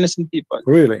to kill innocent people.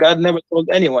 Really? God never told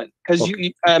anyone. Because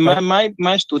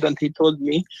my student, he told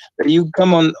me that you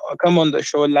come on the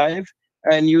show live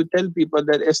and you tell people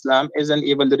that Islam is an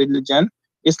evil religion.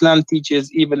 Islam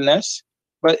teaches evilness,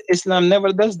 but Islam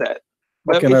never does that.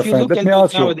 But okay, my friend, let me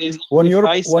ask you: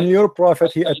 when your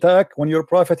prophet he attacked Bani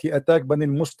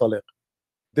al-Mustaliq,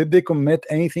 did they commit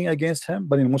anything against him?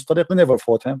 Bani al-Mustaliq never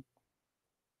fought him.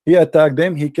 He attacked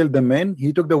them, he killed the men,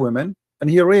 he took the women,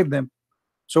 and he raped them.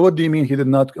 So what do you mean he did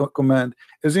not command?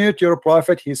 Isn't it your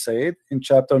prophet? He said in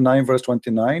chapter 9 verse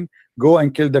 29, go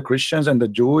and kill the Christians and the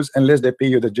Jews unless they pay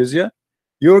you the jizya.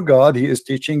 Your God, he is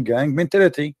teaching gang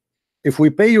mentality. If we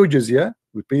pay you jizya,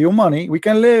 we pay you money, we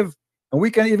can live. And we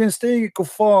can even stay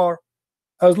kuffar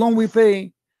as long we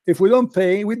pay. If we don't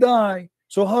pay, we die.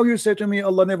 So how you say to me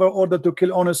Allah never ordered to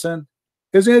kill innocent?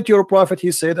 Isn't it your prophet?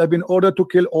 He said, I've been ordered to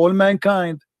kill all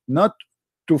mankind, not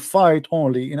to fight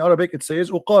only. In Arabic it says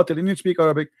uqatil, and you speak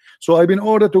Arabic. So I've been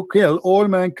ordered to kill all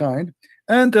mankind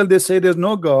until they say there's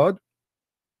no God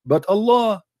but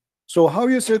Allah. So how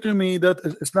you say to me that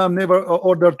Islam never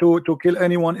ordered to kill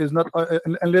anyone is not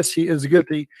unless he is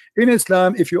guilty? In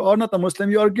Islam, if you are not a Muslim,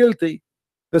 you are guilty.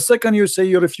 The second you say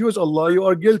you refuse Allah, you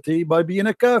are guilty by being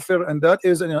a kafir, and that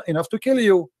is enough to kill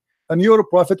you. And your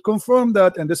prophet confirmed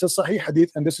that, and this is Sahih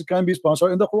Hadith, and this can be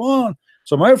sponsored in the Quran.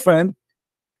 So my friend,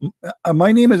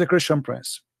 my name is a Christian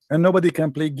Prince, and nobody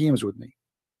can play games with me.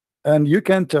 And you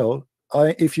can tell,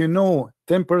 if you know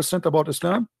 10% about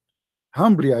Islam,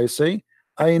 humbly I say,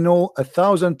 I know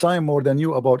 1,000 times more than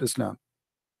you about Islam.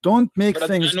 Don't make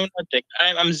things. I know nothing.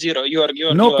 I'm zero. You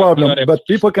are no problem. But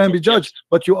people can be judged.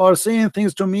 But you are saying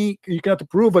things to me you cannot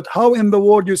prove it. How in the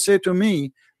world you say to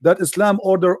me that Islam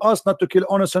order us not to kill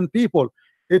innocent people?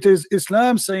 It is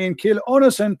Islam saying kill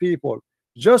innocent people.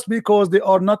 Just because they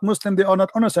are not Muslim, they are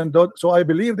not innocent. So I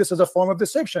believe this is a form of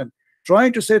deception,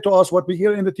 trying to say to us what we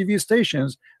hear in the TV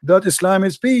stations, that Islam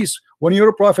is peace, when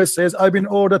your prophet says I've been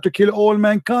ordered to kill all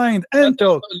mankind.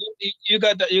 Until you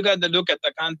got to look at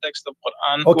the context of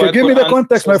Quran. Okay, give me the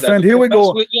context, my friend. Here we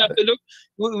go.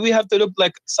 We have to look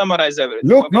like summarize everything.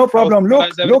 Look, okay? No problem.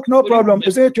 Look, no problem.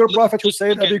 Is it your prophet who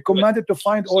said I've been commanded to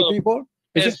find all people?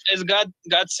 Is God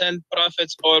sent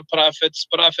prophets or prophets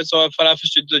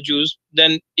to the Jews?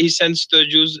 Then he sends to the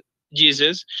Jews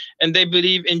Jesus, and they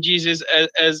believe in Jesus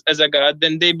as a God.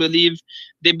 Then they believe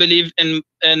in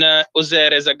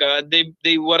Uzair as a God.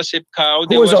 They worship cow.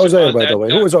 Who is Uzair, by the way?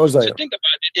 Who is Uzair? So think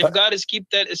about it. If God is keep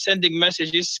sending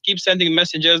messages, keep sending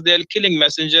messengers, they're killing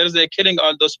messengers. They're killing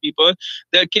all those people.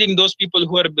 They're killing those people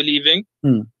who are believing.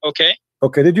 Okay.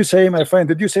 Okay. Did you say, my friend?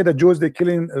 Did you say the Jews they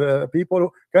killing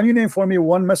people? Can you name for me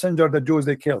one messenger the Jews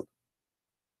they killed?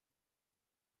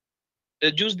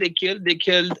 The Jews they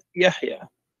killed Yahya.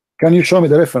 Can you show me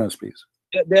the reference, please?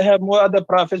 They have more other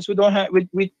prophets. We don't have.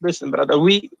 We listen, brother.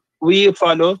 We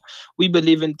follow. We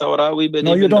believe in Torah. We believe.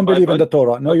 No, you don't believe in the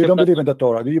Torah. No, you don't believe in the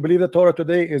Torah. Do you believe the Torah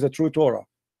today is a true Torah?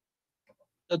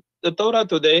 The Torah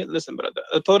today, listen, brother.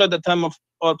 The Torah at the time of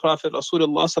our Prophet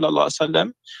Rasulullah sallallahu alaihi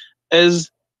wasallam is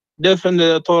different than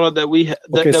the Torah that we have.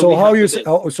 Okay, so how you say?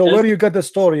 So where you got the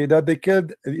story that they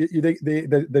killed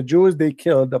the Jews? They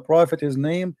killed the Prophet. His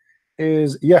name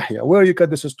is Yahya. Where you got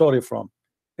this story from?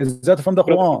 Is that from the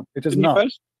Quran? It is not.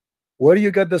 Where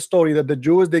you get the story that the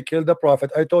Jews they killed the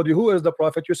prophet? I told you who is the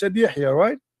prophet. You said Yahya,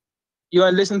 right? You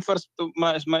want to listen first to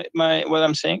my what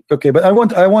I'm saying? Okay, but I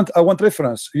want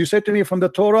reference. You said to me from the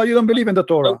Torah. You don't believe in the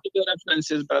Torah. I'll give you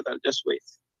references, brother. Just wait.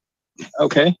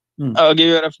 Okay, I'll give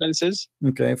you references.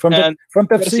 Okay, from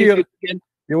tafsir.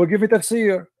 You will give me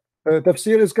tafsir.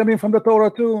 Tafsir is coming from the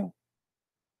Torah too.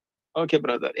 Okay,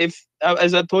 brother. If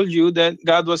as I told you that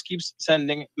God keeps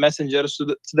sending messengers to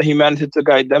the humanity to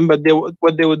guide them, but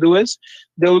what they would do is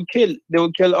they will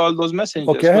kill all those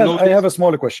messengers. Okay, I have a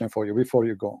smaller question for you before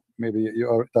you go. Maybe you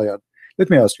are tired. Let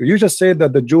me ask you. You just said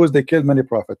that the Jews, they killed many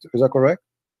prophets. Is that correct?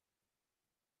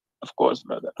 Of course,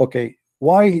 brother. Okay.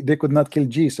 Why they could not kill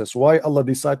Jesus? Why Allah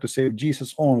decided to save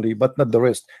Jesus only, but not the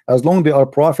rest? As long they are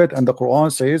prophet, and the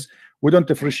Quran says we don't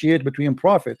differentiate between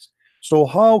prophets. So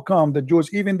how come the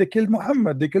Jews, even they killed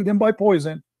Muhammad, they killed him by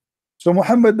poison? So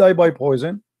Muhammad died by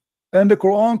poison, and the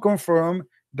Quran confirmed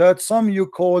that some you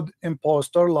called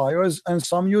impostor, liars, and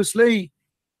some you slay.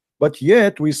 But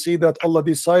yet we see that Allah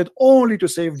decided only to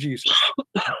save Jesus.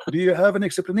 Do you have an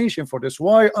explanation for this?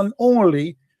 Why and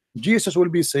only Jesus will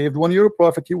be saved when your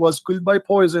prophet, he was killed by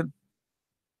poison?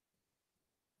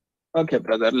 Okay,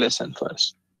 brother, listen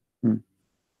first.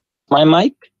 My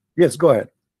mic? Yes, go ahead.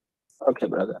 Okay,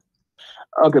 brother.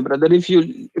 Okay, brother, if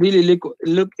you really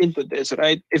look into this,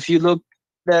 right? If you look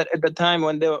that at the time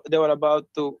when they were about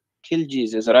to kill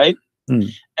Jesus, right?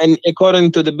 And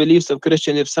according to the beliefs of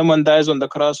Christian, if someone dies on the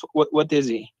cross, what is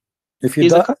he? If he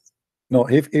die, no,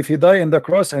 if he die in the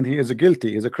cross and he is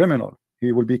guilty, he's a criminal,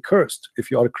 he will be cursed.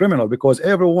 If you are a criminal, because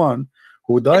everyone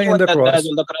who die in the cross, dies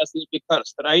on the cross will be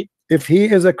cursed, right? If he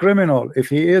is a criminal,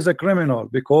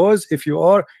 because if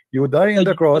you die in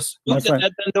the cross, my friend.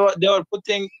 They were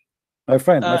putting my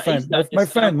friend,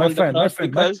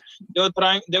 because they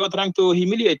were trying to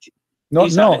humiliate. No,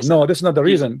 this is not the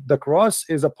reason. The cross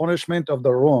is a punishment of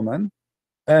the Roman,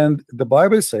 and the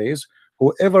Bible says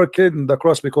whoever killed in the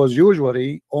cross, because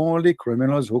usually only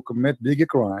criminals who commit big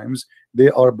crimes, they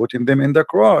are putting them in the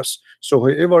cross. So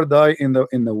whoever die in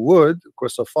the wood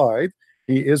crucified,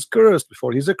 he is cursed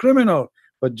before he's a criminal.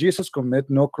 But Jesus commit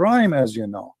no crime, as you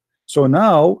know. So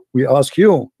now we ask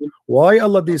you, why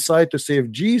Allah decide to save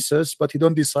Jesus, but he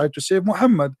don't decide to save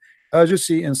Muhammad? As you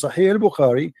see in Sahih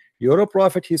al-Bukhari, your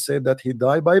prophet, he said that he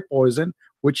died by poison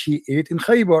which he ate in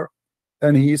Khaybar,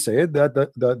 and he said that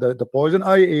the poison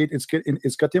I ate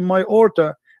is cutting my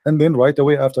aorta, and then right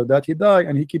away after that he died,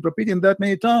 and he keep repeating that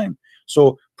many times.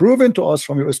 So proven to us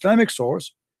from your Islamic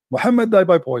source, Muhammad died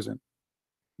by poison.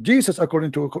 Jesus,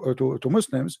 according to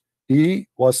Muslims, he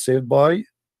was saved by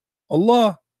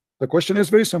Allah. The question is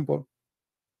very simple.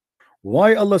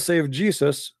 Why Allah saved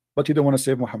Jesus, but he don't want to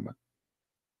save Muhammad?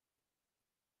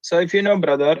 So if you know,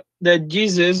 brother, that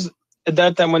Jesus, at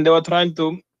that time when they were trying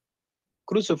to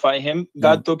crucify him,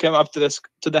 God took him up to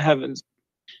the heavens.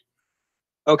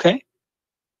 Okay?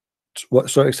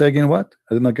 What? Sorry, say again what?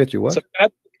 I did not get you. What? So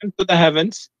God took him to the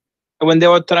heavens when they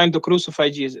were trying to crucify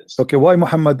Jesus. Okay, why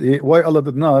why Allah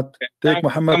did not take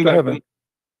Muhammad to heaven?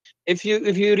 If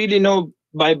you really know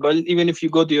Bible, even if you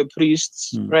go to your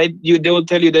priests, right, they will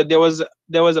tell you that there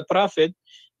was a prophet,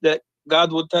 that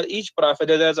God will tell each prophet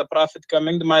that there's a prophet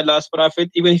coming, my last prophet.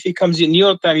 Even if he comes in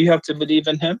your time, you have to believe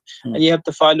in him and you have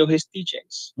to follow his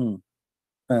teachings.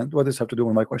 And what does this have to do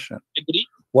with my question? Agree?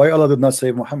 Why Allah did not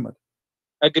save Muhammad?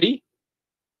 Agree?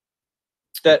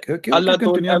 That Allah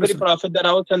told every prophet that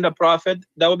I will send a prophet,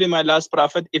 that will be my last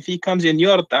prophet. If he comes in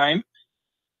your time,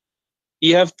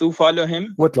 you have to follow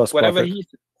him. What last whatever prophet?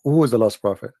 Who was the last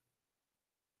prophet?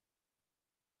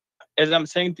 As I'm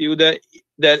saying to you,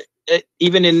 that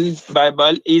even in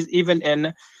Bible, is even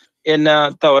in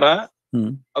Torah,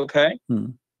 okay,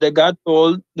 that God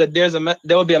told that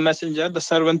there will be a messenger, the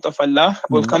servant of Allah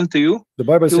will come to you. The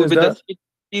Bible says that. The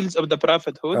seals of the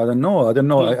prophethood. I don't know.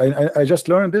 I just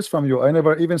learned this from you. I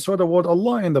never even saw the word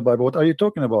Allah in the Bible. What are you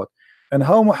talking about? And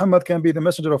how Muhammad can be the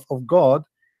messenger of God,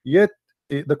 yet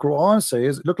the Quran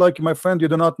says, look like my friend, you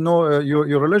do not know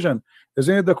your religion.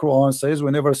 Isn't it the Quran says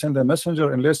we never send a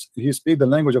messenger unless he speak the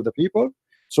language of the people?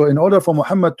 So in order for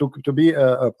Muhammad to be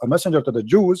a messenger to the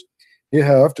Jews, he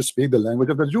have to speak the language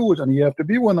of the Jews, and he have to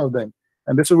be one of them.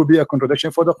 And this will be a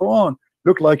contradiction for the Quran.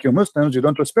 Look like you Muslims, you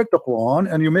don't respect the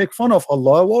Quran and you make fun of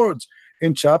Allah's words.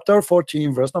 In chapter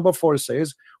 14, verse number 4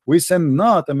 says, we send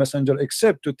not a messenger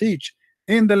except to teach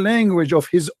in the language of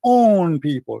his own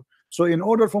people. So in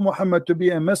order for Muhammad to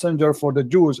be a messenger for the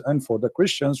Jews and for the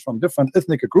Christians from different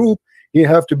ethnic group, he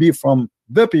have to be from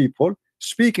the people,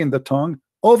 speaking the tongue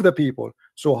of the people.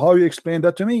 So how you explain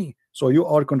that to me? So you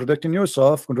are contradicting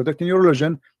yourself, contradicting your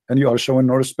religion, and you are showing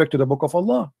no respect to the book of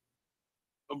Allah.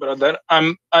 Brother,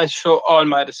 I show all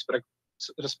my respect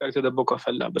to the book of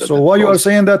Allah, brother. So why you are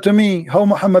saying that to me? How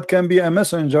Muhammad can be a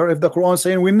messenger if the Quran is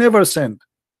saying we never sent?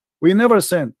 We never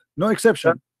sent, no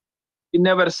exception. He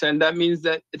never sent. That means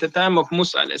that at the time of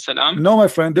Musa alayhi salam. No, my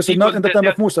friend, this is not in the time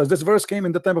of Musa. This verse came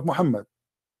in the time of Muhammad.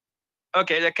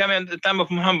 okay, they come in the time of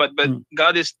Muhammad, but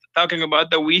God is talking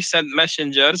about that we sent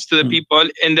messengers to the people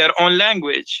in their own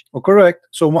language. Oh, correct.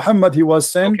 So Muhammad, he was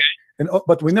sent,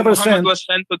 but we never Muhammad sent. was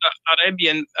sent to the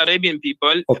Arabian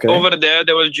people. Over there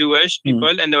were Jewish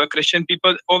people and there were Christian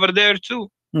people over there too.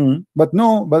 But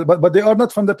no, but they are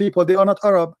not from the people. They are not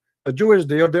Arab. The Jewish,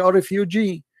 they are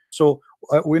refugee. So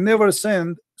we never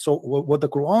send. So what the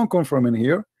Quran confirm in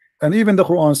here, and even the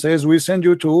Quran says we send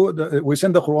you to we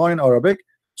send the Quran in Arabic,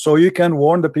 so you can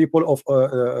warn the people of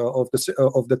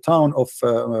the town of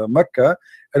Mecca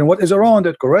and what is around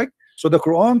it. Correct. So the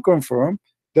Quran confirm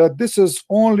that this is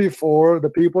only for the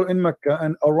people in Mecca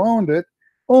and around it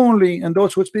only, and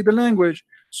those who speak the language.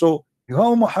 So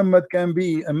how Muhammad can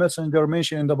be a messenger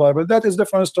mentioned in the Bible, that is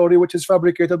different story, which is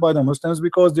fabricated by the Muslims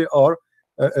because they are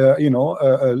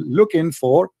looking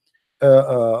for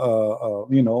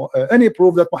any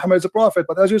proof that Muhammad is a prophet.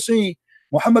 But as you see,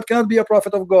 Muhammad cannot be a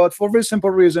prophet of God for a very simple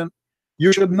reason.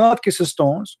 You should not kiss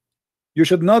stones, you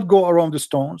should not go around the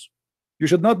stones, you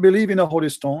should not believe in the holy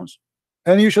stones,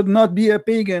 and you should not be a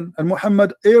pagan. And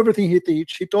Muhammad, everything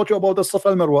he taught you about the Safa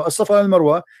al-Marwa. Safa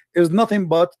al-Marwa is nothing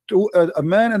but a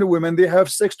man and a woman, they have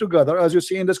sex together, as you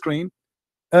see in the screen.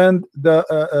 And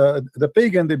the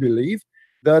pagan, they believe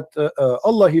that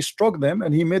Allah, he struck them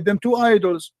and he made them two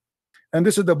idols. And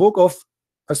this is the book of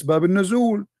Asbab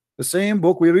al-Nuzul, the same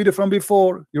book we read it from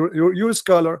before. You're a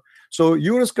scholar, so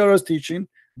your scholar is teaching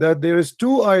that there is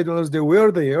two idols, they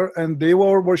were there and they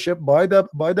were worshipped by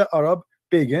the Arab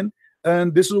pagan.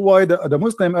 And this is why the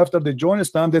Muslim, after they joined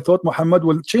Islam, they thought Muhammad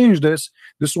will change this.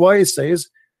 This is why it says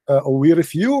we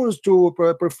refuse to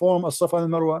perform as-Safa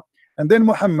al-Marwa. And then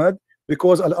Muhammad,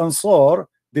 because al-Ansar,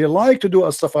 they like to do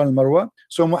as-Safa al-Marwa,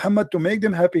 so Muhammad, to make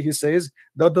them happy, he says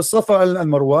that the Safa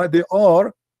al-Marwa, they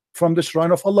are from the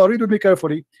shrine of Allah. Read with me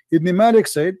carefully. Ibn Malik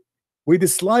said we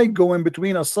dislike going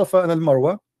between as-Safa and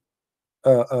al-Marwa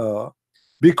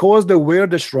because they were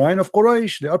the shrine of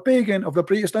Quraysh. They are pagan of the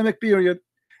pre-Islamic period,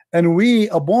 and we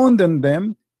abandon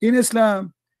them in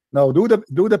Islam. Now, do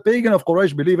the pagan of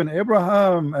Quraysh believe in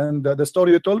Abraham and the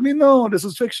story you told me? No, this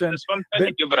is fiction. That's what I'm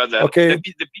telling you, brother. Okay.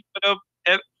 The people of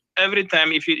every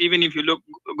time, even if you look,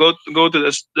 go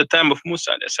to the time of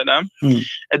Musa alayhi salam,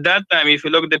 at that time, if you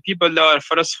look, the people that are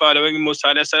first following Musa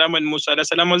alayhi salam when Musa alayhi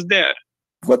salam was there.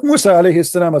 What Musa alayhi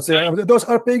salam, those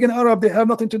are pagan Arab. They have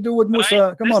nothing to do with Musa.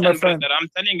 Right? Come on, my friend. Brother, I'm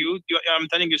telling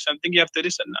you something. You have to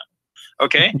listen now.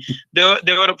 Okay, they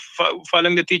were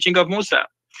following the teaching of Musa,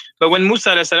 but when Musa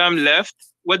alayhi salam left,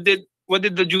 what did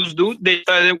the Jews do?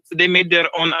 They made their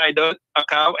own idol, a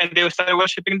cow, and they started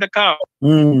worshiping the cow.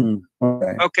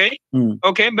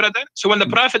 Okay, brother. So when the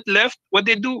Prophet left, what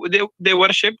they do? They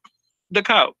worship the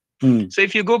cow. So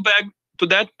if you go back to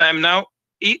that time now,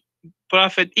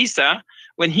 Prophet Isa,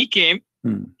 when he came,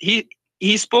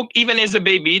 he spoke even as a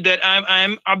baby that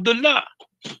I'm Abdullah.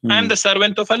 I'm the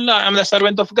servant of Allah. I'm the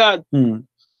servant of God.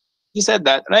 He said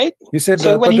that, right? He said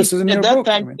so that. When this is in at your that book,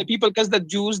 time, the people, because the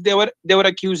Jews, they were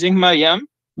accusing Maryam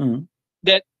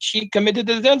that she committed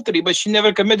adultery, but she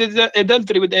never committed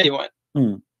adultery with anyone.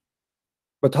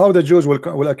 But how the Jews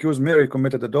will accuse Mary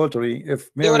committed adultery if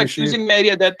Mary, they were accusing Mary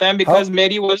at that time because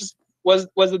Mary was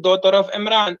the daughter of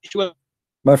Imran. She was.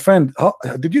 My friend,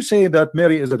 did you say that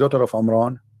Mary is the daughter of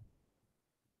Imran?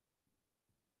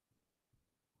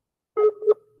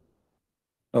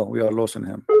 Oh, we are losing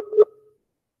him.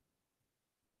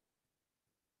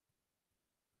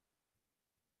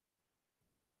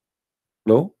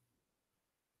 Hello?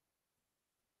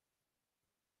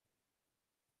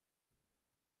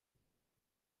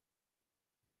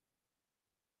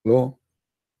 Hello?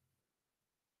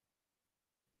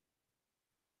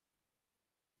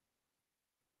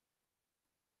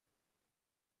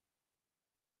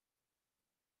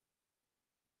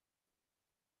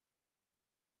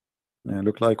 Yeah,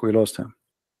 look like we lost him.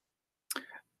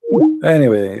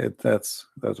 Anyway, that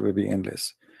will be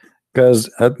endless. Guys,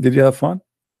 did you have fun?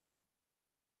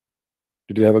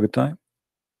 Did you have a good time?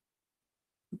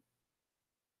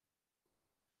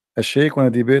 A sheikh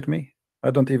want to debate me? I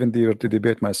don't even dare to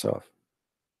debate myself.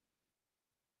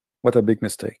 What a big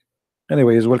mistake.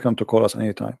 Anyway, he's welcome to call us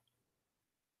anytime.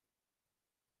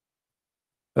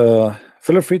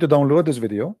 Feel free to download this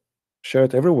video, share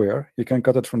it everywhere. You can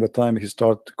cut it from the time he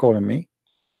start calling me,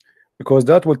 because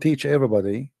that will teach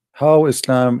everybody how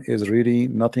Islam is really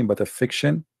nothing but a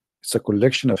fiction. It's a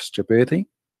collection of stupidity,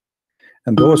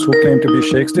 and those who claim to be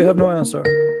sheikhs, they have no answer.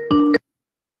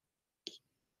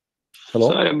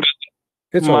 Hello? Sorry, brother.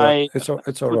 It's all right. It's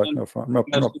all right. No problem.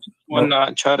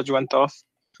 No. Charge went off.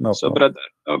 No so, problem.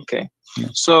 brother, okay. No.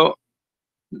 So,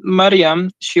 Maryam,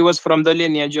 she was from the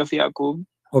lineage of Yaqub.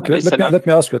 Okay, let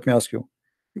me ask you.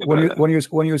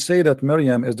 when you say that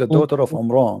Maryam is the daughter of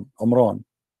Umran,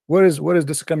 where is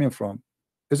this coming from?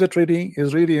 Is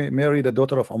really Mary the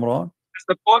daughter of Umran?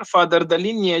 The forefather, the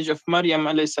lineage of Maryam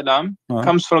alayhi salam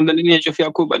comes from the lineage of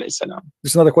Yaqub alayhi salam.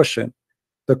 This is not a question.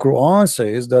 The Quran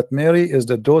says that Mary is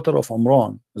the daughter of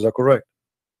Umran. Is that correct?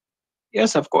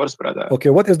 Yes, of course, brother. Okay,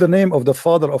 what is the name of the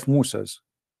father of Moses?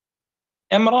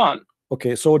 Imran.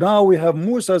 Okay, so now we have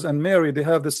Moses and Mary. They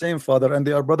have the same father, and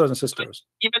they are brothers and sisters.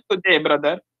 Even today,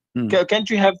 brother, can't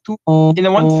you have two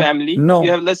in one family? No.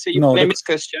 You have, let's say, your name is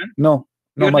Christian. No.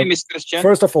 Your name is Christian.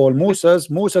 First of all, Moses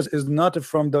is not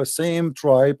from the same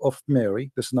tribe of Mary.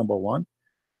 This is number one.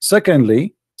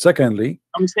 Secondly,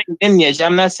 I'm saying lineage.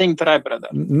 I'm not saying tribe, brother.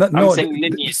 I'm saying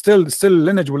lineage. Still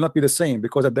lineage will not be the same,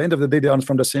 because at the end of the day they are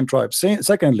from the same tribe.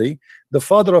 Secondly, the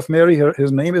father of Mary,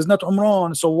 his name is not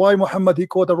Umran. So why Muhammad he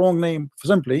quote a wrong name?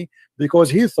 Simply because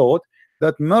he thought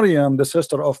that Maryam, the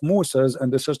sister of Moses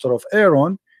and the sister of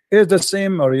Aaron, is the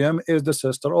same Maryam is the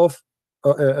sister of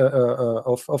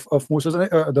Moses,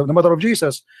 the mother of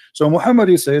Jesus. So Muhammad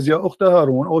he says, Ya Ukhta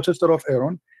Harun, or sister of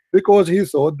Aaron, because he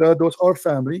thought that those are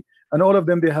family, and all of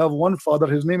them they have one father.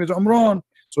 His name is Umran.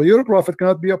 So your prophet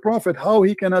cannot be a prophet. How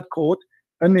he cannot quote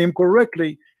a name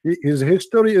correctly? His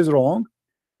history is wrong,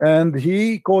 and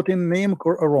he quoting name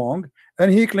wrong, and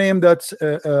he claimed that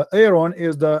Aaron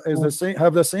is the same,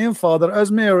 have the same father as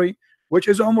Mary, which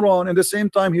is Umran. And the same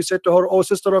time he said to her, "Oh,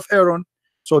 sister of Aaron."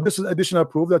 So this is additional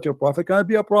proof that your prophet cannot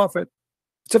be a prophet.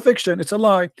 It's a fiction, it's a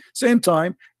lie. Same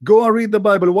time, go and read the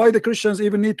Bible. Why the Christians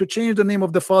even need to change the name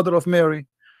of the father of Mary?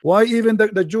 Why even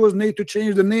the Jews need to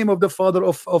change the name of the father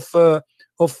of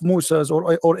Moses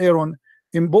or Aaron?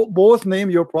 In both name,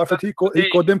 your prophet he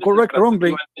called them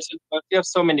wrongly. You have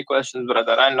so many questions,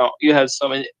 brother. I know you have so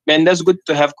many, man. That's good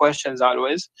to have questions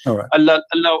always. All right.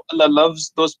 Allah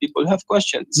loves those people who have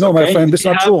questions. No, okay? my friend, this is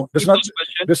not true. This is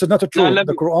not true.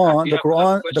 The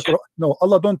Quran, no,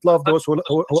 Allah don't love those who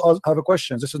have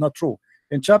questions. This is not true.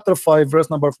 In chapter 5, verse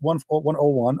number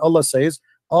 101, Allah says,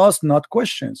 "Ask not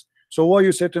questions." So why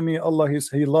you say to me, Allah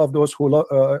he loved those who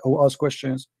ask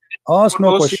questions? Ask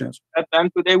no questions. At time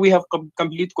today we have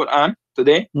complete Quran.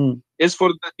 Today is for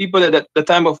the people at the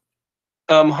time of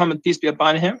Muhammad, peace be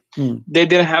upon him. They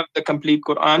didn't have the complete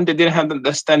Quran. They didn't have the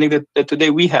understanding that today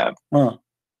we have.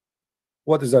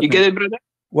 What does that mean? You get it, brother?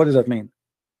 What does that mean?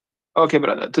 Okay,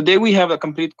 brother. Today we have a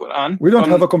complete Quran. We don't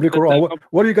have a complete Quran.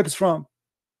 Where do you get this from?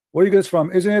 Where do you get this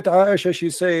from? Isn't it Aisha? She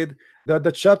said that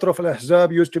the chapter of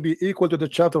Al-Ahzab used to be equal to the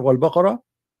chapter of Al-Baqarah.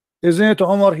 Isn't it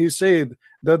Umar? He said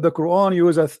that the Quran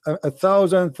uses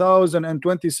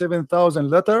 1,027,000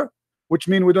 letter, which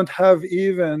means we don't have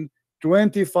even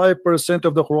 25%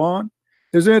 of the Quran.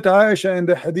 Isn't it Aisha in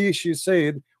the hadith? She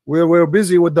said we were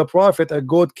busy with the Prophet, a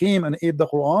goat came and ate the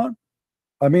Quran.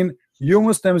 I mean, you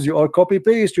Muslims, you are copy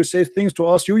paste. You say things to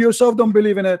us, you yourself don't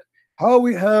believe in it. How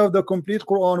we have the complete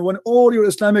Quran when all your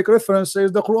Islamic reference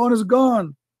says the Quran is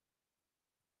gone?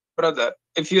 Brother,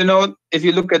 if you look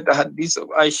at the hadith of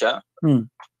Aisha,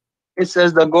 it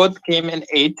says the goat came and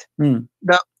ate the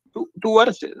two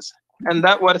verses, and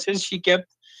that verses she kept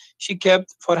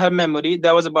for her memory.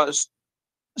 That was about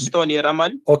stony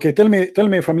ramal. Okay, tell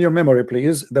me from your memory,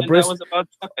 please. The breast. That was about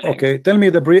okay, tell me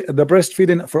the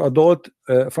breastfeeding for adult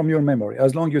from your memory.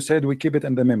 As long as you said we keep it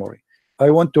in the memory. I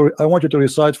want you to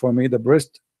recite for me the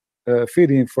breast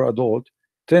feeding for adult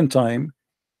 10 time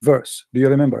verse. Do you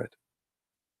remember it?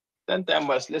 10 time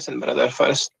verse. Listen, brother.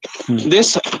 First,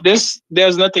 this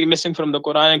there's nothing missing from the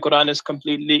Quran, and Quran is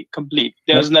completely complete.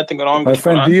 There's nothing wrong. My with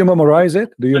friend, Quran. Do you memorize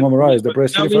it? Do you memorize the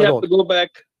breastfeeding for adult?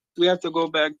 We have to go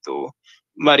back to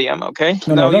Maryam. Okay.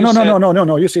 No.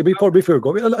 You see, before you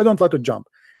go, I don't like to jump.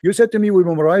 You said to me we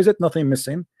memorize it, nothing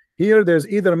missing. Here, there's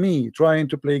either me trying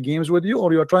to play games with you,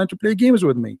 or you are trying to play games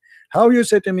with me. How you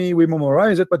say to me we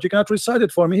memorize it, but you cannot recite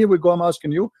it for me? Here we go. I'm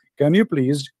asking you, can you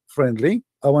please, friendly?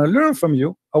 I want to learn from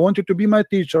you. I want you to be my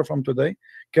teacher from today.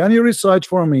 Can you recite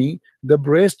for me the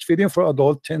breastfeeding for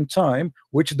adult 10 times,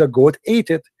 which the goat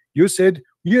ate it? You said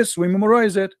yes, we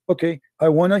memorize it. Okay, I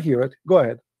want to hear it. Go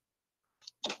ahead.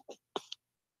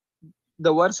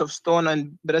 The words of stone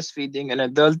and breastfeeding an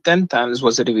adult 10 times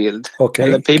was revealed. Okay.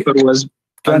 And the paper was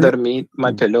under me,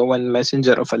 my pillow, when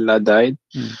Messenger of Allah died.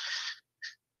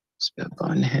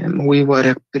 Upon him, we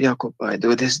were preoccupied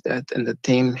with this, that, and the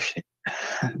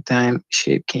time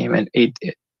she came and ate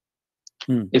it.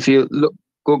 If you look,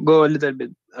 go a little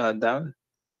bit down.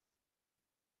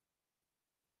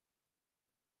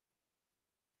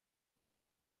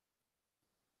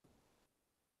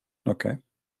 Okay.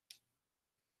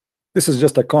 This is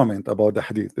just a comment about the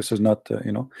hadith. This is not,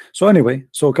 So anyway,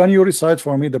 so can you recite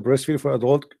for me the breastfeed for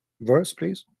adult verse,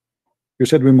 please? You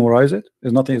said we memorize it.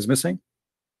 There's nothing is missing.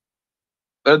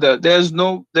 There's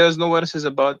no verses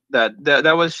about that.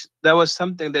 That was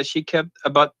something that she kept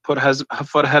about for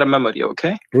her memory.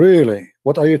 Okay. Really?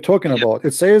 What are you talking about?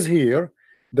 It says here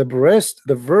the verses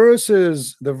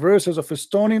of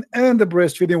stoning and the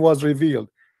breastfeeding was revealed.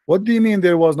 What do you mean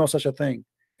there was no such a thing?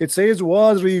 It says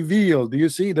was revealed. Do you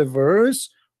see the verse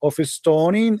of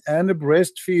stoning and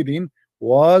breastfeeding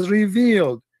was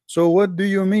revealed? So what do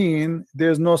you mean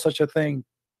there's no such a thing?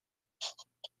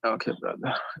 Okay,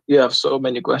 brother. You have so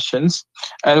many questions,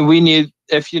 and we need,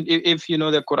 if you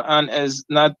know, the Quran is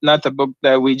not a book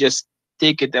that we just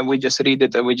take it and we just read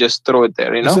it and we just throw it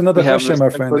there. You This is know, another we have question, my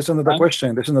respect friend. for This is another Quran.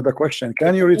 question. This is another question.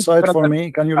 Can you recite for Brother,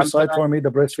 me? Can you I'm recite trying. for me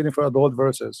the breastfeeding for adult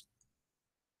verses?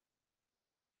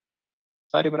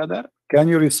 Sorry, brother. Can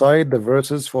you recite the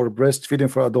verses for breastfeeding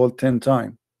for adult 10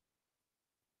 times?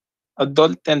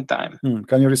 Adult 10 times.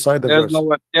 Can you recite the verse?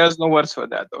 There's no words for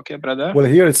that. Okay, brother. Well,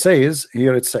 here it says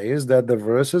that the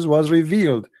verses was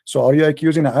revealed. So are you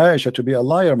accusing Aisha to be a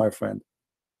liar, my friend?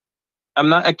 I'm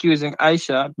not accusing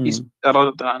Aisha,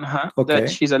 that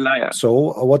she's a liar.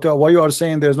 So why you are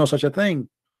saying there's no such a thing?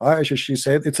 Aisha, she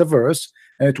said it's a verse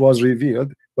and it was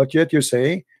revealed, but yet you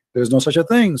say there's no such a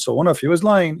thing. So one of you is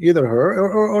lying, either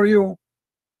her or you.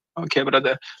 Okay,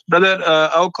 brother.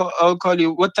 I'll call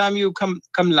you. What time you come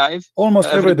live? Almost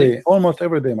every day. Almost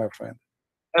every day, my friend.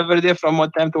 Every day from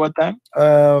what time to what time?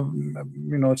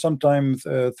 You know, sometimes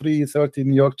 3:30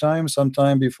 New York time,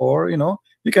 sometime before. You know,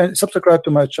 you can subscribe to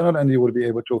my channel and you will be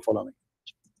able to follow me.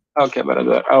 Okay,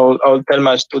 brother. I'll tell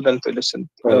my student to listen.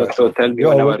 To tell me.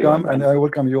 You are welcome, and I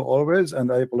welcome you always. And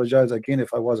I apologize again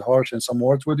if I was harsh in some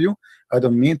words with you. I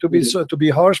don't mean to be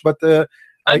harsh, but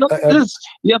I know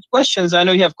you have questions. I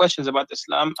know you have questions about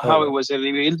Islam, how it was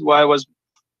revealed, why was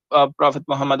Prophet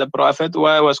Muhammad a prophet,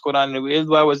 why was Quran revealed,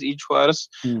 why was each verse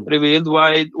revealed,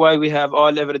 why we have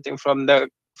everything from the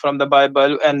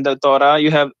Bible and the Torah.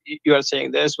 You are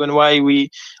saying this when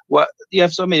you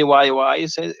have so many why.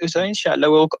 So inshallah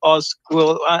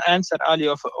we'll answer all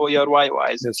of your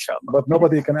whys. Yes, but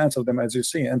nobody can answer them, as you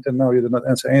see. Until now you did not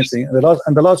answer anything. And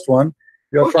the last one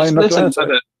you are trying not to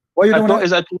answer. Why you don't?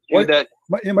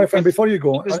 My friend, before you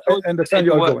go, I understand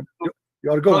you are going.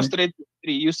 You are going.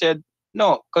 You said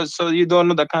no, because so you don't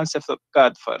know the concept of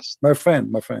God first. My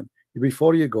friend,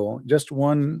 before you go, just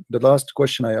the last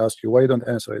question I asked you, why you don't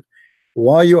answer it?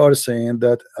 Why you are saying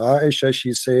that Aisha,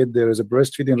 she said there is a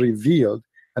breastfeeding revealed,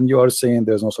 and you are saying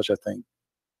there's no such a thing?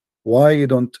 Why you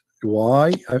don't?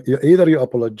 Why? Either you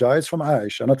apologize from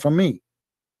Aisha, not from me,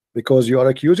 because you are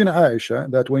accusing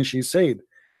Aisha that when she said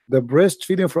the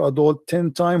breastfeeding for adult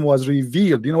 10 times was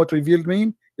revealed. You know what revealed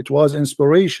mean? It was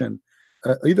inspiration.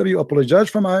 Either you apologize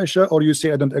from Aisha or you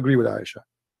say I don't agree with Aisha.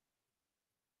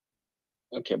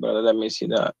 Okay, brother, let me see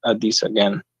the hadith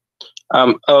again.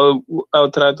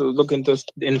 I'll try to look into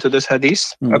this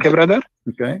hadith. Okay, brother.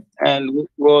 Okay. And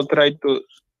we'll try to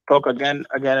talk again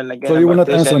and again. So you will not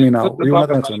answer me now. You will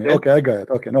not answer me. Okay, I got it.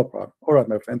 Okay, no problem. All right,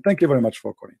 my friend. Thank you very much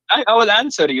for calling. I will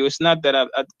answer you. It's not that I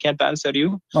can't answer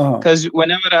you, because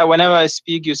whenever I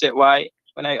speak, you say why.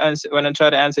 When I try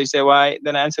to answer, you say why.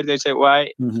 Then I answer, they say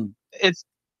why. It's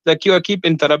like you keep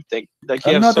interrupting. Like you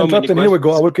I'm have not so interrupting. many Here we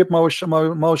go. I will keep my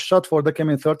mouth shut for the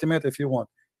coming 30 minutes if you want.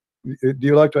 Do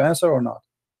you like to answer or not?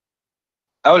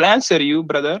 I will answer you,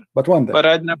 brother. But one day. But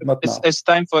right now, it's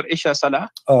time for Isha Salah.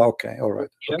 Oh, okay. All right.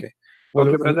 Okay. Well,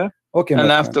 okay, brother. Okay,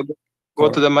 and I have to go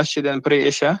to the masjid and pray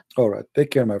Isha. All right.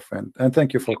 Take care, my friend. And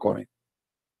thank you for calling.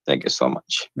 Thank you so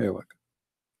much. You're welcome.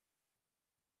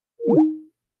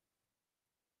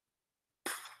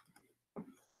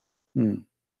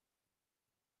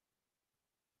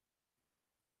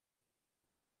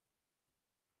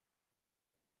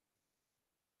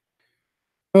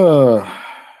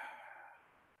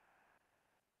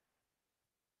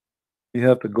 You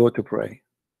have to go to pray.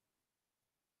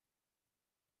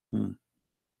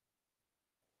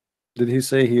 Did he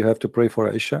say you have to pray for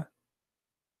Aisha?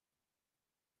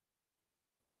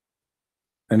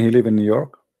 And he live in New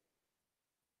York?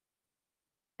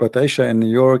 But Aisha in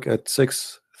New York at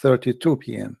 6:32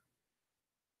 p.m.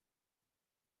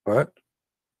 Right?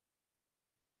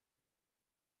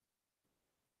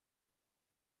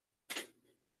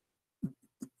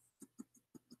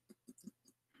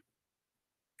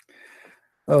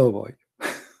 Oh boy.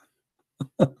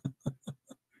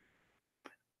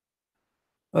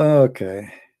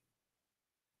 Okay.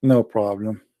 No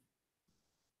problem.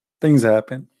 Things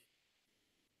happen.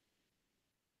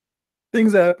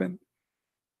 Things happen.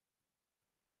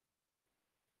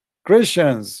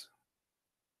 Christians.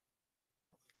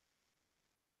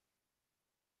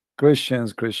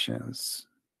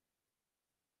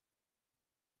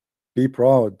 Be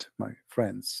proud, my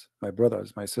friends, my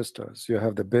brothers, my sisters, you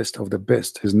have the best of the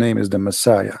best. His name is the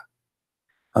Messiah,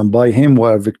 and by him we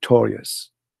are victorious,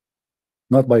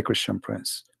 not by Christian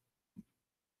Prince.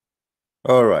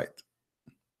 All right.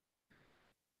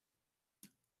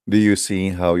 Do you see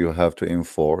how you have to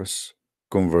enforce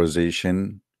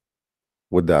conversation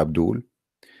with the Abdul?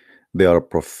 They are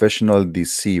professional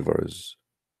deceivers.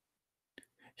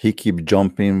 He keep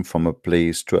jumping from a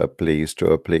place to a place to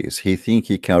a place. He think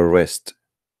he can rest.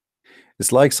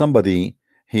 It's like somebody,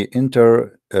 he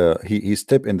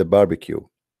step in the barbecue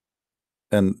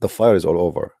and the fire is all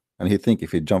over, and he think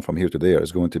if he jump from here to there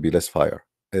is going to be less fire.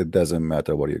 It doesn't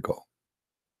matter where you go.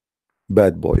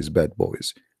 Bad boys, bad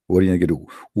boys. What are you gonna do?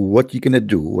 What you gonna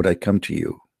do when I come to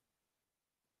you?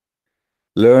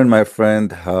 Learn, my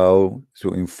friend, how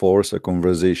to enforce a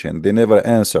conversation. They never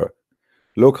answer.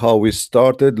 Look how we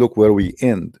started, look where we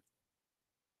end.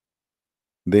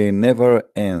 They never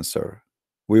answer.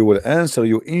 We will answer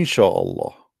you,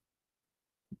 inshallah.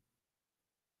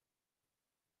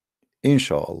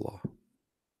 Inshallah.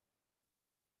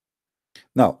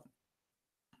 Now,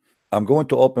 I'm going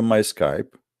to open my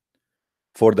Skype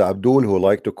for the Abdul who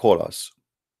like to call us.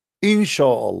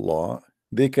 Inshallah,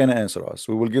 they can answer us.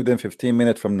 We will give them 15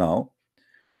 minutes from now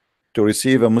to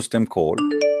receive a Muslim call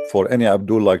for any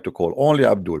Abdul like to call. Only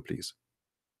Abdul, please.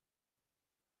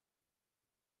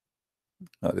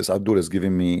 This Abdul is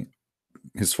giving me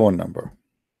his phone number.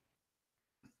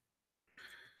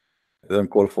 Then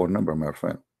call phone number, my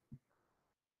friend.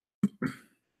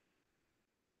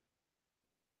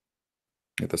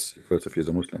 Let us see first if he's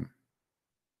a Muslim.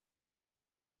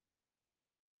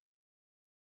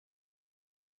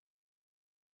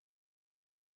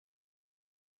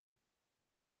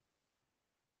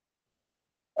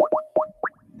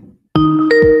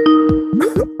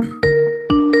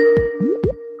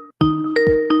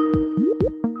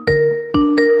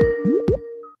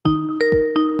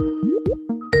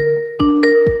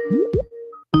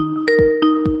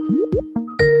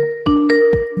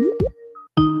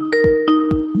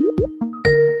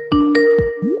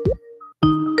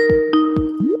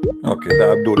 Okay,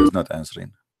 the Abdul is not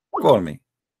answering. Call me.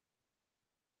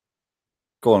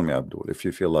 Call me, Abdul, if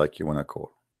you feel like you want to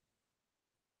call.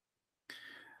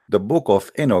 The book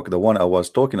of Enoch, the one I was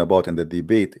talking about in the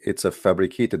debate, it's a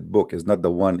fabricated book. It's not the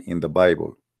one in the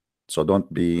Bible. So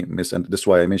don't be misunderstood. That's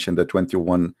why I mentioned the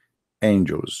 21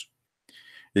 angels.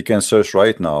 You can search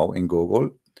right now in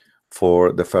Google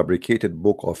for the fabricated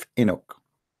book of Enoch.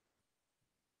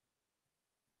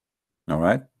 All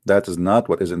right, that is not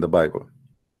what is in the Bible.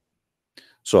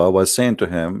 So I was saying to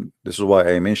him, this is why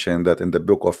I mentioned that in the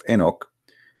book of Enoch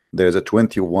there is a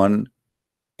 21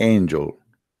 angel.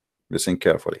 Listen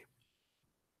carefully.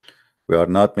 We are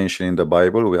not mentioning the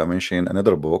Bible, we are mentioning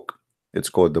another book. It's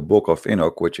called the book of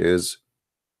Enoch, which is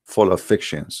full of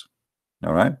fictions.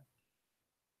 All right,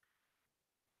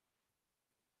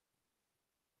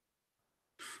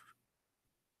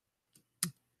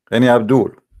 any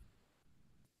Abdul?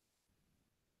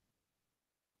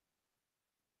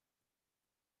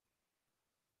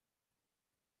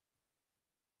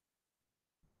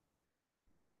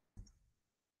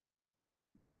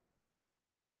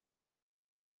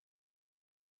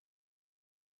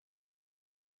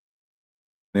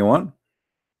 Anyone?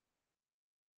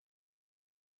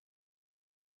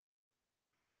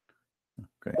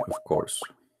 Okay, of course.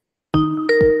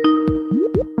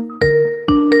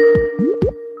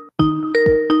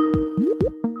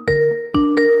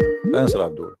 Answer,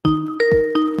 Abdul.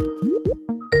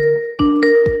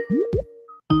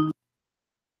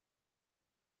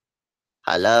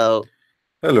 Hello.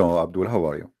 Hello, Abdul. How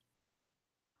are you?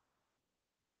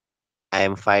 I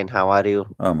am fine. How are you?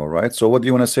 I'm all right. So what do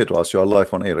you want to say to us? You are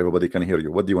live on air. Everybody can hear you.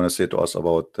 What do you want to say to us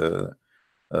about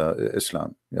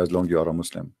Islam, as long as you are a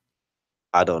Muslim?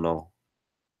 I don't know.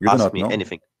 You do Ask not me know?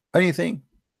 anything. Anything?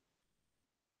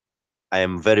 I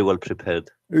am very well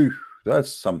prepared. Ooh,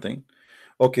 that's something.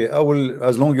 Okay, I will,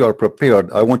 as long as you are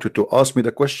prepared, I want you to ask me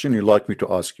the question you like me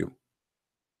to ask you.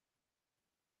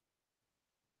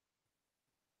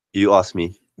 You ask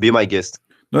me. Be my guest.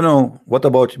 No. What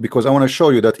about, because I want to show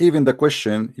you that even the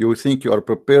question you think you are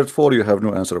prepared for, you have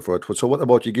no answer for it. So what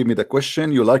about you give me the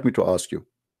question you like me to ask you?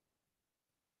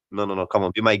 No. Come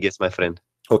on. Be my guest, my friend.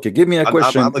 Okay, give me a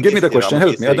question. I'm a Give me guest the here. question. I'm a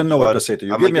Help guest me. I here. don't know what to say to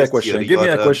you. I'm Give a me a guest here. question. You Give me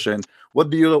are, a question. What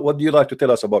do you like to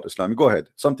tell us about Islam? Go ahead.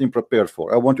 Something prepared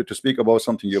for. I want you to speak about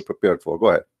something you're prepared for. Go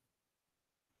ahead.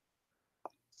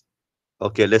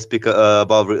 Okay, let's speak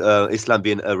about Islam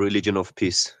being a religion of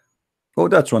peace. Oh,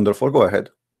 that's wonderful. Go ahead.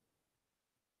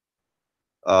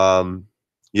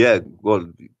 Yeah,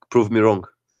 well, prove me wrong.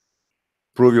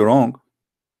 Prove you wrong.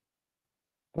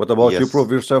 What about you? Yes.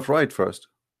 Prove yourself right first.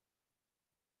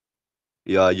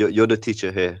 Yeah, you're the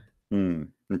teacher here.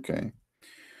 Okay.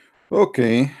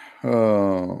 Okay.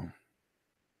 Do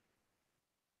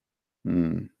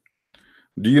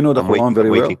you know the I'm Quran waiting. very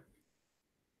I'm well? waiting.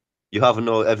 You have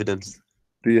no evidence.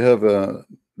 Do you have do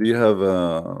you have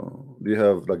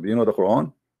like, do you know the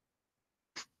Quran?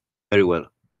 Very well.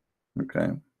 Okay.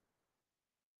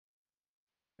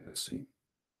 Let's see.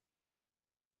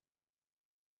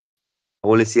 I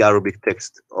only see Arabic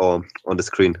text on the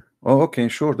screen. Oh, okay,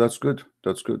 sure. That's good.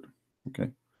 That's good. Okay.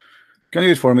 Can you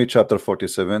read for me chapter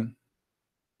 47,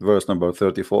 verse number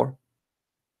 34?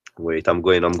 Wait, I'm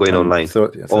going And online.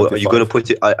 30, Oh, are you gonna 35. put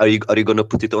it? Are you gonna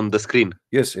put it on the screen?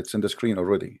 Yes, it's in the screen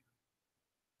already.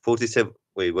 47.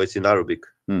 Wait, what's in Arabic?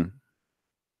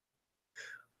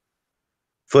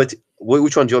 30.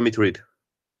 Which one do you want me to read?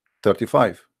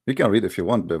 35. You can read if you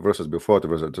want the verses before the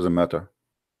verse. It doesn't matter.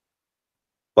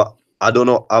 But I don't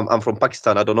know. I'm from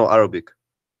Pakistan. I don't know Arabic.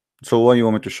 So why you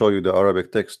want me to show you the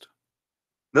Arabic text?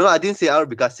 No, I didn't say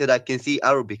Arabic. I said I can see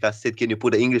Arabic. I said, can you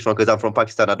put the English one? Because I'm from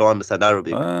Pakistan. I don't understand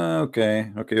Arabic.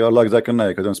 Okay. Okay. You're like Zakir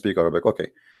Naik. I don't speak Arabic. Okay.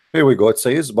 Here we go. It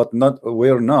says, but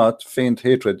we're not faint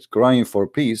hatred, crying for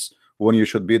peace when you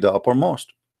should be the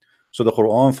uppermost. So the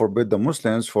Quran forbid the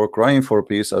Muslims for crying for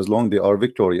peace as long they are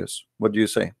victorious. What do you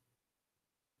say?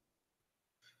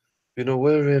 You know,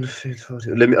 where in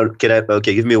let me can I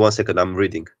okay, give me 1 second. I'm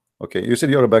reading. Okay, you said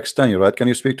you're a Pakistani, right? Can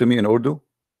you speak to me in Urdu?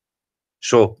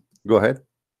 Sure. Go ahead.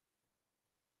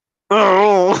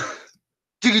 Oh,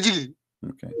 jiggy jiggy.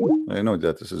 Okay, I know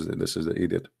that this is the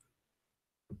idiot.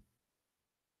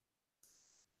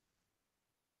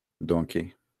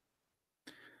 Donkey.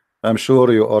 I'm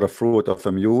sure you are a fruit of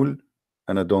a mule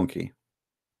and a donkey,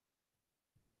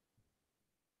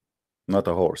 not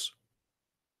a horse.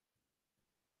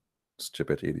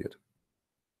 Stupid idiot.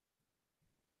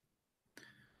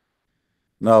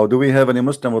 Now, do we have any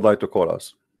Muslim would like to call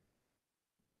us?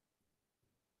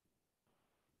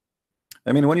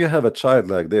 I mean, when you have a child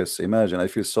like this, imagine, I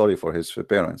feel sorry for his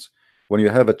parents. When you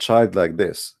have a child like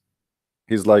this,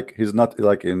 he's not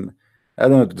like in, I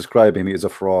don't know how to describe him. He's a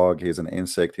frog, he's an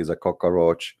insect, he's a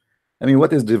cockroach. I mean,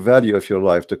 what is the value of your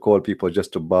life to call people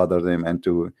just to bother them and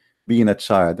to being a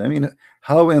child? I mean,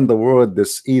 how in the world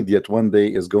this idiot one day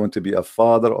is going to be a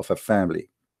father of a family?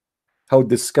 How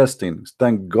disgusting.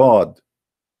 Thank God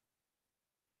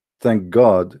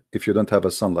if you don't have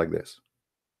a son like this.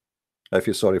 I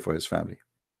feel sorry for his family.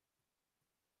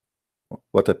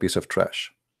 What a piece of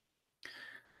trash.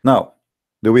 Now,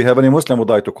 do we have any Muslim would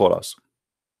like to call us?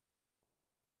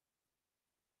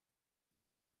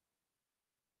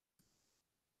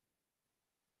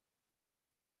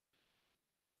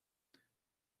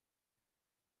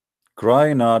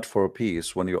 Cry not for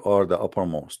peace when you are the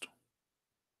uppermost.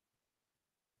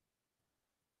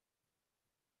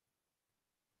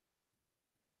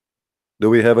 Do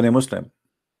we have any Muslim?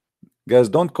 Guys,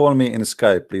 don't call me in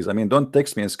Skype, please. I mean, don't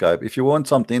text me in Skype. If you want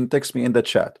something, text me in the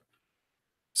chat.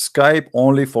 Skype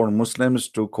only for Muslims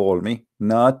to call me,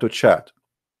 not to chat.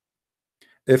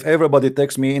 If everybody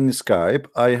texts me in Skype,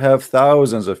 I have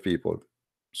thousands of people.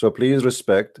 So please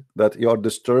respect that you are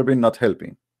disturbing, not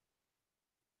helping.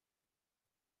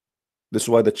 This is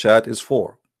why the chat is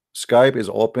for. Skype is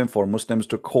open for Muslims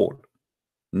to call,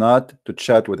 not to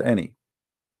chat with any.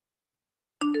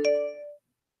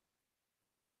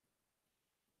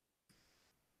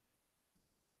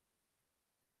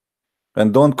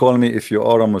 And don't call me if you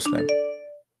are a Muslim.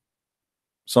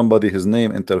 Somebody, his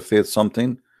name interfaith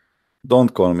something,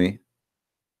 don't call me.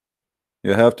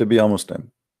 You have to be a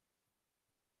Muslim.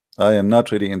 I am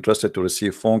not really interested to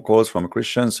receive phone calls from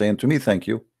Christians saying to me, thank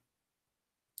you.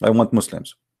 I want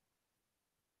Muslims.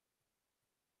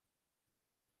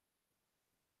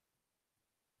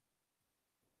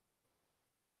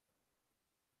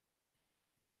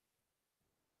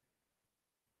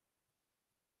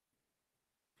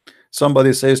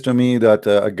 Somebody says to me that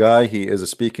a guy, he is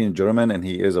speaking German and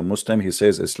he is a Muslim. He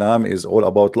says Islam is all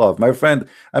about love. My friend,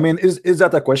 I mean, is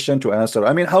that a question to answer?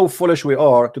 I mean, how foolish we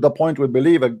are to the point we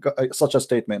believe such a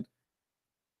statement.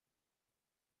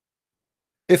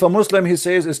 If a Muslim, he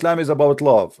says Islam is about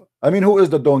love, I mean, who is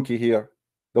the donkey here?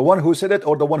 The one who said it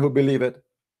or the one who believe it?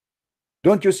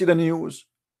 Don't you see the news?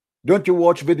 Don't you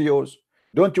watch videos?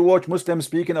 Don't you watch Muslims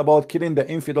speaking about killing the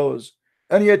infidels?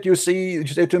 And yet you say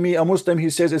to me, a Muslim, he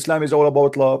says Islam is all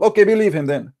about love. Okay, believe him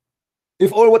then.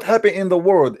 If all what happened in the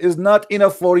world is not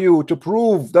enough for you to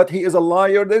prove that he is a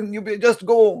liar, then you just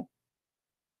go.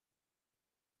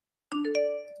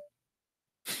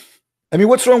 I mean,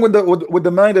 what's wrong with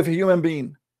the mind of a human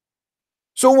being?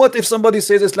 So what if somebody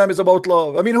says Islam is about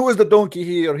love? I mean, who is the donkey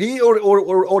here? He or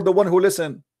the one who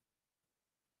listen?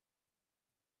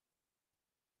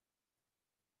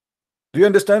 Do you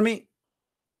understand me?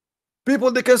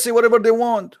 People, they can say whatever they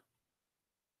want.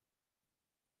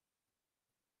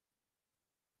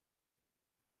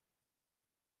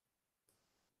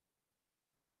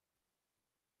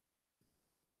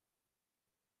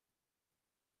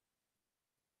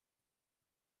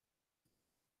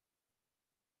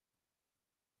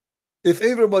 If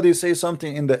everybody says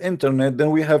something in the internet,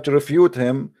 then we have to refute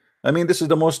him. I mean, this is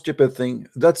the most stupid thing.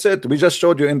 That's it. We just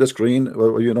showed you in the screen.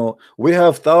 You know, we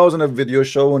have thousands of videos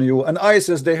showing you. And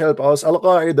ISIS, they help us. Al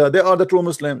Qaeda, they are the true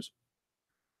Muslims.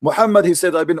 Muhammad, he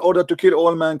said, I've been ordered to kill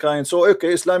all mankind. So,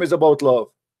 okay, Islam is about love.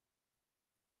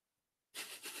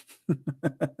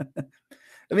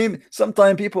 I mean,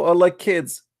 sometimes people are like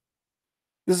kids.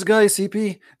 This guy,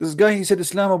 CP, this guy, he said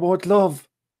Islam about love.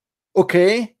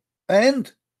 Okay,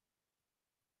 and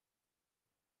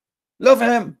love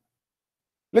him.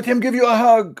 Let him give you a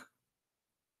hug.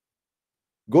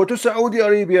 Go to Saudi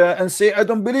Arabia and say, I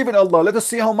don't believe in Allah. Let us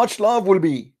see how much love will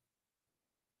be.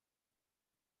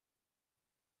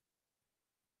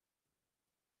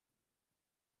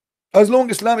 As long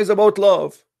Islam is about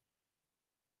love.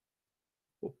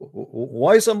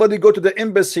 Why somebody go to the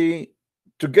embassy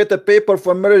to get a paper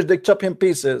for marriage, they chop him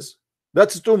pieces?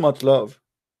 That's too much love.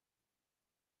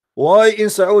 Why in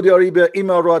Saudi Arabia,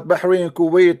 Emirat, Bahrain,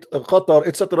 Kuwait, Qatar,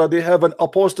 etc., they have an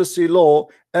apostasy law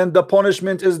and the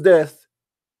punishment is death?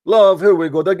 Love, here we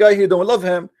go. The guy, he don't love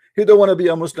him. He don't want to be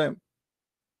a Muslim.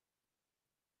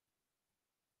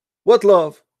 What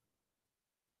love?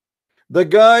 The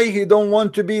guy, he don't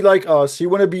want to be like us. He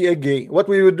want to be a gay. What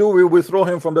we will do, we will throw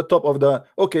him from the top of the...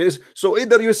 Okay, so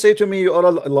either you say to me you are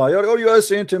a liar, or you are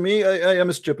saying to me I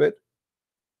am stupid.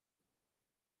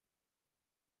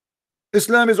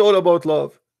 Islam is all about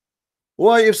love.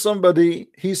 Why if somebody,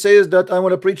 he says that I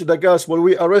want to preach the gospel,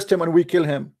 we arrest him and we kill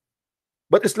him?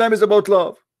 But Islam is about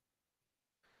love.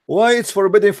 Why it's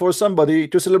forbidden for somebody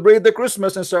to celebrate the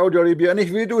Christmas in Saudi Arabia, and if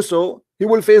we do so, he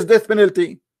will face death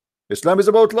penalty? Islam is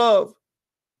about love.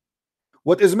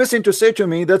 What is missing to say to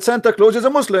me that Santa Claus is a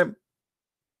Muslim?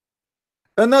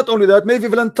 And not only that, maybe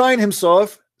Valentine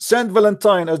himself, Saint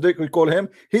Valentine as they call him,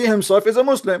 he himself is a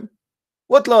Muslim.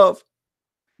 What love?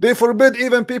 They forbid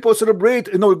even people celebrate.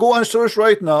 You know, go and search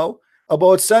right now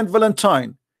about Saint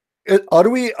Valentine. Are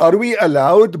we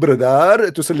allowed, brother,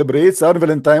 to celebrate Saint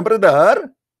Valentine,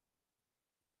 brother?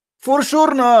 For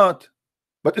sure not.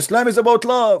 But Islam is about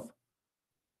love.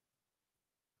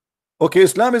 Okay,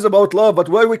 Islam is about love, but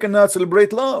why we cannot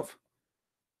celebrate love?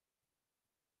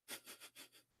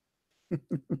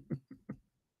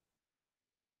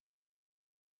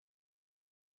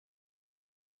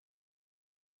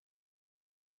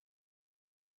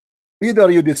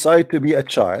 Either you decide to be a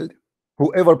child,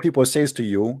 whoever people says to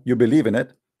you, you believe in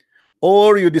it,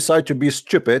 or you decide to be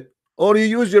stupid, or you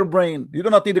use your brain. You do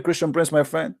not need a Christian prince, my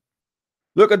friend.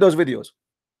 Look at those videos.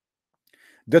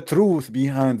 The truth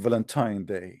behind Valentine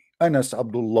Day. Anas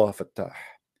Abdullah Fattah.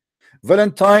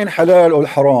 Valentine halal or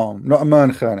haram.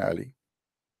 Nu'man Khan Ali.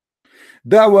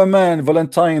 Da'wa man,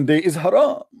 Valentine Day is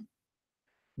haram.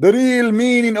 The real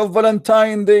meaning of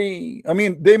Valentine Day. I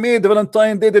mean, they made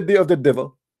Valentine Day the day of the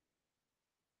devil.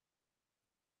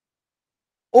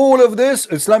 All of this,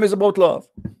 Islam is about love.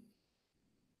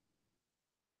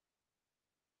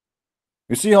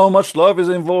 You see how much love is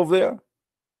involved there?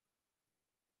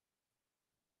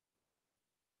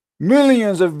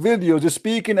 Millions of videos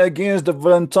speaking against the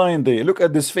Valentine Day. Look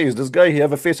at this face. This guy, he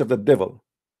have a face of the devil.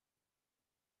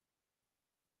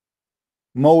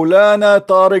 Maulana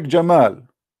Tariq Jamal.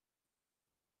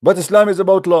 But Islam is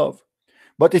about love.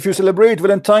 But if you celebrate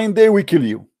Valentine Day, we kill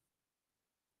you.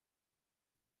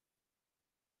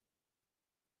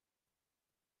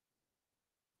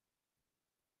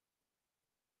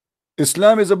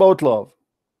 Islam is about love.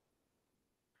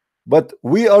 But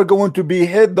we are going to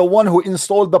behead the one who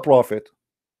installed the prophet.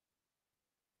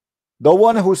 The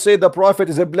one who said the prophet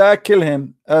is a black, kill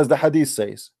him, as the hadith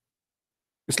says.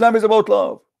 Islam is about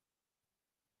love.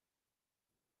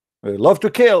 We love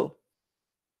to kill.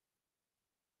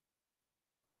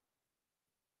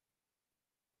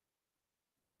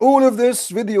 All of this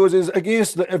videos is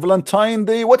against the Valentine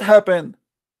Day. What happened?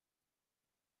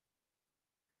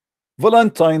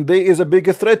 Valentine Day is a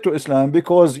big threat to Islam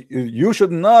because you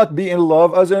should not be in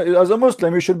love as a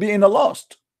Muslim. You should be in a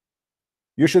lust.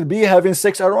 You should be having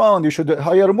sex around. You should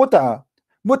hire mut'a.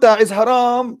 Mut'a is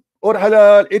haram or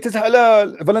halal. It is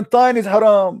halal. Valentine is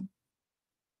haram.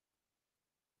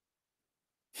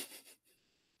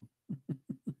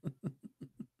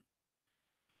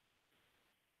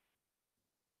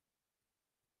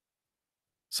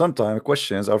 sometimes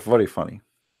questions are very funny.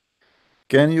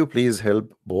 Can you please help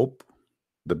Bob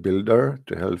the Builder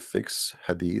to help fix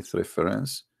hadith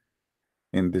reference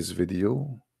in this video?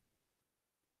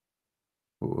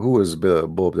 Who is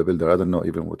Bob the Builder? I don't know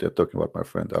even what you're talking about, my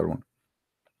friend Arun.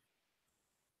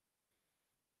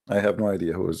 I have no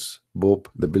idea who is Bob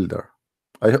the Builder.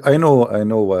 I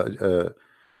know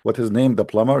what his name, the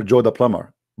plumber, Joe the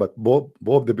plumber, but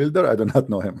Bob the Builder, I do not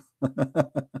know him.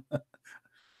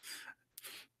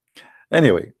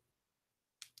 Anyway,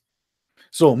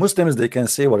 so Muslims, they can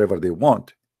say whatever they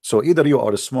want. So either you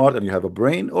are smart and you have a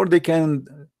brain, or they can,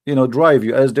 you know, drive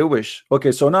you as they wish.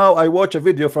 Okay, so now I watch a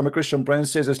video from a Christian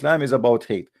prince says Islam is about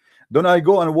hate. Then I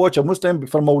go and watch a Muslim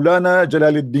from Maulana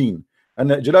Jalaluddin, and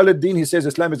Jalaluddin, he says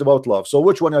Islam is about love. So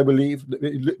which one I believe?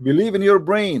 Believe in your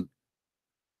brain.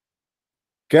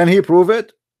 Can he prove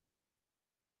it?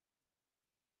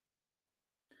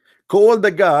 Call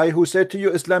the guy who said to you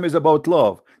Islam is about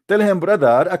love. Tell him,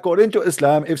 brother, according to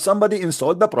Islam, if somebody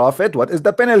insult the Prophet, what is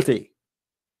the penalty?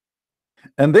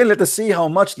 And then let us see how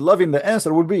much loving the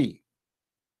answer will be.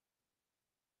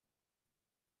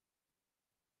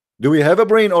 Do we have a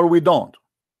brain or we don't?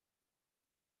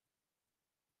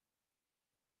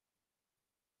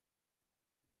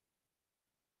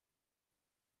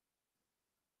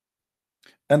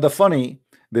 And the funny,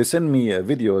 they send me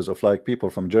videos of like people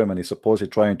from Germany supposedly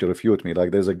trying to refute me.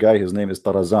 Like there's a guy, his name is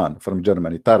Tarzan from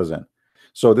Germany, Tarzan.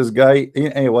 So this guy,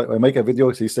 I make a video,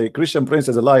 he say Christian Prince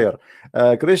is a liar.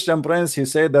 Christian Prince, he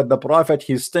said that the Prophet,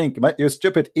 he stink. You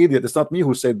stupid idiot, it's not me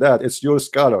who said that, it's your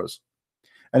scholars.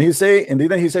 And he say, and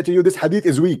then he said to you, this hadith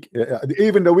is weak.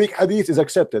 Even the weak hadith is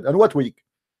accepted. And what weak?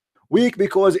 Weak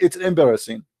because it's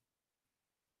embarrassing.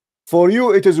 For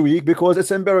you, it is weak because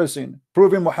it's embarrassing,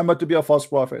 proving Muhammad to be a false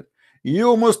prophet.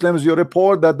 You Muslims, you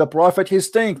report that the Prophet, he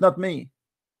stink, not me.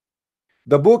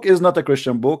 The book is not a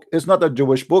Christian book, it's not a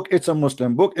Jewish book, it's a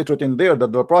Muslim book. It's written there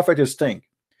that the Prophet is stink.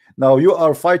 Now you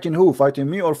are fighting who? Fighting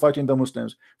me or fighting the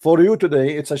Muslims? For you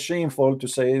today, it's a shameful to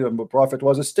say the Prophet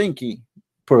was a stinky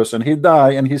person. He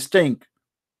died and he stink.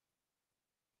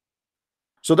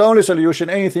 So the only solution,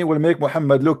 anything will make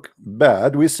Muhammad look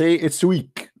bad, we say it's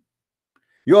weak.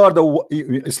 You are the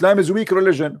Islam is weak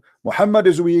religion. Muhammad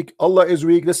is weak. Allah is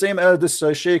weak. The same as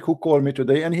this sheikh who called me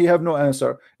today, and he have no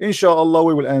answer. Inshallah,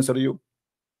 we will answer you.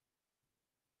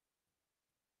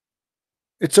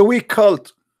 It's a weak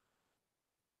cult.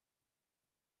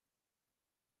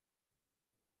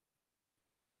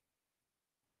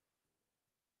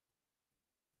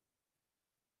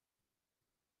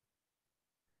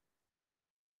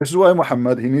 This is why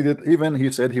Muhammad, he needed, even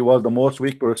he said he was the most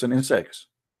weak person in sex.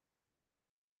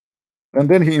 And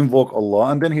then he invoked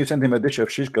Allah, and then he sent him a dish of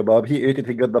shish kebab. He ate it,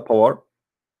 he got the power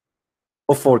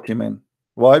of 40 men.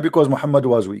 Why? Because Muhammad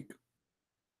was weak.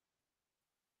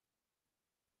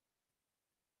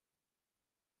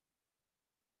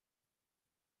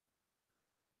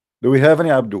 Do we have any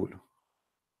Abdul?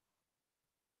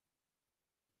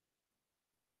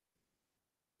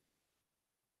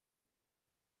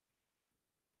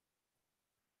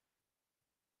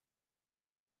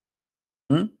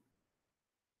 Hmm?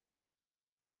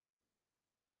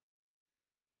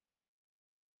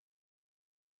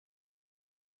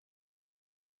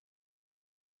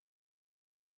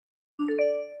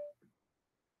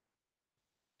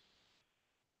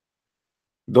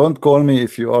 Don't call me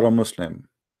if you are a Muslim.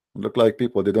 Look like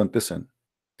people, they don't listen.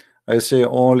 I say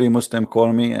only Muslim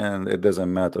call me, and it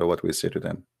doesn't matter what we say to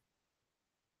them.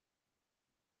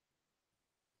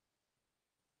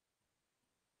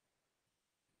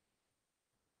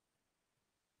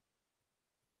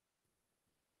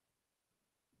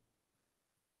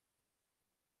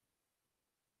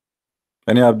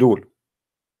 Any Abdul?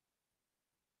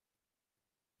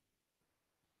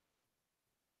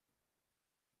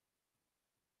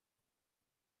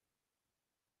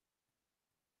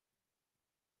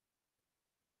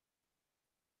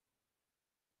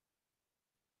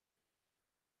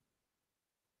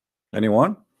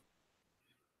 Anyone?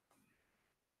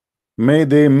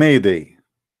 Mayday, Mayday.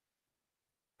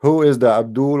 Who is the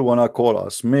Abdul wanna call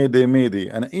us? Mayday, Mayday.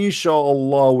 And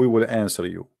inshallah we will answer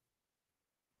you.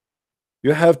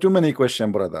 You have too many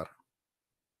questions, brother.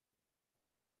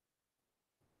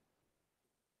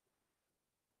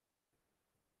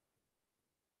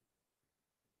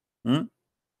 Hmm?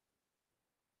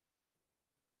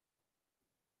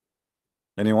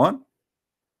 Anyone?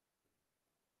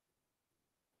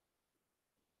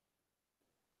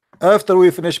 After we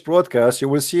finish broadcast, you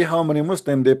will see how many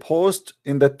Muslims they post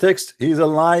in the text. He's a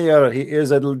liar. He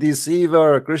is a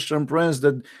deceiver. Christian Prince,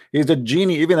 that he's a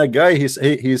genie. Even a guy, he's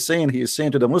saying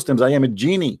to the Muslims, I am a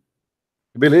genie.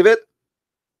 You believe it?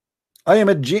 I am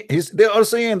a genie. They are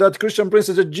saying that Christian Prince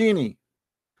is a genie.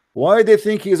 Why they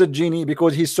think he is a genie?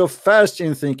 Because he's so fast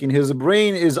in thinking. His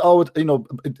brain is out, you know,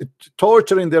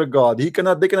 torturing their God. They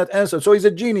cannot answer. So he's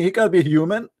a genie. He cannot be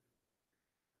human.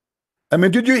 I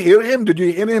mean, did you hear him? Did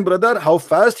you hear him, brother? How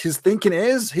fast his thinking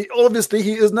is? He obviously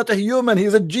he is not a human.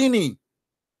 He's a genie.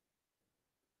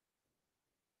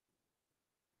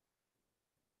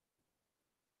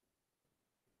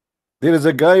 There is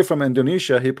a guy from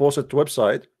Indonesia. He posted a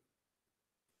website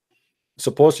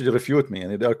supposed to refute me,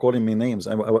 and they are calling me names.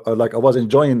 I was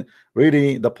enjoying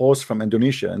really the post from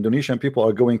Indonesia. Indonesian people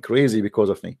are going crazy because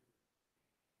of me,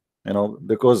 you know,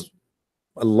 because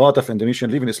a lot of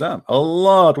Indonesian live in Islam, a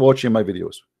lot watching my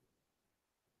videos.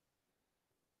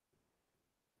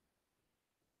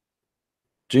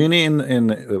 Genie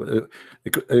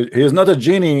he is not a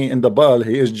genie in the ball,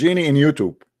 he is genie in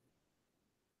YouTube.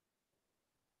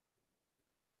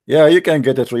 Yeah, you can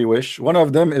get a 3 wish. One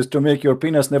of them is to make your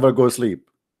penis never go sleep.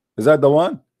 Is that the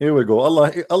one? Here we go. Allah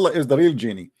is the real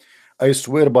genie. I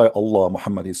swear by Allah,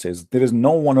 Muhammad, he says, there is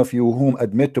no one of you whom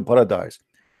admit to paradise,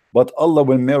 but Allah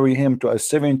will marry him to a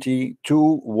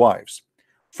 72 wives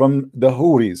from the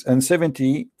Houris and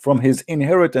 70 from his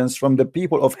inheritance from the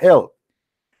people of hell,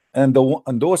 and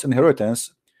those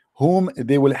inheritance whom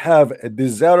they will have a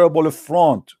desirable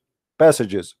front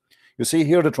passages. You see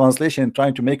here the translation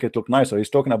trying to make it look nicer. He's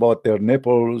talking about their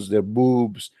nipples, their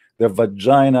boobs, their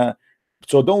vagina.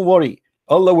 So don't worry,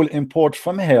 Allah will import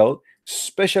from hell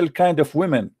special kind of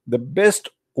women, the best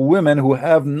women who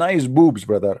have nice boobs,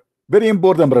 brother. Very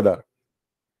important, brother.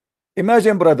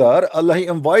 Imagine, brother, Allah he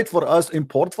import for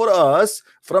us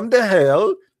from the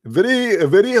hell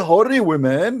very hoary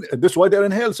women. That's why they're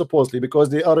in hell supposedly, because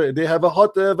they have a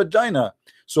hot vagina.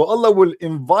 So Allah will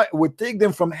take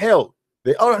them from hell.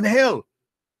 They are in hell,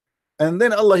 and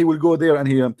then Allah he will go there and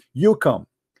you come,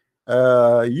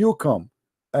 you come,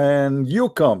 and you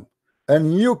come,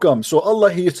 and you come. So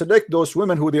Allah he select those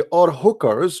women who they are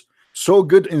hookers, so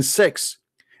good in sex,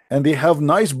 and they have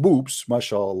nice boobs,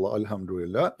 mashallah,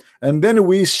 alhamdulillah, and then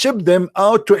we ship them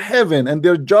out to heaven, and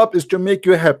their job is to make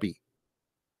you happy.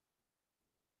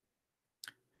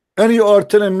 And you are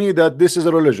telling me that this is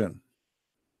a religion.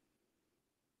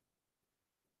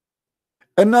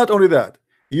 And not only that,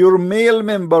 your male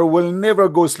member will never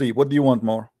go sleep. What do you want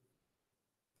more?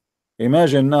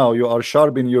 Imagine now you are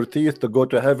sharpening your teeth to go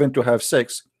to heaven to have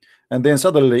sex, and then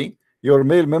suddenly your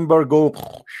male member go.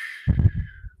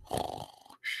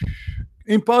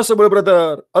 Impossible,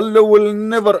 brother. Allah will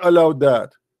never allow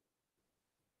that.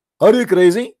 Are you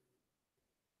crazy?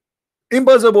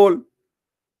 Impossible.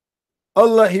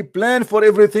 Allah he planned for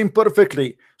everything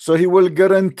perfectly, so he will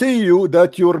guarantee you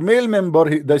that your male member,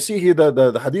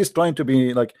 the hadith trying to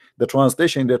be like the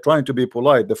translation, they're trying to be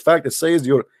polite. The fact it says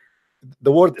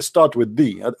the word start with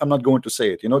D. I'm not going to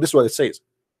say it, you know, this is what it says.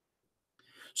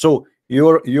 So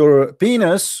your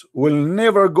penis will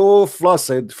never go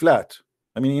flat.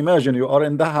 I mean, imagine you are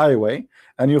in the highway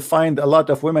and you find a lot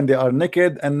of women, they are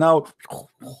naked, and now,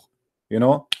 you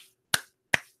know,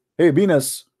 hey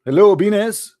penis, hello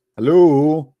penis,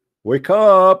 hello, wake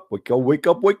up, wake up, wake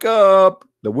up, wake up.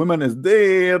 The woman is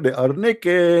there, they are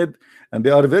naked and they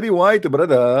are very white,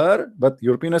 brother, but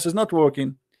your penis is not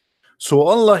working. So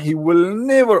Allah he will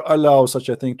never allow such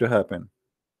a thing to happen.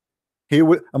 He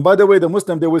will. And by the way, the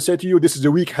Muslim, they will say to you, this is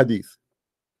a weak hadith.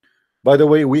 By the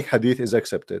way, weak hadith is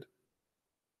accepted.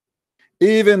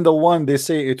 Even the one they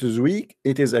say it is weak,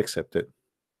 it is accepted.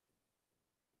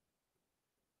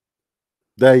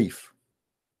 Daif.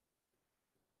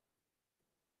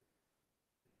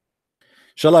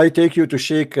 Shall I take you to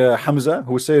Sheikh Hamza,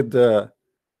 who said,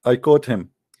 I quote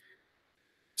him.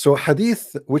 So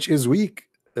hadith which is weak,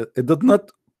 it did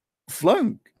not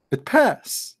flunk, it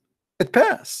pass. It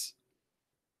pass.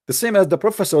 The same as the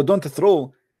professor don't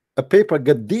throw a paper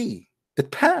get D,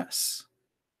 it pass.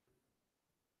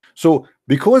 So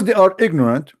because they are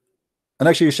ignorant, and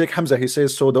actually Sheikh Hamza he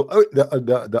says so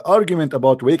the argument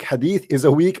about weak hadith is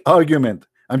a weak argument.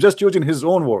 I'm just using his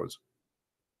own words.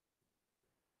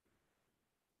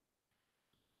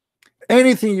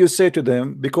 Anything you say to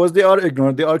them, because they are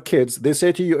ignorant, they are kids, they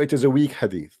say to you it is a weak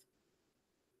hadith.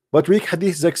 But weak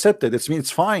hadith is accepted. It means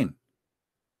it's fine.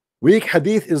 Weak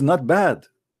hadith is not bad.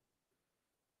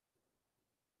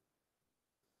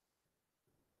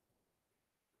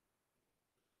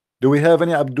 Do we have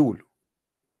any Abdul?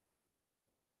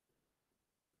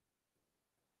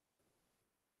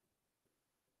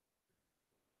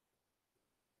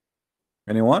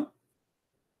 Anyone?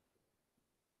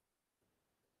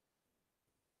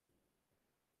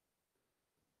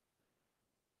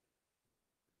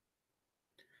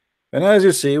 And as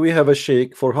you see, we have a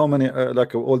sheikh for how many,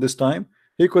 like all this time,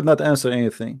 he could not answer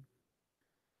anything.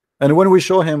 And when we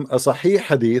show him a Sahih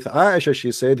hadith, Aisha,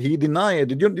 she said he denied.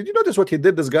 Did you notice what he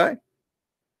did, this guy?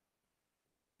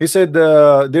 He said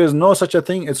there's no such a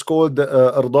thing. It's called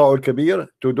Arda'ul Kabir,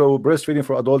 to do breastfeeding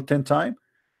for adult 10 times.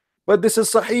 But this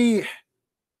is Sahih.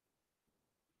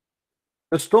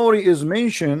 The story is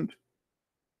mentioned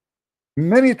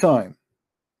many times.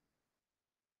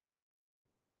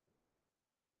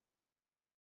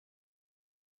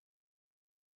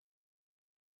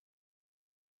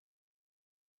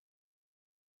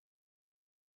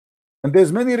 And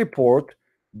there's many report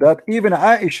that even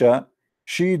Aisha,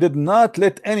 she did not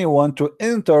let anyone to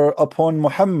enter upon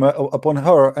Muhammad, upon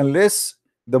her, unless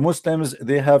the Muslims,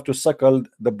 they have to suckle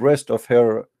the breast of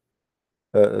her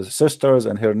sisters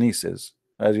and her nieces,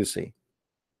 as you see.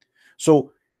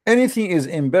 So anything is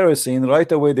embarrassing,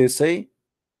 right away they say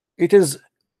it is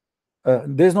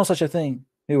there's no such a thing.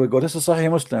 Here we go. This is Sahih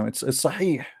Muslim. It's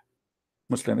Sahih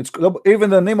Muslim. It's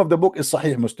even the name of the book is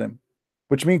Sahih Muslim,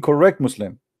 which means correct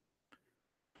Muslim.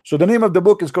 So the name of the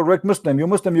book is correct Muslim. You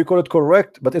Muslim, you call it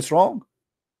correct, but it's wrong.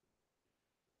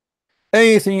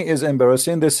 Anything is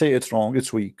embarrassing, they say it's wrong,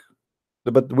 it's weak.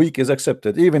 But weak is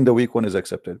accepted. Even the weak one is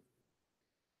accepted.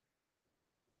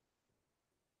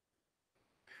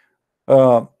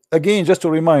 Again, just to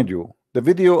remind you, the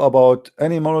video about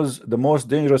animals, the most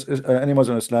dangerous animals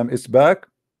in Islam, is back.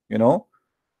 You know,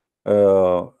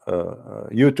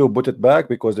 YouTube put it back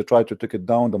because they tried to take it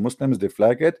down. The Muslims, they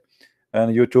flag it,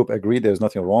 and YouTube agreed there's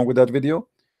nothing wrong with that video.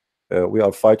 We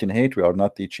are fighting hate, we are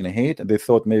not teaching hate. And they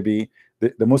thought maybe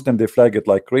the Muslim, they flag it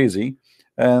like crazy,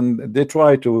 and they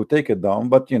try to take it down,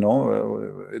 but you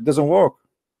know, it doesn't work.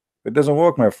 It doesn't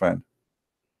work, my friend,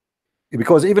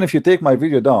 because even if you take my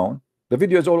video down, the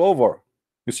video is all over.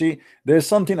 You see, there's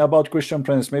something about Christian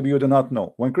Prince maybe you do not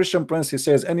know. When Christian Prince, he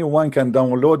says anyone can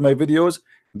download my videos,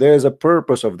 there's a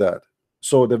purpose of that.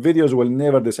 So the videos will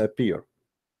never disappear.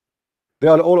 They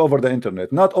are all over the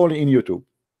internet, not only in YouTube.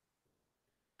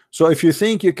 So if you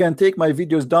think you can take my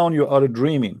videos down, you are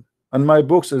dreaming. And my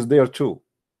books is there too.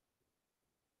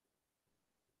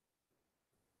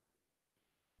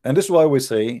 And this is why we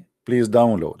say, please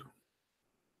download.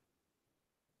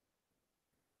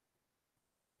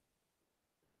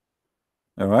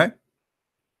 All right.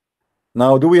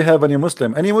 Now, do we have any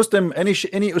Muslim? Any Muslim? Any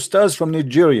ustaz from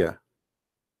Nigeria?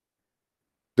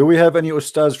 Do we have any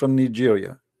ustaz from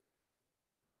Nigeria?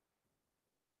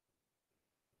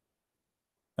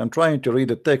 I'm trying to read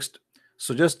the text.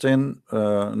 Suggesting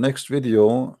next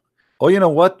video. Oh, you know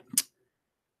what?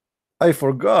 I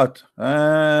forgot.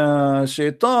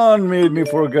 Shaitan made me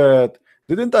forget.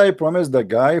 Didn't I promise the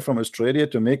guy from Australia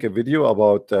to make a video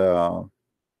about the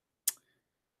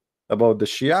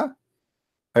Shia?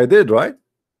 I did, right?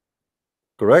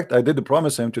 Correct. I did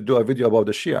promise him to do a video about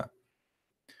the Shia.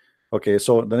 Okay,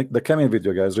 so the coming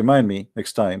video, guys, remind me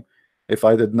next time. If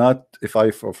I did not, if I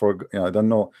you know, I don't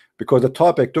know, because the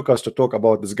topic took us to talk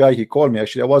about this guy. He called me.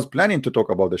 Actually, I was planning to talk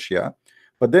about the Shia,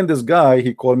 but then this guy,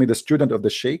 he called me the student of the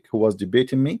Sheikh who was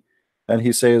debating me, and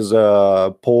he says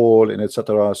Paul and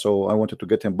etc. So I wanted to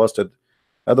get him busted.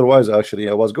 Otherwise, actually,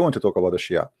 I was going to talk about the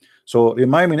Shia. So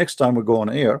remind me next time we go on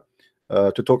air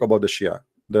to talk about the Shia.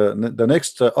 The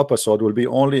next episode will be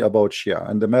only about Shia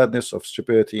and the madness of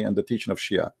stupidity and the teaching of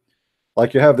Shia.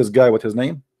 Like you have this guy, what his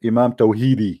name? Imam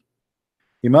Tawhidi.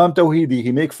 Imam Tawhidi,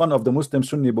 he make fun of the Muslim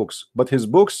Sunni books, but his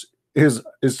books is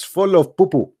full of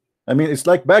poo-poo. I mean, it's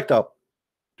like backed up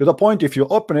to the point if you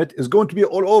open it, it's going to be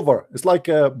all over. It's like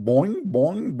boing,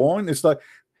 boing, boing. It's like,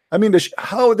 I mean,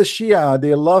 how the Shia,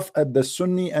 they laugh at the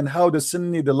Sunni, and how the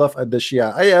Sunni, they laugh at the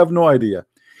Shia. I have no idea.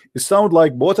 It sounds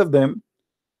like both of them,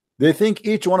 they think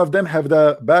each one of them have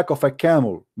the back of a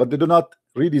camel, but they do not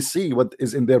really see what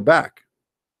is in their back.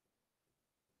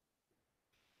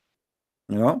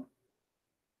 You know?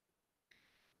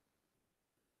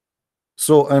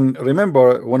 So, and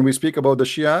remember, when we speak about the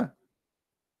Shia,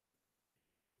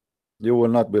 you will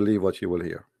not believe what you will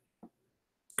hear.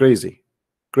 Crazy,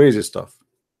 crazy stuff.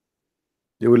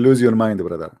 You will lose your mind,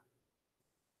 brother.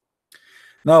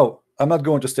 Now, I'm not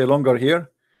going to stay longer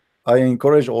here. I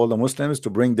encourage all the Muslims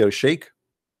to bring their sheikh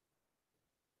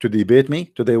to debate me.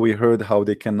 Today we heard how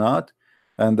they cannot,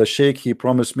 and the sheikh, he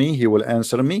promised me he will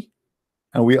answer me,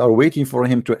 and we are waiting for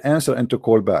him to answer and to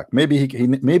call back. Maybe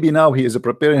maybe now he is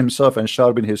preparing himself and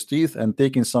sharpening his teeth and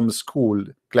taking some school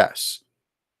class.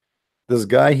 This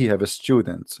guy, he have a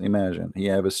student. Imagine, he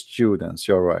have a student.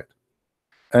 You're right.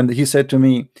 And he said to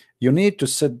me, you need to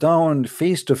sit down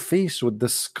face to face with the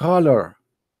scholar.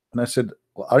 And I said,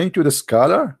 aren't you the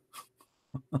scholar?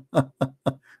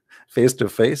 Face to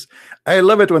face. I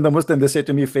love it when the Muslim they say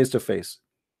to me face to face.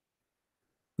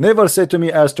 Never say to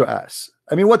me ass to ass.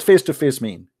 I mean, what face to face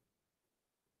mean?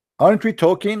 Aren't we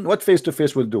talking? What face to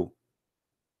face will do?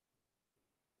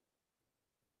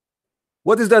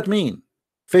 What does that mean?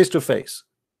 Face to face.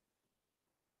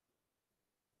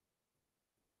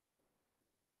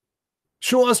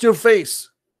 Show us your face.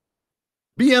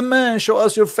 Be a man, show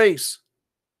us your face.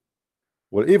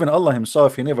 Well, even Allah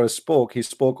himself, he never spoke. He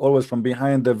spoke always from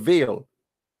behind the veil.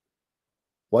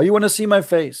 Why you want to see my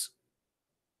face?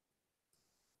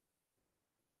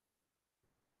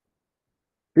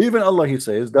 Even Allah, he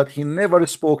says that he never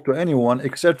spoke to anyone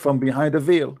except from behind the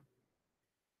veil.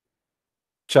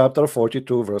 Chapter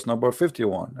 42, verse number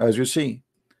 51. As you see,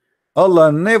 Allah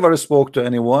never spoke to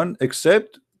anyone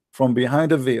except from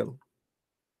behind the veil.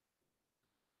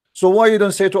 So why you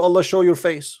don't say to Allah, show your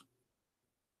face?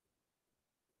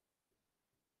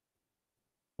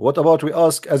 What about we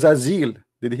ask Azazil?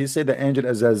 Did he say the angel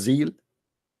Azazil?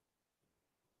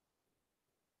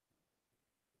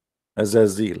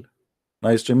 Azazil.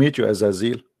 Nice to meet you,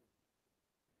 Azazil.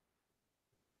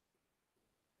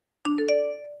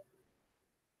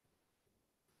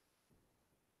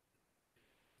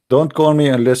 Don't call me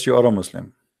unless you are a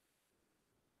Muslim.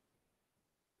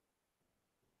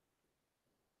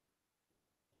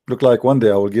 Look like one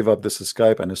day I will give up this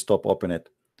Skype and stop opening it,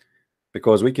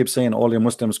 because we keep saying only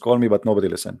Muslims call me, but nobody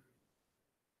listen.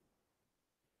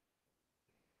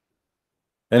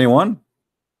 Anyone?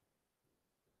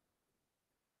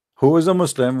 Who is a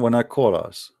Muslim when I call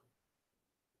us?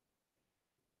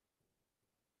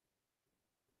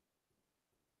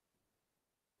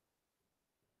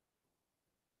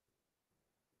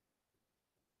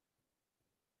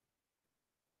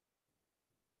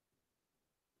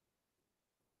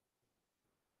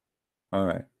 All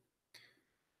right.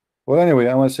 Well, anyway,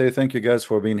 I want to say thank you guys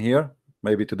for being here.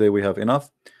 Maybe today we have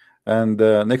enough, and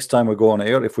next time we go on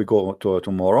air, if we go to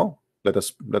tomorrow, let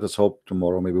us hope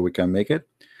tomorrow maybe we can make it.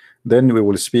 Then we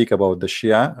will speak about the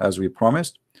Shia as we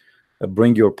promised.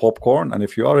 Bring your popcorn, and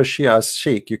if you are a Shia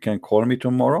sheikh, you can call me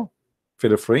tomorrow.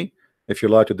 Feel free if you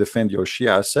like to defend your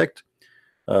Shia sect.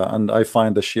 And I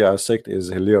find the Shia sect is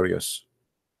hilarious.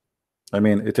 I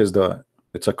mean, it's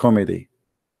a comedy.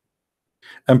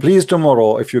 And please,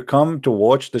 tomorrow, if you come to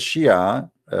watch the Shia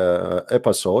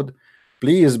episode,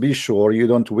 please be sure you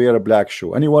don't wear a black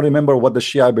shoe. Anyone remember what the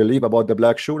Shia believe about the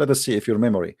black shoe? Let us see if your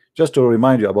memory, just to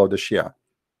remind you about the Shia.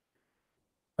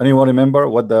 Anyone remember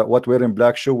what wearing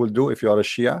black shoe will do if you are a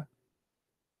Shia?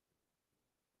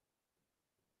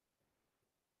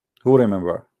 Who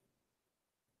remember?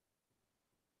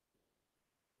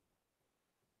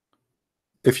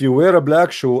 If you wear a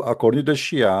black shoe, according to the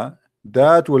Shia,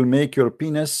 that will make your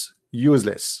penis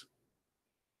useless.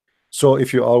 So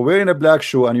if you are wearing a black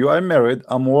shoe and you are married,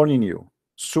 I'm warning you,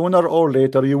 sooner or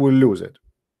later you will lose it.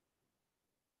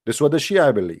 This is what the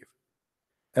Shia believe.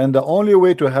 And the only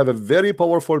way to have a very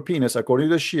powerful penis, according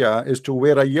to the Shia, is to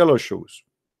wear a yellow shoes.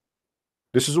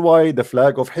 This is why the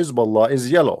flag of Hezbollah is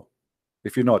yellow,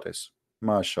 if you notice.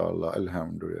 MashaAllah,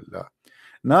 Alhamdulillah.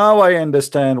 Now I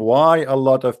understand why a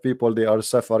lot of people, they are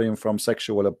suffering from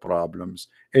sexual problems.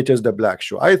 It is the black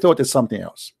shoe. I thought it's something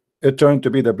else. It turned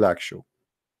to be the black shoe.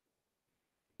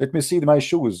 Let me see my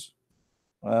shoes.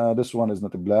 This one is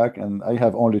not black, and I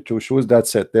have only 2 shoes.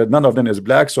 That's it. None of them is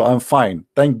black, so I'm fine.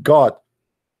 Thank God.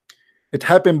 It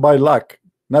happened by luck,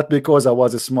 not because I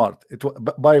was smart. It was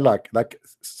by luck. Like,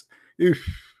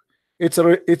 it's a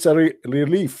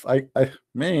relief. I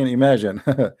man, imagine.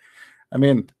 I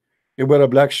mean, you wear a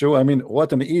black shoe. I mean,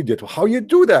 what an idiot! How you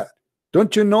do that?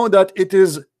 Don't you know that it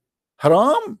is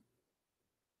haram?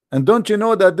 And don't you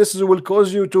know that this will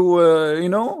cause you to, you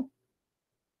know?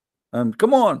 And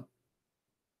come on,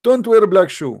 don't wear a black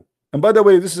shoe. And by the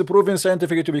way, this is proven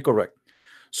scientifically to be correct.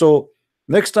 So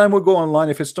next time we go online,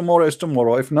 if it's tomorrow, it's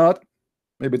tomorrow. If not,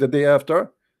 maybe the day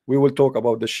after, we will talk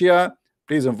about the Shia.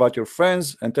 Please invite your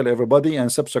friends and tell everybody,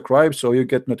 and subscribe so you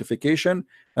get notification.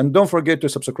 And don't forget to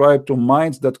subscribe to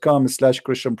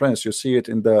minds.com/Christian Prince. You see it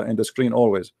in the screen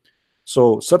always.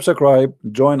 So subscribe,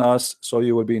 join us, so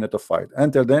you will be notified.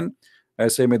 Until then, I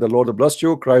say may the Lord bless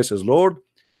you. Christ is Lord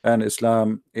and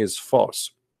Islam is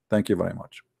false. Thank you very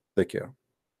much. Take care.